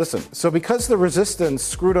 Okay. Listen, so because the Resistance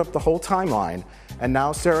screwed up the whole timeline, and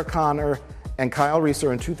now Sarah Connor and Kyle Reese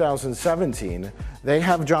are in 2017, they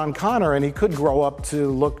have John Connor, and he could grow up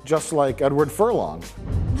to look just like Edward Furlong.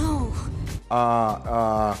 No.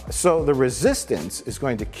 So the Resistance is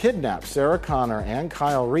going to kidnap Sarah Connor and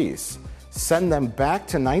Kyle Reese, send them back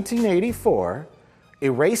to 1984,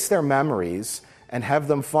 erase their memories, and have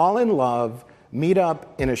them fall in love, meet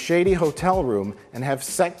up in a shady hotel room, and have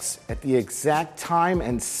sex at the exact time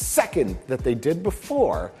and second that they did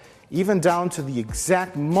before, even down to the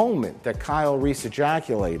exact moment that Kyle Reese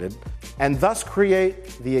ejaculated, and thus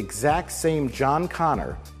create the exact same John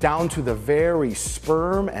Connor, down to the very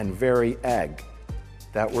sperm and very egg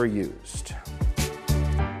that were used.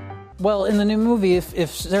 Well, in the new movie, if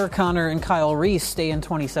Sarah Connor and Kyle Reese stay in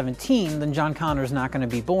 2017, then John Connor's not going to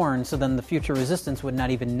be born, so then the future Resistance would not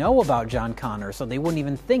even know about John Connor, so they wouldn't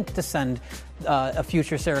even think to send a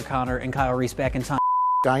future Sarah Connor and Kyle Reese back in time.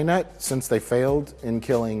 Skynet, since they failed in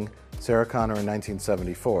killing Sarah Connor in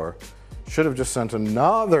 1974, should have just sent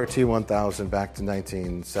another T-1000 back to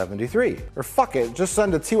 1973. Or fuck it, just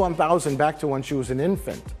send a T-1000 back to when she was an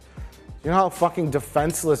infant. You know how fucking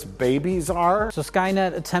defenseless babies are? So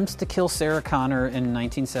Skynet attempts to kill Sarah Connor in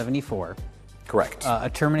 1974. Correct. A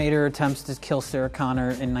Terminator attempts to kill Sarah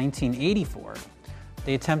Connor in 1984.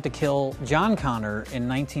 They attempt to kill John Connor in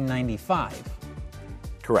 1995.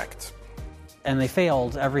 Correct. And they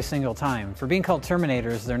failed every single time. For being called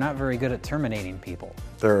Terminators, they're not very good at terminating people.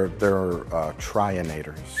 They're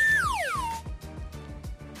Trionators.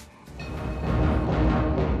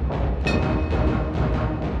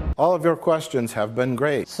 All of your questions have been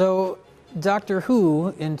great. So, Doctor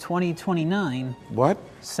Who in 2029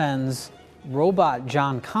 sends robot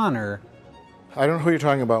John Connor. I don't know who you're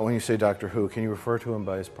talking about when you say Doctor Who. Can you refer to him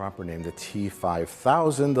by his proper name? The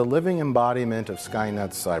T-5000, the living embodiment of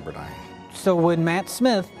Skynet's Cyberdyne. So when Matt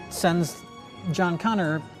Smith sends John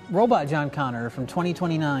Connor, robot John Connor, from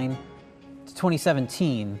 2029 to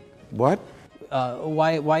 2017... What?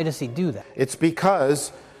 Why does he do that? It's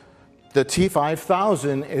because the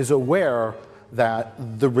T-5000 is aware that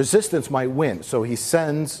the Resistance might win. So he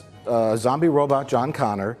sends zombie robot John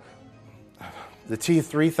Connor, the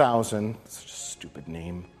T-3000, such a stupid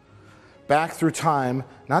name, back through time,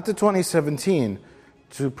 not to 2017,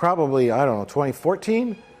 to probably,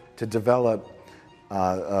 2014, to develop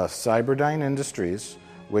Cyberdyne Industries,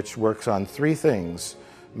 which works on three things: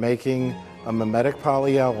 making a mimetic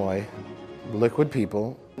polyalloy, liquid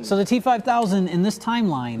people. So the T-5000 in this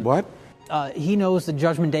timeline... What? He knows the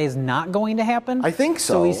Judgment Day is not going to happen? I think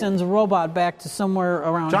so. So he sends a robot back to somewhere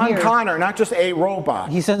around here. John Connor, not just a robot.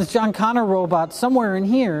 He sends John Connor robot somewhere in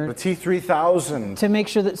here. The T-3000. To make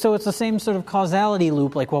sure that... So it's the same sort of causality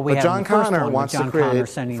loop like what we have in the first John Connor one. wants to create,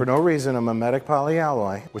 for no reason, a mimetic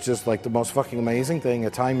polyalloy, which is like the most fucking amazing thing, a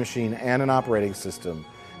time machine and an operating system.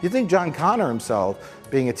 You think John Connor himself,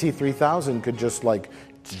 being a T-3000, could just like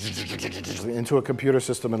into a computer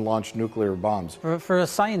system and launch nuclear bombs? For a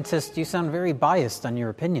scientist, you sound very biased on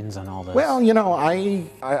your opinions on all this. Well, you know, I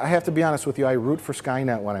have to be honest with you. I root for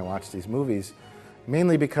Skynet when I watch these movies,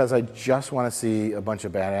 mainly because I just want to see a bunch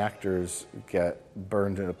of bad actors get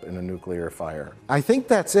burned up in a nuclear fire. I think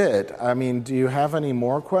that's it. I mean, do you have any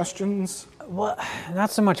more questions? Well,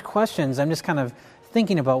 not so much questions. I'm just kind of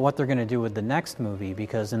thinking about what they're going to do with the next movie,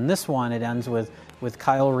 because in this one it ends with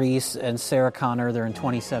Kyle Reese and Sarah Connor. They're in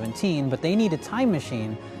 2017, but they need a time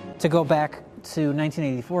machine to go back to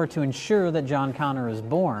 1984 to ensure that John Connor is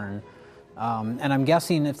born. And I'm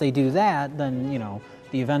guessing if they do that, then, you know,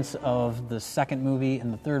 the events of the second movie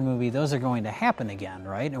and the third movie, those are going to happen again,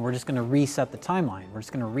 right? And we're just going to reset the timeline. We're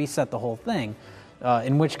just going to reset the whole thing,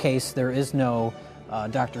 in which case there is no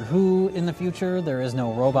Doctor Who in the future. There is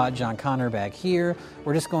no robot John Connor back here.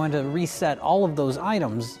 We're just going to reset all of those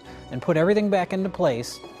items and put everything back into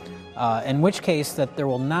place, in which case that there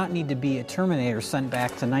will not need to be a Terminator sent back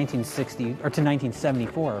to 1960 or to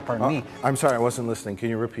 1974, pardon me. I'm sorry, I wasn't listening. Can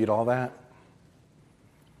you repeat all that?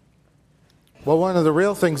 Well, one of the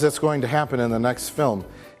real things that's going to happen in the next film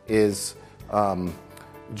is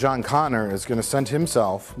John Connor is going to send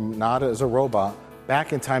himself, not as a robot,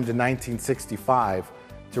 back in time to 1965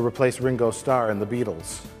 to replace Ringo Starr in the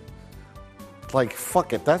Beatles. Like,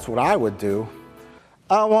 fuck it, that's what I would do.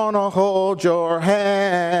 I want to hold your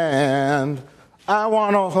hand. I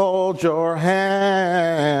want to hold your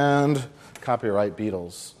hand. Copyright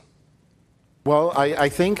Beatles. Well, I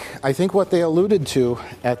think what they alluded to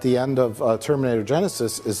at the end of Terminator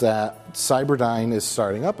Genesis is that Cyberdyne is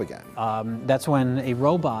starting up again. That's when a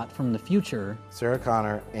robot from the future... Sarah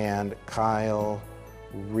Connor and Kyle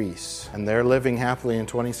Reese. And they're living happily in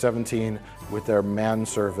 2017 with their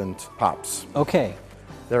manservant, Pops. Okay.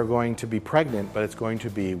 They're going to be pregnant, but it's going to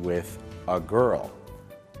be with a girl.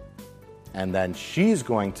 And then she's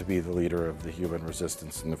going to be the leader of the human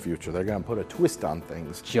resistance in the future. They're going to put a twist on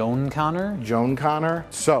things. Joan Connor? Joan Connor.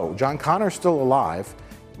 So, John Connor's still alive.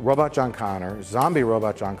 Robot John Connor, zombie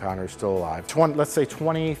robot John Connor is still alive. Let's say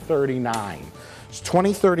 2039. It's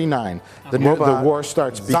 2039. The war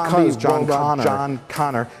starts because John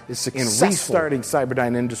Connor is successful in restarting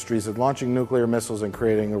Cyberdyne Industries and launching nuclear missiles and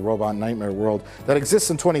creating a robot nightmare world that exists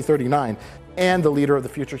in 2039, and the leader of the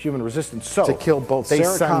future human resistance. So to kill both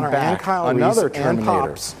Sarah Connor and Kyle another Reese Terminator, and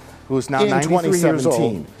Pops, who is now 93 years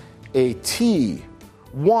old, a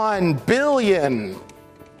T1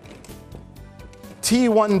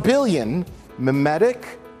 billion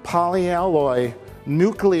mimetic polyalloy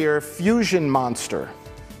nuclear fusion monster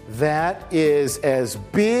that is as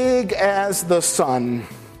big as the sun.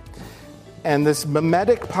 And this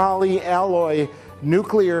mimetic polyalloy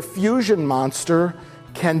nuclear fusion monster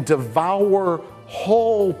can devour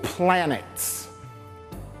whole planets.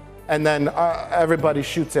 And then everybody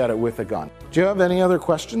shoots at it with a gun. Do you have any other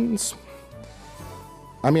questions?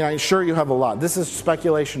 I mean, I'm sure you have a lot. This is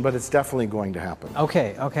speculation, but it's definitely going to happen.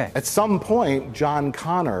 Okay. At some point, John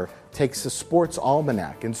Connor takes a sports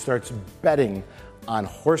almanac and starts betting on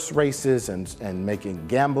horse races and making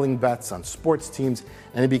gambling bets on sports teams,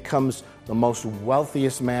 and he becomes the most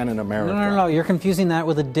wealthiest man in America. No. You're confusing that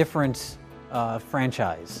with a different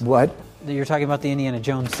franchise. What? You're talking about the Indiana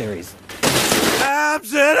Jones series.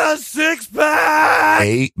 Abs in a six-pack!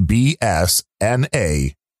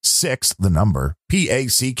 ABSNA 6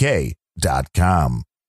 PACK.com.